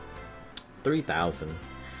 3,000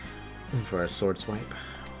 for a sword swipe.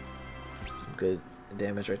 Some good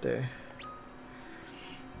damage right there.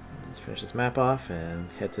 Let's finish this map off and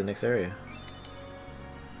head to the next area.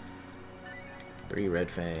 3 Red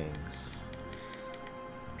Fangs.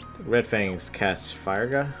 I think Red Fangs cast Fire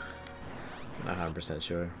Gun? Not 100%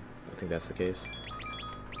 sure. I think that's the case.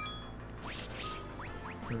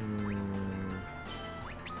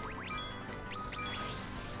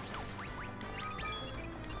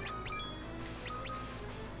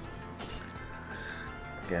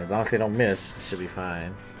 Yeah, as long as they don't miss, it should be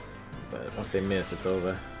fine. But once they miss, it's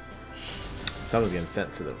over. Someone's getting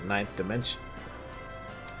sent to the 9th dimension.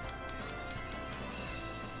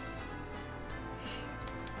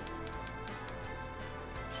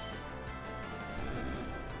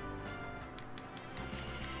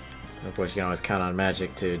 And of course, you can always count on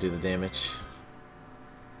magic to do the damage.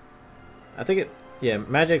 I think yeah,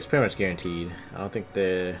 magic's pretty much guaranteed. I don't think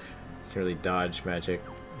you can really dodge magic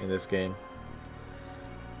in this game.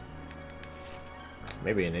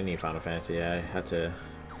 Maybe in any Final Fantasy. I had to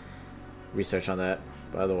research on that,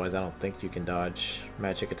 but otherwise I don't think you can dodge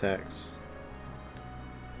magic attacks.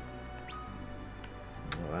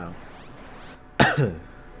 Oh, wow.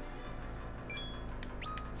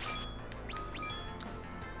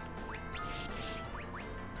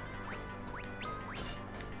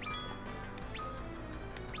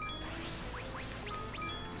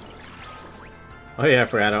 Oh yeah, I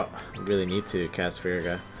forgot I don't really need to cast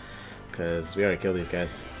Firiga, because we already killed these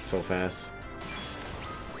guys so fast.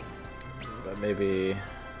 But maybe...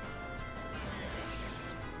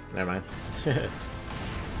 Never mind.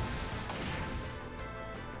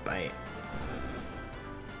 Bam.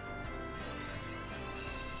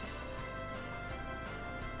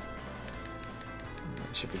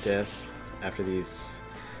 Should be death after these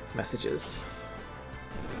messages.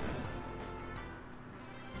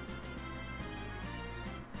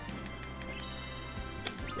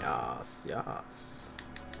 Yes, yes.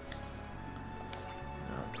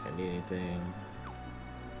 I don't think I need anything.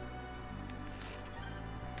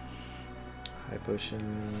 High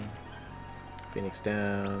potion. Phoenix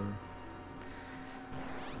down.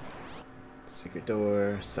 Secret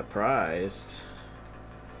door. Surprised.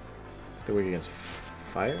 They're weak against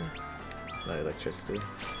fire? Not electricity.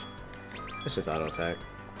 It's just auto attack.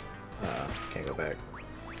 Can't go back.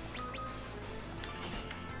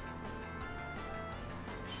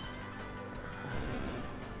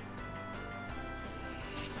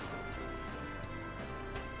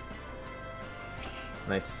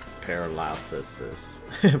 Nice paralysis.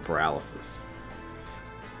 Paralysis.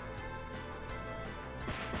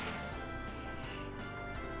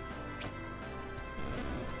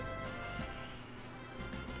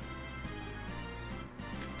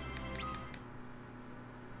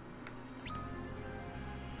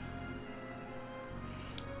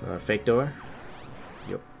 Fake door?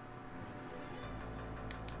 Yep.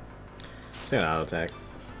 It's gonna auto attack.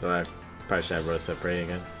 Though I probably should have Rosa pray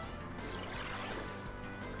again.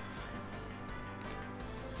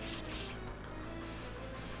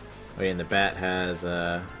 Oh yeah, and the bat has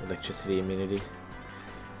electricity immunity.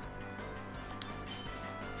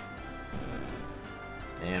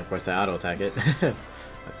 And of course I auto attack it.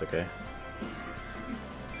 That's okay.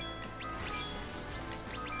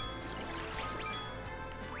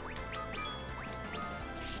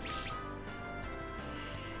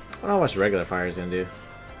 I don't know how much regular fire is gonna do.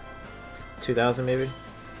 2,000 maybe?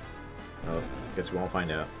 Oh, guess we won't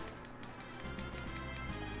find out.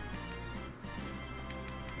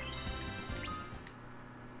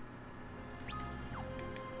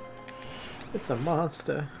 It's a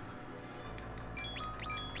monster.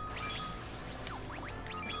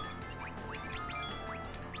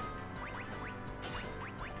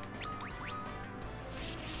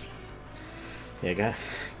 Yeah,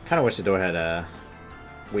 kind of wish the door had a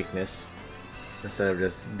weakness instead of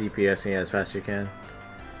just DPSing as fast as you can.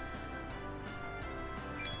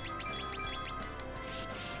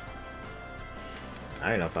 I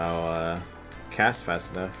don't know if I'll cast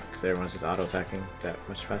fast enough because everyone's just auto attacking that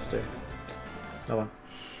much faster. Oh well.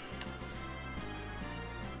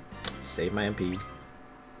 Save my MP.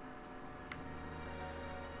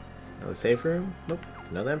 Another safe room? Nope.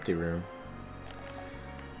 Another empty room.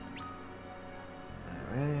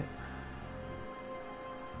 Alright.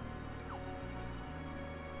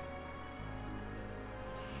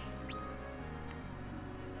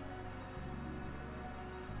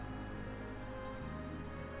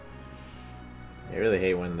 I really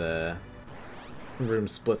hate when the room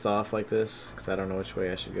splits off like this, because I don't know which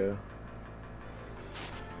way I should go.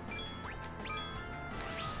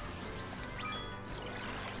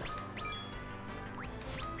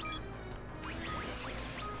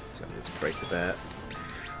 So I just break the bat.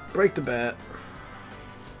 Break the bat!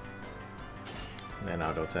 And then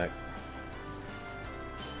auto attack.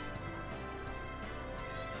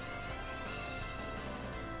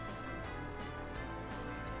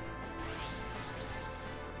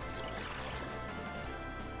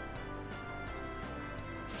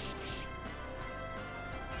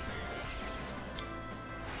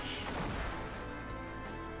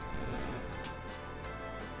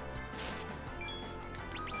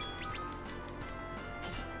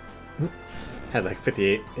 Had like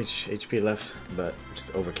 58 HP left, but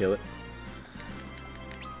just overkill it.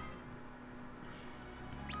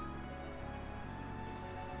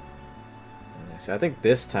 So I think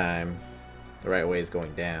this time the right way is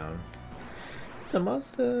going down. It's a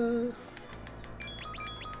monster.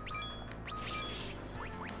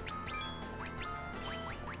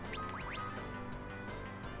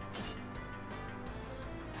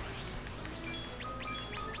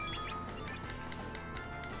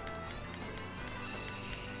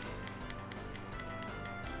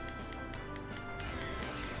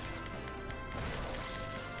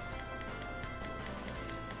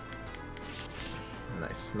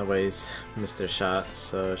 Nice. Nobody's missed their shot,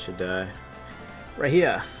 so should die. Right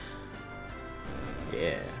here.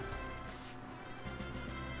 Yeah.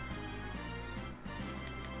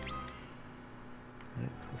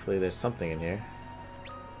 Hopefully there's something in here.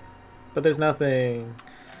 But there's nothing.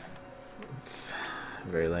 It's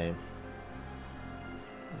very lame.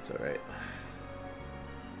 It's alright.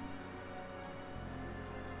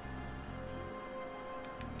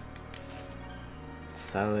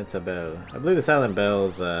 Silent Bell. I believe the Silent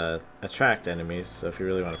Bells attract enemies, so if you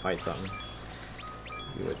really want to fight something,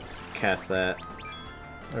 you would cast that.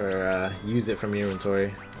 Or use it from your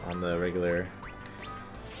inventory on the regular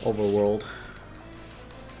overworld.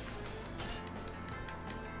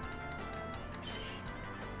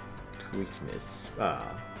 Weakness. Ah,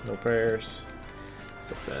 no prayers.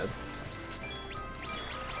 So sad.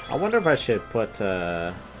 I wonder if I should put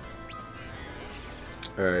or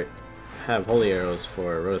have holy arrows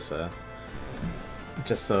for Rosa,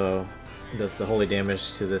 just so it does the holy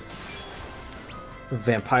damage to this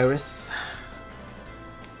vampirus,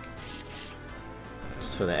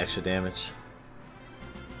 just for the extra damage.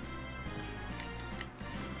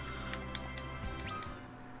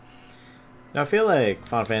 Now I feel like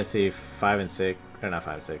Final Fantasy 5 and 6, or not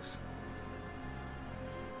 5 and 6,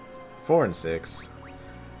 4 and 6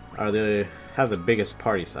 are have the biggest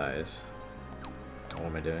party size. what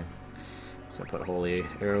am I doing? So I put holy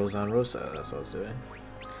arrows on Rosa. That's what I was doing.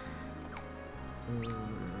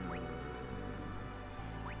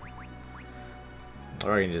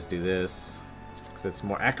 Or I can just do this because it's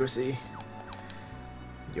more accuracy.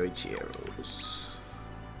 Yoichi arrows.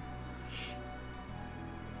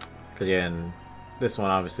 Because yeah, in this one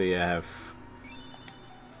obviously I have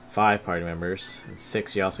 5 party members, and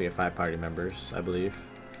 6 you also get 5 party members, I believe.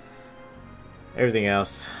 Everything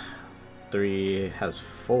else, 3 has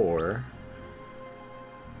 4,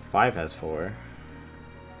 5 has 4,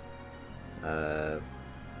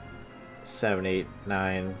 7, 8,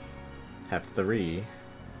 9 have 3,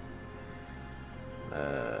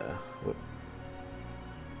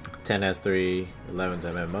 10 has 3, 11's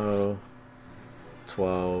MMO,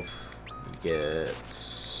 12 you get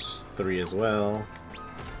 3 as well.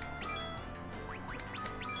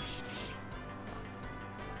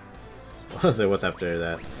 So what's after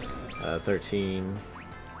that? 13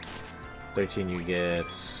 you get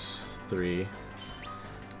 3.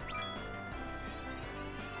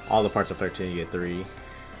 All the parts of 13 you get 3.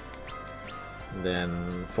 And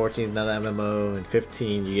then 14 is another MMO, and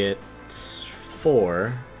 15 you get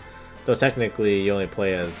 4. Though technically you only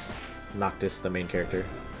play as Noctis, the main character.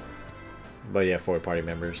 But yeah, 4 party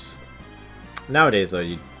members. Nowadays though,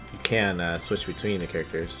 you can switch between the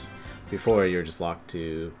characters. Before you were just locked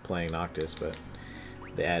to playing Noctis, but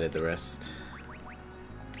they added the rest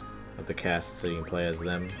of the cast so you can play as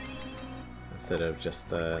them instead of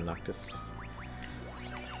just Noctis.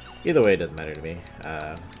 Either way, it doesn't matter to me.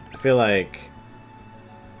 I feel like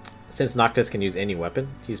since Noctis can use any weapon,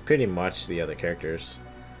 he's pretty much the other characters.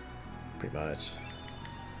 Pretty much.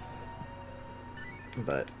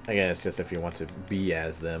 But again, it's just if you want to be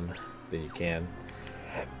as them, then you can.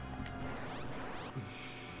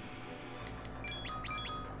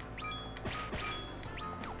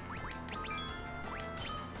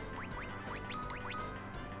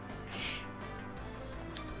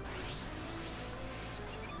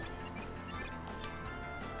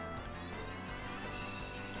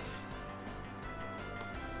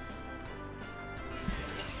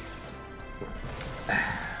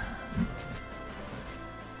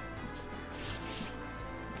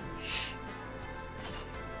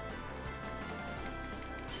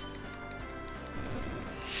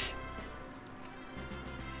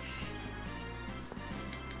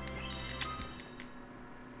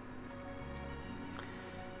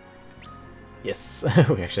 Yes,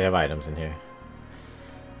 we actually have items in here.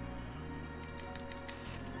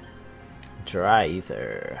 Dry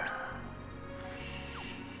ether.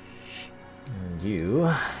 And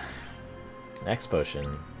you. Next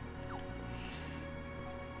potion.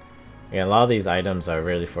 Yeah, a lot of these items are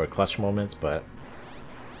really for clutch moments, but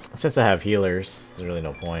since I have healers, there's really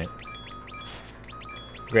no point.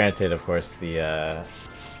 Granted, of course, the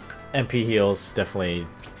MP heals definitely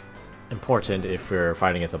important if you're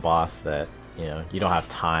fighting against a boss that you don't have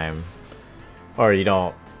time, or you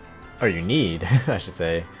need I should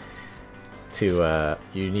say to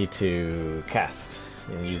you need to cast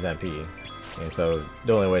and use MP, and so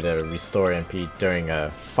the only way to restore MP during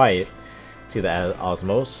a fight is either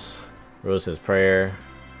Osmose, Rose's Prayer,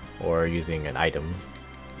 or using an item.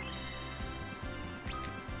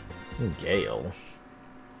 Gale.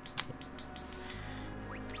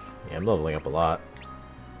 Yeah, I'm leveling up a lot.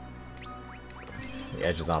 The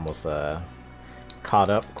Edge is almost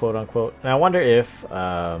caught up, quote unquote. And I wonder if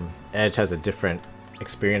Edge has a different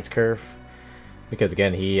experience curve, because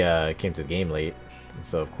again he came to the game late, and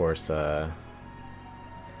so of course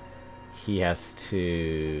he has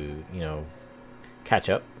to catch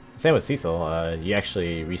up. Same with Cecil. You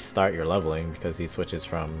actually restart your leveling because he switches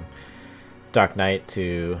from Dark Knight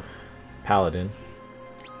to Paladin,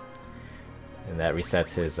 and that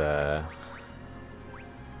resets his what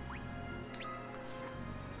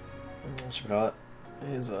you call it?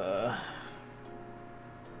 His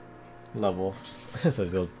level.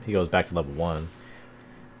 So he goes back to level 1.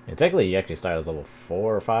 And technically he actually started as level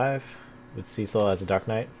 4 or 5 with Cecil as a Dark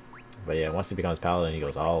Knight. But yeah, once he becomes Paladin, he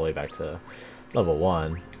goes all the way back to level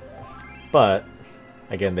 1. But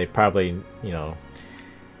again, they probably,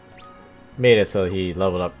 made it so he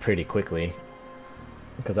leveled up pretty quickly,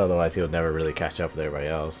 because otherwise he would never really catch up with everybody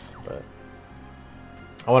else. But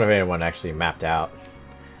I wonder if anyone actually mapped out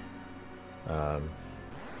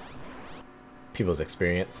people's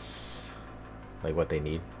experience, like what they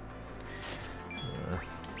need.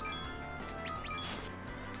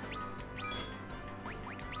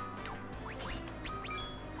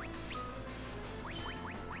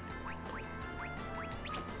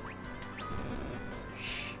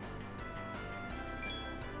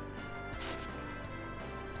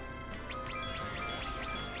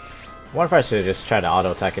 I wonder if I should just try to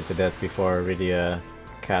auto attack it to death before Rydia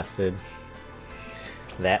casted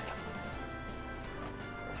that.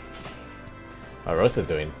 Oh, Rosa's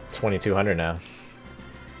doing 2200 now.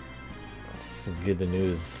 That's good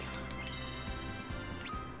news.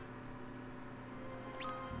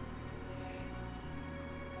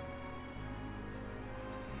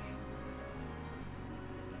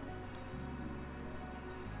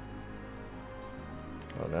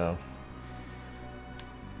 Oh no.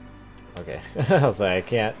 Okay. I was like, I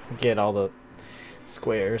can't get all the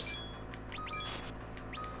squares.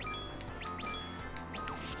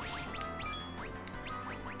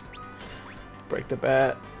 Break the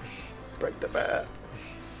bat. Break the bat.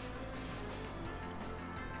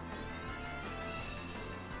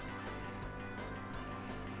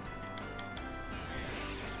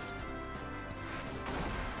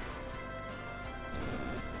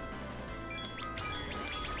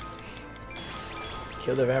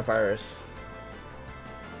 Kill the vampires.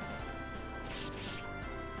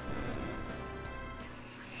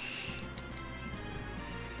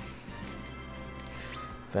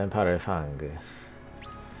 Vampire Fang.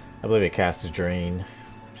 I believe it casts Drain,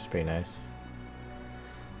 which is pretty nice.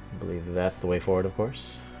 I believe that's the way forward, of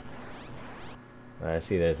course. I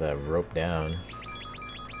see there's a rope down.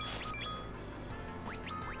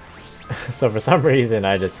 So for some reason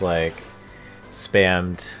I just like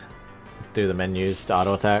spammed through the menus to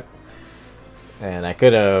auto attack, and I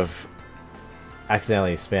could have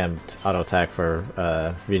accidentally spammed auto attack for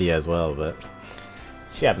Rydia as well, but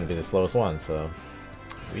she happened to be the slowest one, so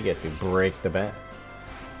we get to break the bat.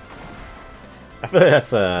 I feel like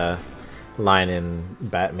that's a line in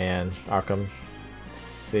Batman Arkham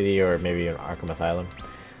City, or maybe in Arkham Asylum,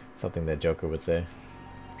 something that Joker would say.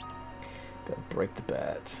 Gotta break the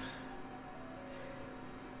bat.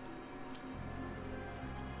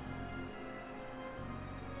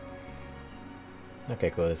 Okay,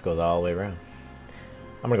 cool. This goes all the way around.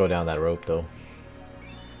 I'm gonna go down that rope though,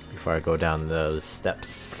 before I go down those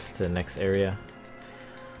steps to the next area.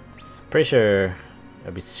 Pretty sure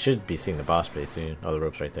I should be seeing the boss pretty soon. Oh, the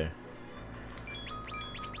rope's right there.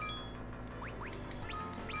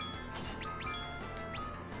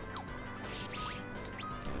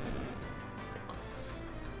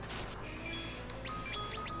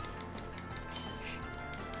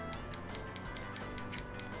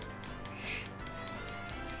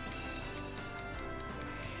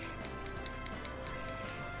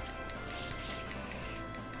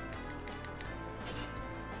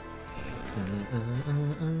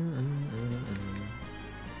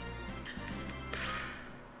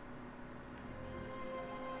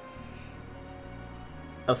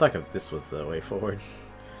 I was like, if this was the way forward.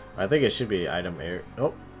 I think it should be item air.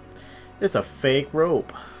 Oh, it's a fake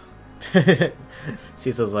rope.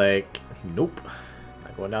 Cecil's like, nope,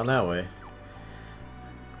 not going down that way,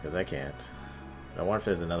 because I can't. I wonder if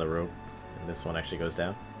there's another rope, and this one actually goes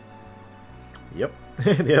down. Yep,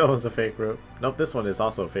 the other one's a fake rope. Nope, this one is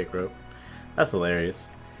also a fake rope. That's hilarious.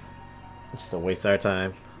 Just a waste of our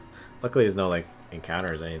time. Luckily, there's no like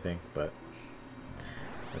encounters or anything, but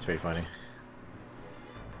that's pretty funny.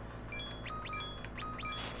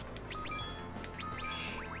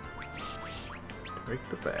 Break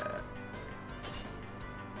the bat.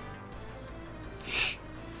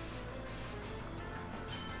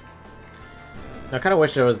 Now, I kind of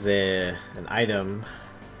wish there was an item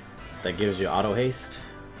that gives you auto haste.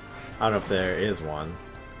 I don't know if there is one.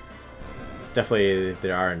 Definitely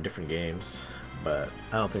there are in different games, but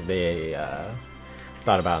I don't think they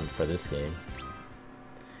thought about it for this game.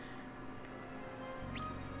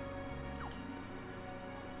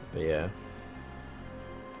 But yeah.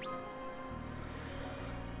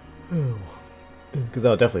 Because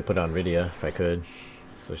I'll definitely put on Rydia if I could,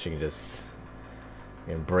 so she can just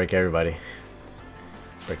break everybody.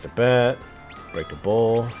 Break the bat, break the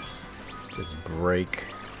bowl, just break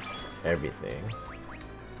everything.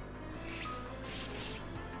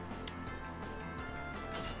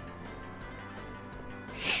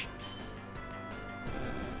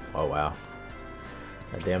 Oh wow,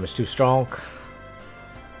 that damage too strong.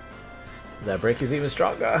 That break is even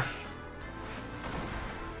stronger.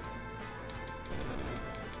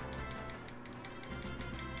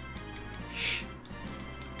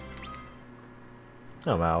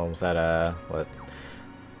 Oh wow, almost at what?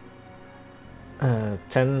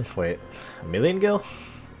 10, wait, a million gil?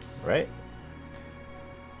 Right?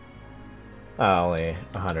 Oh, only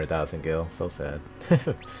 100,000 gil, so sad.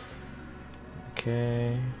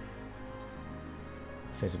 Okay.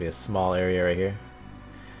 Seems to be a small area right here.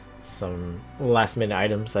 Some last minute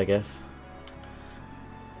items, I guess.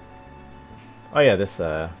 Oh yeah, this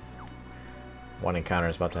One encounter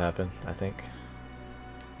is about to happen, I think.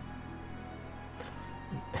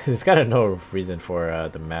 There's gotta no reason for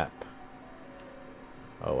the map.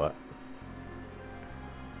 Oh, what?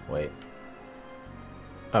 Wait.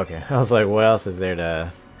 Okay, I was like, what else is there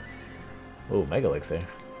to... Ooh, Mega Elixir.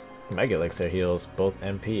 Mega Elixir heals both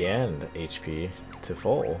MP and HP to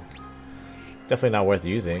full. Definitely not worth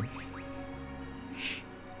using.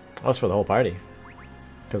 Oh, it's for the whole party.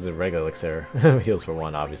 Because the regular Elixir heals for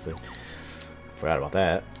one, obviously. Forgot about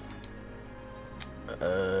that.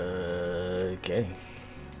 Okay.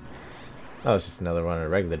 That was just another one of the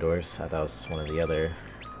regular doors. I thought it was one of the other...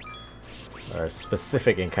 Or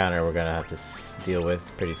specific encounter we're gonna have to deal with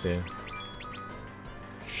pretty soon.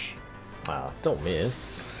 Wow, don't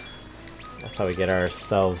miss. That's how we get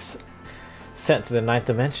ourselves sent to the 9th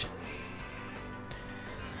dimension.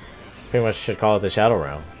 Pretty much should call it the Shadow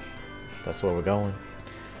Realm. That's where we're going.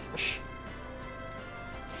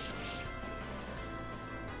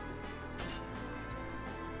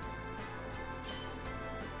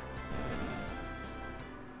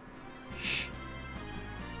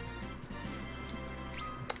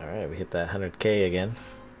 Alright, we hit that 100k again.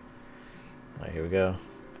 Alright, here we go.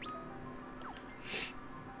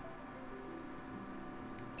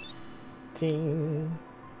 Ting.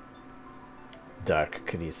 Dark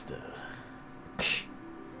Callisto.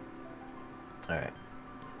 Alright.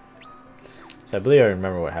 So I believe I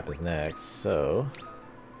remember what happens next, so...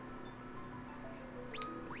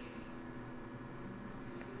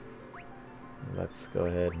 Let's go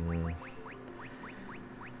ahead and...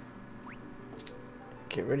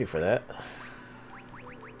 get ready for that.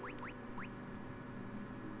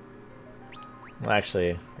 Well,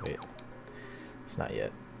 actually, wait. It's not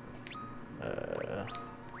yet.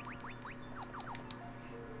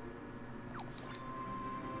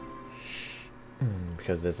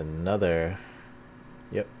 Because there's another...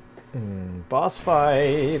 Yep. Boss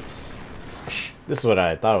fights! This is what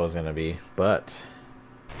I thought it was gonna be, but...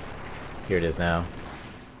 Here it is now.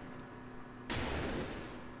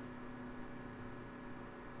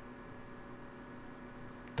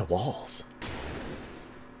 The walls.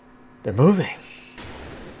 They're moving!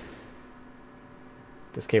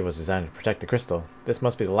 This cave was designed to protect the crystal. This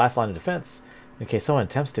must be the last line of defense, in case someone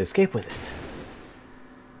attempts to escape with it.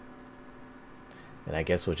 And I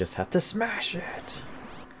guess we'll just have to smash it.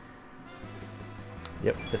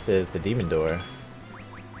 Yep, this is the demon door.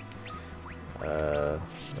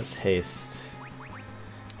 Let's haste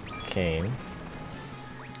Cain.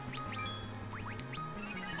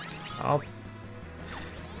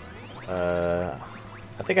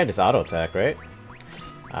 I think I just auto attack, right?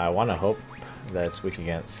 I want to hope that it's weak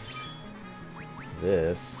against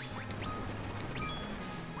this.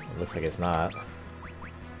 It looks like it's not.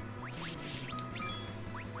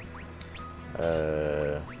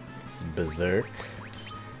 It's Berserk.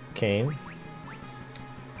 Cain.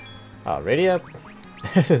 Oh, ready up?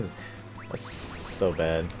 That's so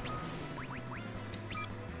bad.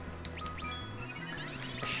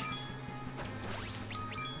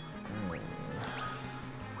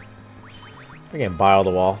 We're gonna bio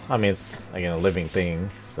the wall. I mean, it's again a living thing,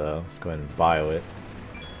 so let's go ahead and bio it.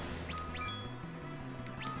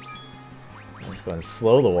 Let's go ahead and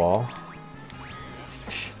slow the wall.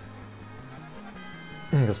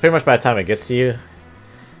 Because pretty much by the time it gets to you,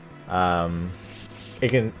 it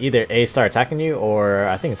can either A, start attacking you, or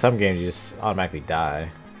I think in some games you just automatically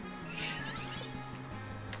die.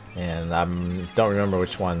 And I don't remember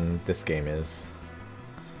which one this game is.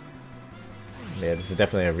 Yeah, this is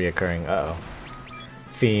definitely a reoccurring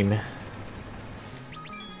theme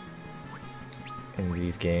in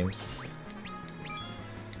these games.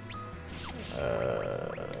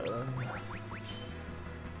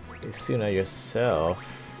 Isuna yourself.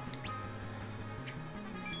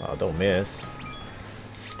 Oh, don't miss.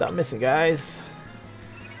 Stop missing, guys.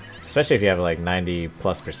 Especially if you have like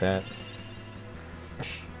 90+%.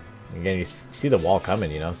 Again, you see the wall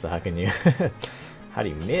coming, you know, so how can you... how do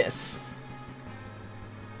you miss?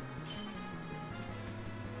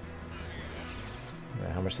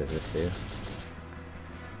 How much does this do?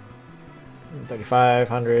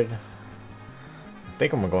 3,500. I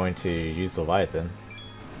think I'm going to use Leviathan.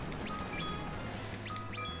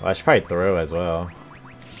 Well, I should probably throw as well.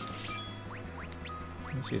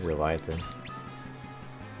 Let's use Leviathan.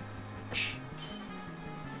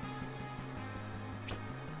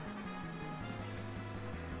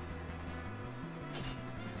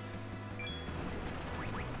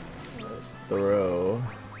 Let's throw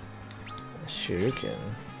a Shuriken.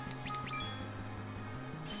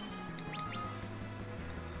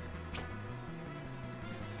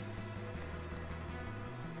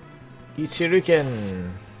 Eat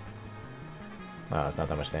Shuriken! Oh, it's not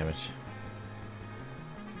that much damage.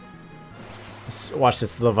 Let's watch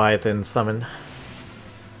this Leviathan summon.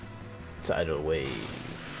 Tidal Wave.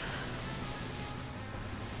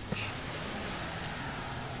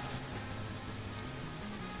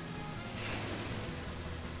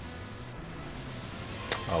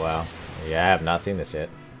 Oh wow. Yeah, I have not seen this yet.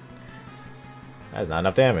 That's not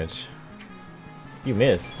enough damage. You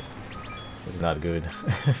missed. This is not good.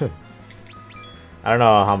 I don't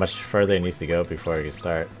know how much further it needs to go before it can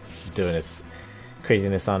start doing this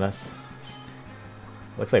craziness on us.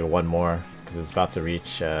 Looks like one more, because it's about to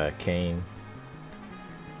reach Kane.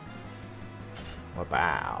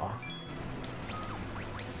 Wow.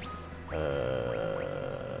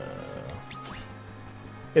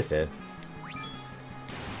 It's dead.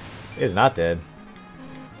 It's not dead.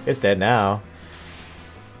 It's dead now.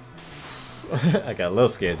 I got a little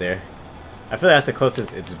scared there. I feel like that's the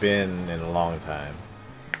closest it's been in a long time.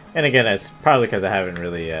 And again, it's probably because I haven't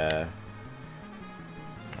really, what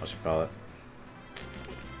should I call it?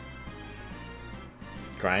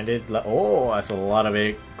 Grinded. Oh, that's a lot of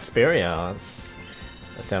experience.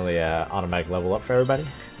 That's definitely an automatic level up for everybody.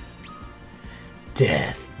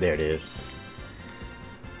 Death. There it is.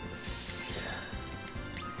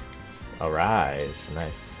 Arise.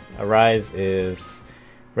 Nice. Arise is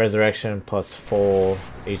resurrection plus full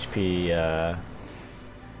HP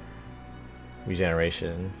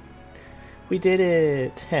regeneration. We did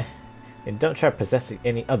it! Heh. And don't try possessing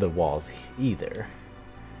any other walls either.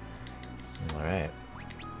 Alright.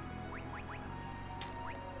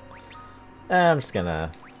 I'm just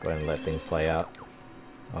gonna go ahead and let things play out.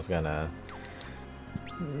 I was gonna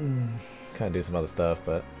kind of do some other stuff,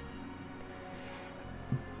 but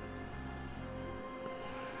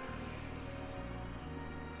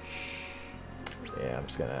yeah, I'm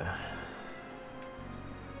just gonna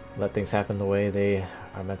let things happen the way they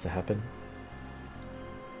are meant to happen.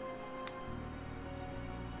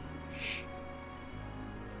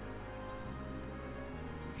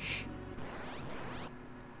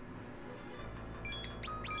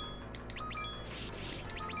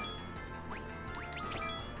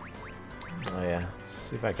 Oh yeah,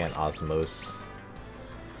 see if I can osmose.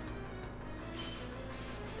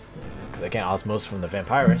 Because I can't osmose from the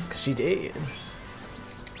Vampirus, because she did.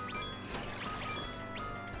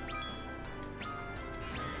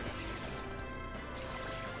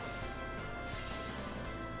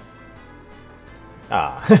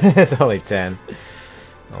 Ah, it's only 10.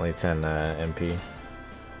 Only 10 MP.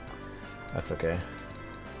 That's okay.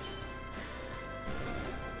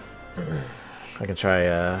 I can try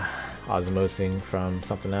osmosing from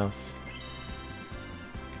something else.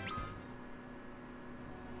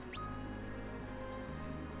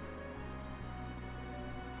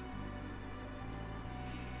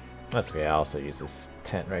 That's okay, I also use this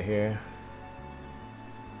tent right here.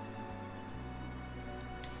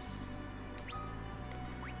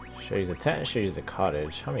 Should I use a tent or should I use a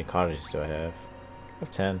cottage? How many cottages do I have? I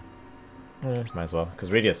have 10. Might as well, because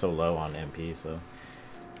Radia's so low on MP, so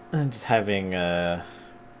just having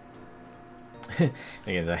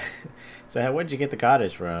again, so where'd you get the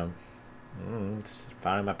cottage from? It's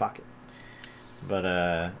found in my pocket. But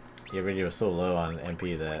yeah, Radia was so low on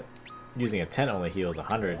MP that using a tent only heals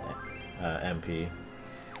 100 MP.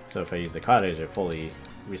 So if I use the cottage, it fully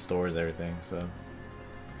restores everything. So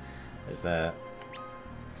there's that.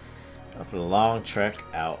 For the long trek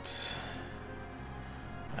out.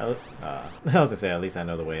 I was gonna say at least I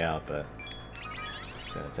know the way out, but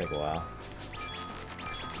it's gonna take a while.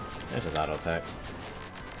 There's just auto attack.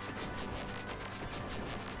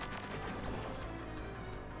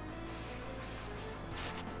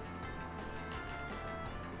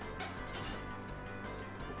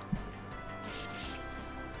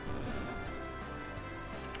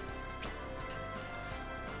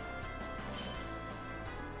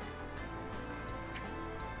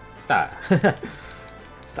 Ah.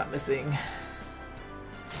 Stop missing.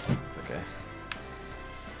 It's okay.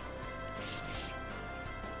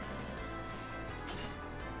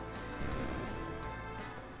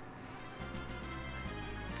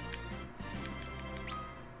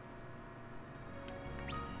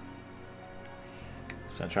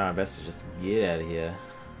 I'm trying my best to just get out of here.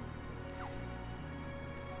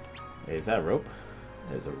 Hey, is that a rope?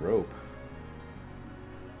 That is a rope.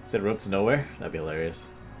 Is that rope to nowhere? That'd be hilarious.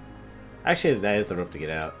 Actually, that is the rope to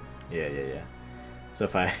get out. Yeah. So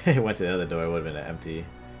if I went to the other door, it would have been an empty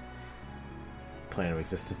plane of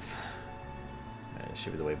existence. And it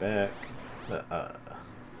should be the way back.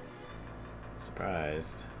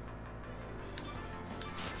 Surprised.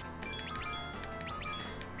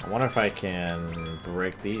 I wonder if I can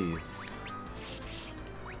break these.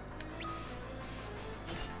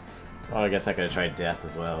 Well, I guess I could have tried death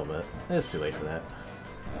as well, but it's too late for that.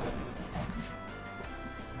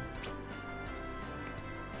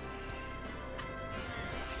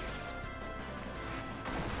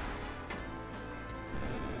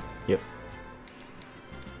 Yep.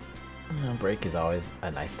 Break is always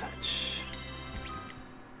a nice touch.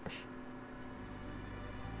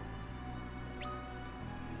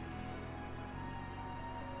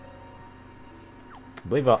 I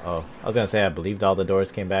believe I was gonna say I believed all the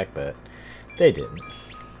doors came back, but they didn't.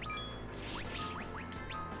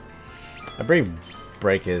 I believe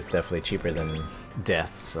break is definitely cheaper than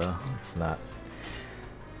death, so let's not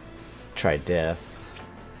try death.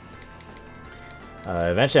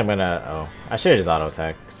 Eventually I'm gonna... Oh, I should have just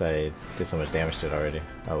auto-attack because I did so much damage to it already.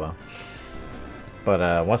 Oh well.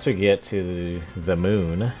 But once we get to the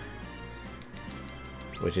moon,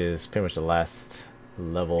 which is pretty much the last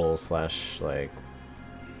level slash like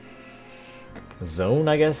zone,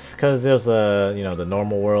 I guess, because there's you know, the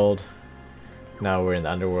normal world. Now we're in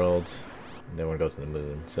the underworld. And then we're gonna go to the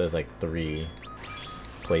moon. So there's like 3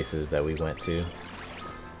 places that we went to.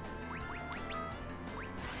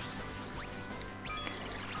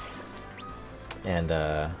 And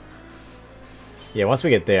yeah, once we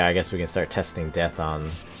get there, I guess we can start testing death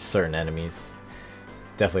on certain enemies.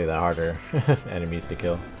 Definitely the harder enemies to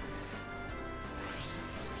kill.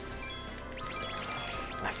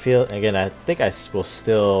 I feel, again, I think I will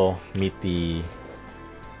still meet the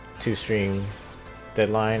 2-stream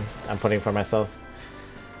deadline I'm putting for myself.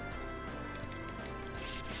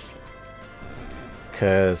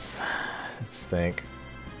 Because, let's think.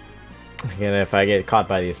 Again, if I get caught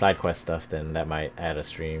by the side quest stuff, then that might add a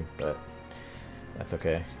stream, but that's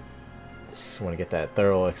okay. Just want to get that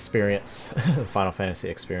thorough experience, Final Fantasy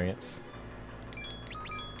experience.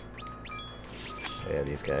 Yeah,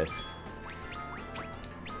 these guys.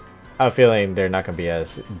 I have a feeling they're not going to be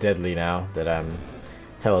as deadly now that I'm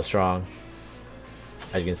hella strong.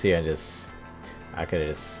 As you can see, I could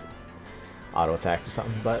have just auto-attacked or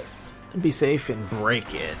something, but be safe and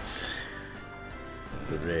break it.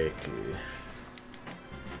 Break.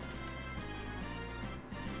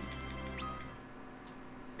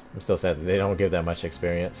 I'm still sad that they don't give that much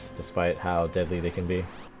experience, despite how deadly they can be.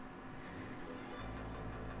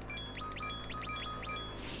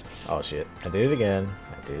 Oh shit, I did it again.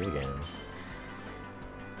 I did it again.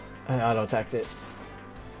 I auto-attacked it.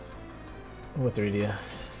 With Rydia.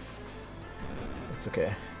 It's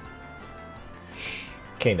okay.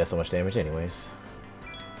 Kain does so much damage anyways.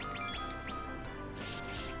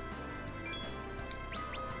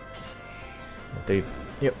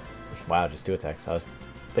 Yep. Wow, just 2 attacks. I was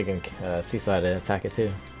thinking Seaside to attack it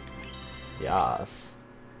too. Yas.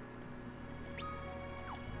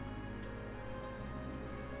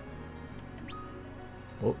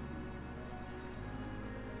 Oh.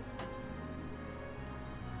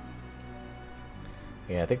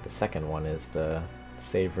 Yeah, I think the second one is the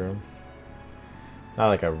save room. Not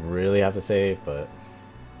like I really have to save, but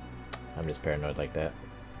I'm just paranoid like that.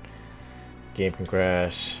 Game can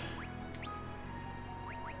crash.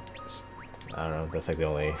 I don't know, that's like the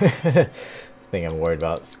only thing I'm worried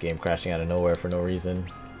about, is game crashing out of nowhere for no reason.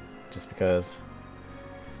 Just because.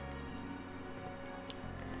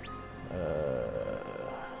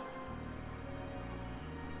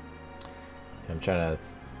 I'm trying to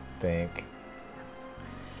think.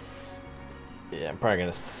 Yeah, I'm probably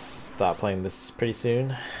gonna stop playing this pretty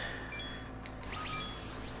soon.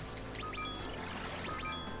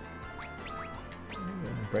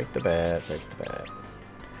 Break the bat, break the bat.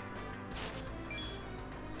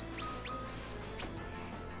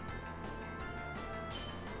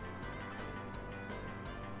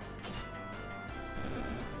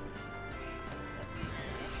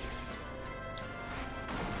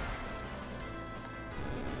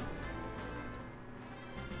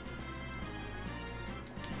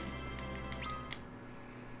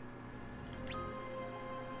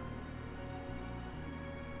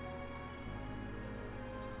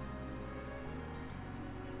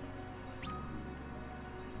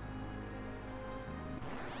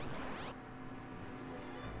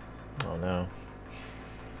 Oh no.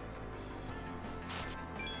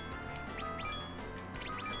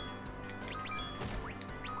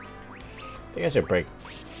 I think I should break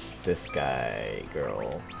this guy,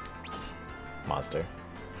 girl, monster.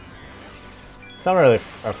 So I'm not really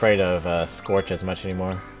afraid of Scorch as much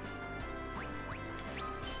anymore.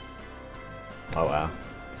 Oh wow.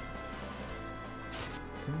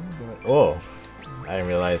 Oh, I didn't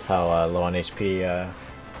realize how low on HP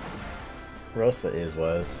Rosa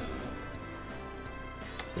was.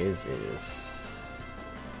 Is.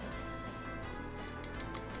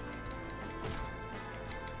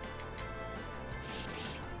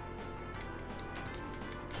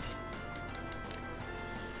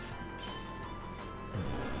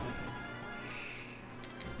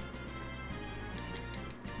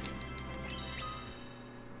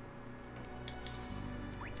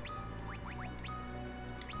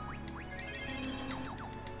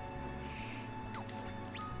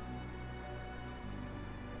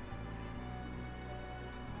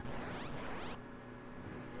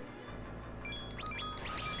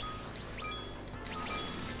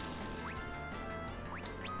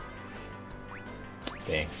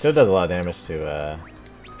 Dang, still does a lot of damage to,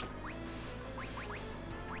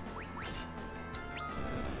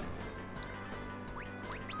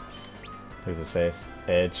 who's his face?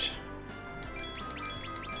 Edge.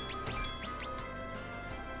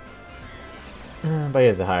 But he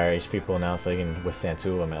has a higher HP pool now, so he can withstand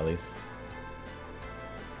 2 of them at least.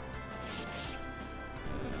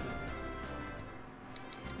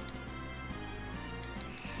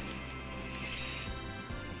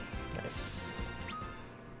 Nice.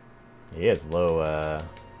 He has low,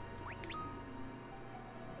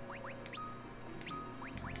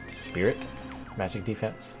 spirit magic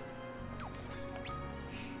defense.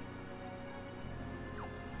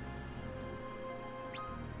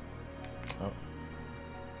 Oh.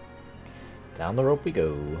 Down the rope we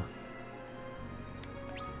go.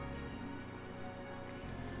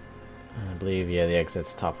 I believe, yeah, the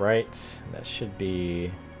exit's top right. That should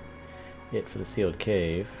be it for the sealed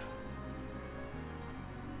cave.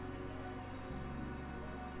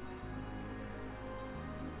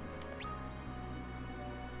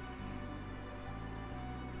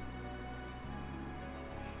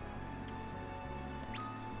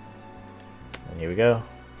 And here we go.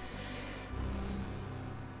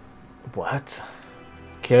 What?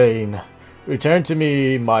 Kain, return to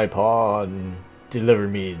me my pawn. Deliver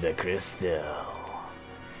me the crystal.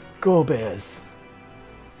 Golbez.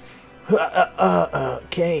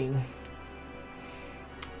 Kain.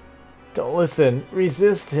 Don't listen.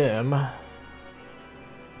 Resist him.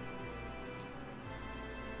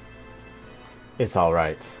 It's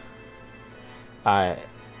alright.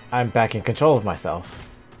 I'm back in control of myself.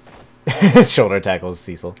 Shoulder tackles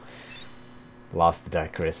Cecil. Lost the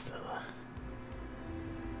Dark Crystal.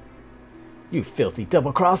 You filthy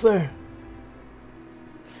double-crosser!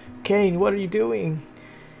 Kain, what are you doing?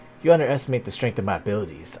 You underestimate the strength of my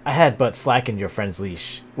abilities. I had but slackened your friend's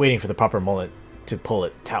leash, waiting for the proper moment to pull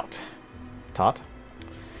it taut.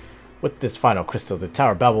 With this final crystal, the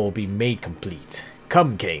Tower of Babel will be made complete.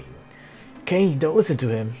 Come, Kain. Kain, don't listen to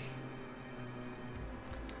him.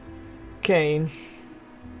 Kain.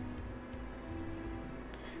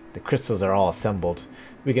 The crystals are all assembled.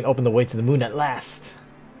 We can open the way to the moon at last.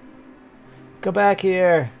 Go back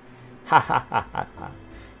here. Ha ha ha ha ha.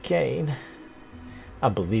 Kain.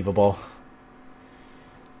 Unbelievable.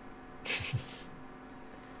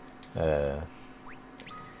 But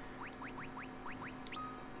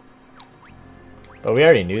we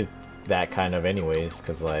already knew that kind of anyways,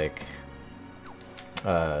 because like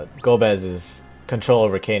Golbez's control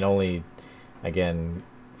over Kain only again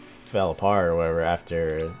fell apart or whatever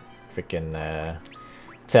after freaking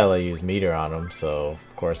Tella used meter on him, so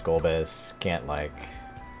of course Golbez can't like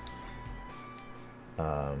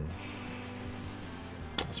what's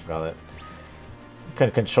it called,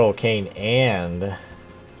 couldn't control Kain and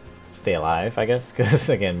stay alive, I guess, because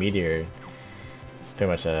again meteor is pretty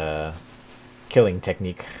much a killing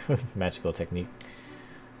technique, magical technique.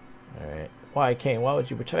 Alright, why Kain, why would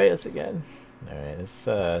you betray us again? Alright, let's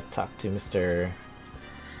talk to Mr.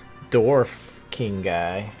 Dwarf King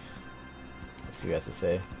guy. Let's see what he has to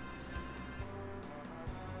say.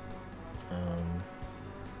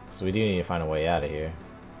 So we do need to find a way out of here.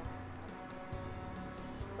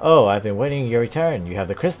 Oh, I've been waiting your return. You have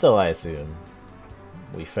the crystal, I assume.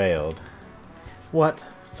 We failed. What?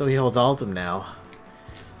 So he holds Altum now.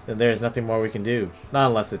 Then there is nothing more we can do. Not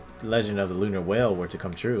unless the legend of the Lunar Whale were to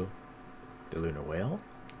come true. The Lunar Whale?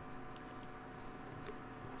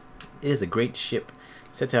 It is a great ship,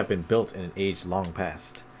 said to have been built in an age long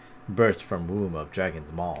past, birthed from womb of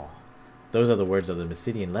Dragon's Maw. Those are the words of the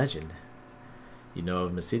Mysidian legend. You know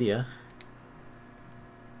of Mysidia?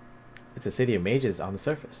 It's a city of mages on the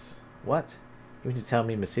surface. What? You mean to tell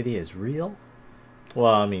me Mysidia is real?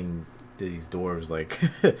 Well, I mean, these dwarves like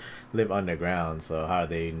live underground, so how do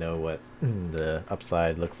they know what the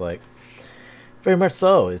upside looks like? Very much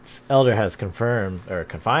so. Its elder has confirmed or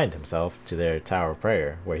confined himself to their Tower of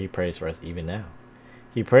Prayer, where he prays for us even now.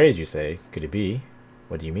 He prays, you say. Could it be?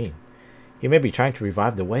 What do you mean? He may be trying to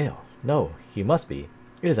revive the whale. No, he must be.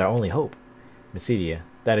 It is our only hope. Mysidia,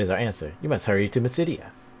 that is our answer. You must hurry to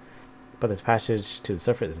Mysidia. But the passage to the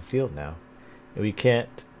surface is sealed now, and we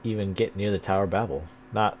can't even get near the Tower of Babel.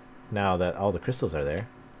 Not now that all the crystals are there.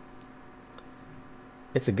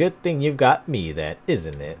 It's a good thing you've got me, then,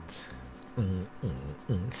 isn't it?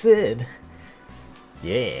 Cid.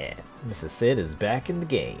 Yeah, Mr. Cid is back in the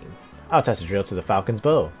game. I'll attach a drill to the Falcon's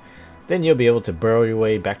bow. Then you'll be able to burrow your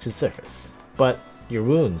way back to the surface. But your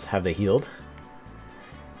wounds, have they healed?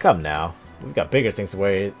 Come now, we've got bigger things to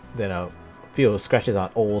worry than a few scratches on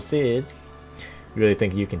old Cid. You really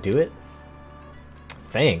think you can do it?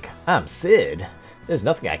 Think? I'm Cid. There's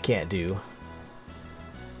nothing I can't do.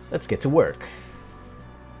 Let's get to work.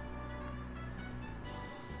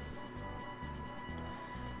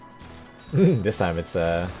 This time it's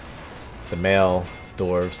the male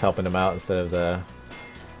dwarves helping him out instead of the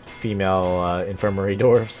female infirmary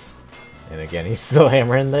dwarves. And again, he's still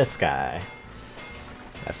hammering this guy.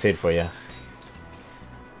 That's Cid for you.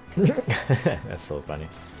 That's so funny.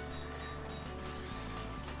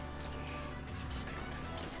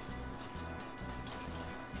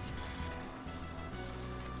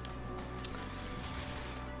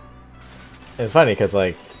 It's funny because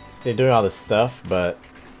like they're doing all this stuff, but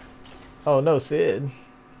oh no, Cid.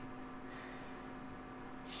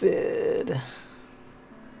 Cid.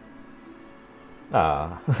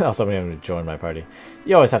 Ah, also I'm going to join my party.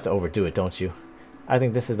 You always have to overdo it, don't you? I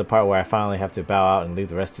think this is the part where I finally have to bow out and leave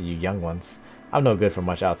the rest of you young ones. I'm no good for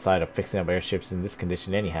much outside of fixing up airships in this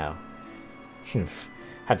condition anyhow.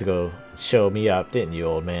 Had to go show me up, didn't you,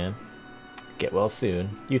 old man? Get well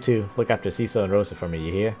soon. You two, look after Cecil and Rosa for me,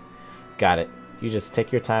 you hear? Got it. You just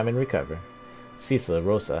take your time and recover. Cecil,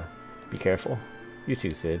 Rosa, be careful. You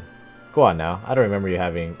too, Cid. Go on now. I don't remember you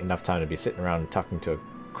having enough time to be sitting around talking to a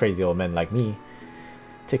crazy old man like me.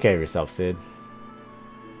 Take care of yourself, Cid.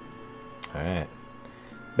 Alright.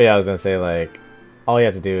 But yeah, I was gonna say, like, all you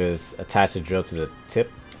have to do is attach a drill to the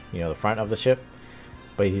tip, you know, the front of the ship.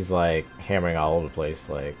 But he's, like, hammering all over the place.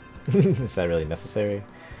 Like, is that really necessary?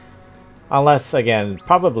 Unless, again,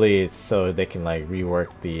 probably so they can, like, rework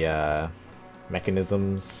the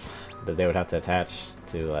mechanisms that they would have to attach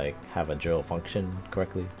to, like, have a drill function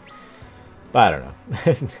correctly. But I don't know.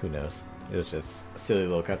 Who knows? It was just a silly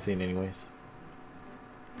little cutscene anyways.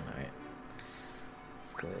 Alright.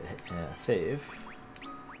 Let's go ahead and save.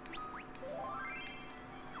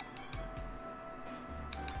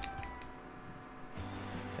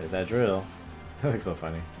 There's that drill. That looks so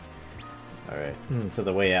funny. Alright, so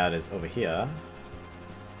the way out is over here.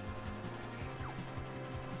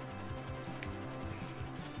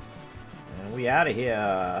 And we out of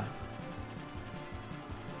here.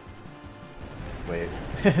 Wait,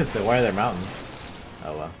 so why are there mountains?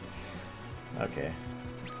 Oh well. Okay.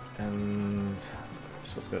 And we're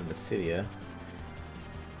supposed to go to Mysidia.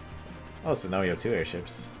 Oh, so now we have 2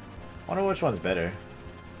 airships. I wonder which one's better.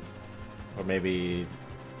 Or maybe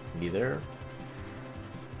neither?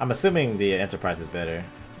 I'm assuming the Enterprise is better.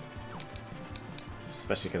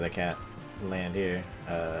 Especially because I can't land here.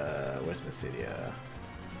 Where's Mysidia?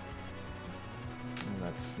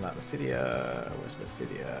 That's not Mysidia. Where's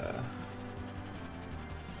Mysidia?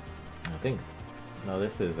 I think... No,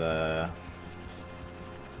 this is, Oh,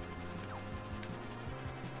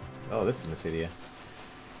 this is Mysidia.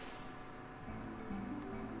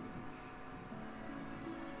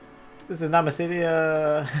 This is not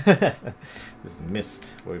Mysidia! This is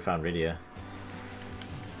Mist, where we found Rydia.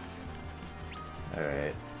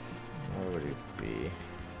 Alright. Where would it be?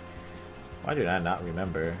 Why do I not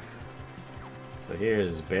remember? So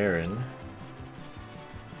here's Baron.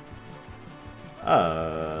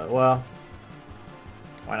 Well,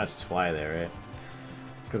 why not just fly there, right?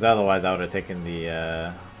 Because otherwise I would have taken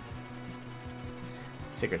the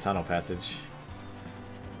Secret Tunnel Passage.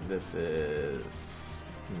 This is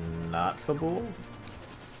not Fabul?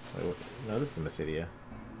 Wait, no, this is Mysidia.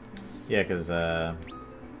 Yeah, because after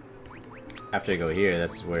I go here,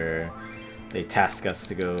 that's where they task us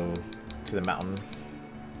to go to the mountain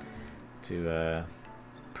to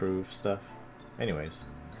prove stuff. Anyways.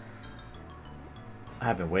 I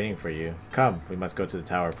have been waiting for you. Come, we must go to the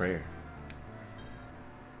Tower of Prayer.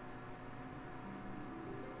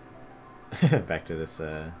 Back to this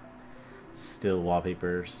still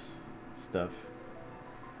wallpapers stuff.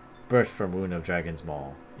 Birthed from wound of Dragon's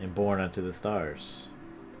Maw, and born unto the stars.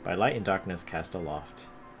 By light and darkness cast aloft.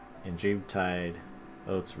 In dreamtide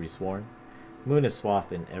oaths resworn. Moon is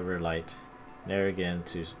swathed in ever light. Ne'er again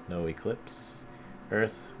to no eclipse.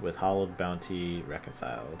 Earth with hallowed bounty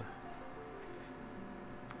reconciled.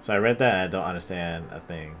 So I read that and I don't understand a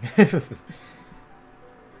thing.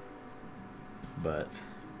 But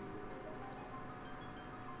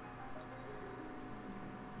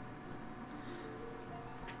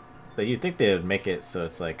you'd think they would make it so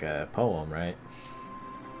it's like a poem, right?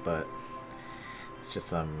 But it's just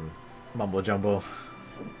some mumbo jumbo.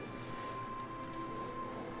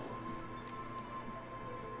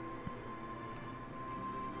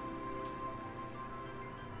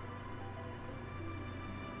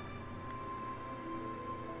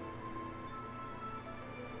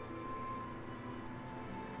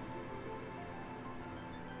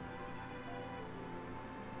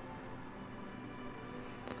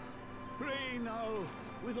 Pray now,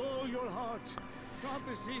 with all your heart.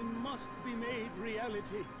 Prophecy must be made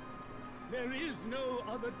reality. There is no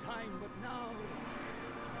other time but now.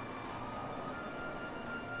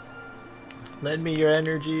 Lend me your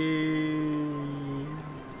energy.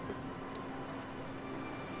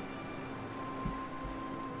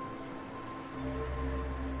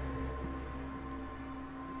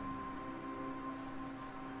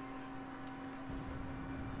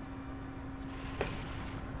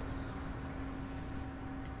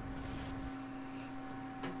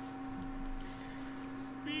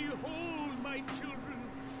 Behold, my children.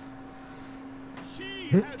 She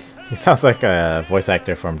has He sounds like a voice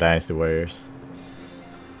actor from Dynasty Warriors.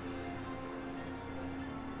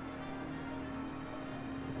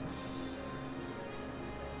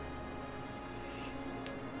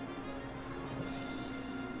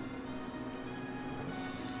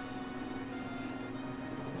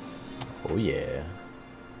 Oh yeah.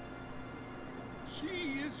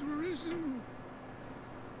 She is risen.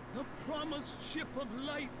 The promised ship of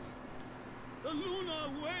light. The lunar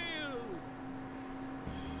whale.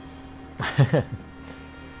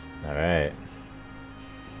 Alright.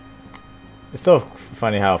 It's so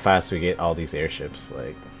funny how fast we get all these airships,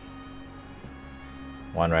 like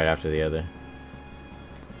one right after the other.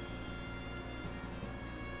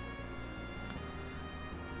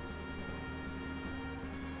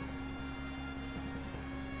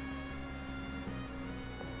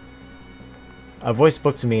 A voice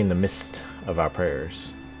spoke to me in the midst of our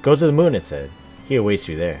prayers. Go to the moon, it said. He awaits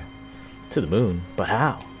you there. To the moon? But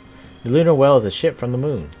how? The lunar well is a ship from the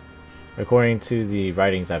moon. According to the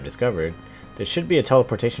writings I've discovered, there should be a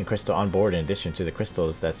teleportation crystal on board in addition to the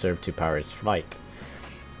crystals that serve to power its flight.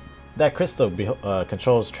 That crystal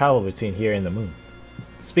controls travel between here and the moon.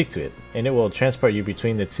 Speak to it, and it will transport you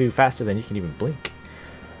between the two faster than you can even blink.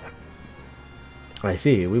 I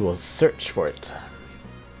see, we will search for it.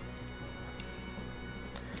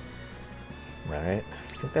 Alright,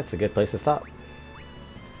 I think that's a good place to stop.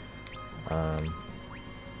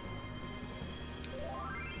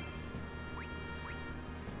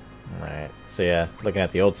 Alright, so yeah, looking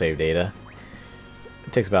at the old save data,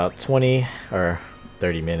 it takes about 20 or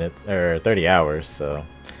 30 minutes, or 30 hours, so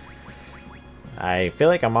I feel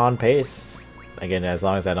like I'm on pace. Again, as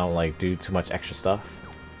long as I don't like do too much extra stuff.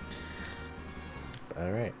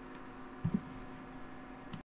 Alright.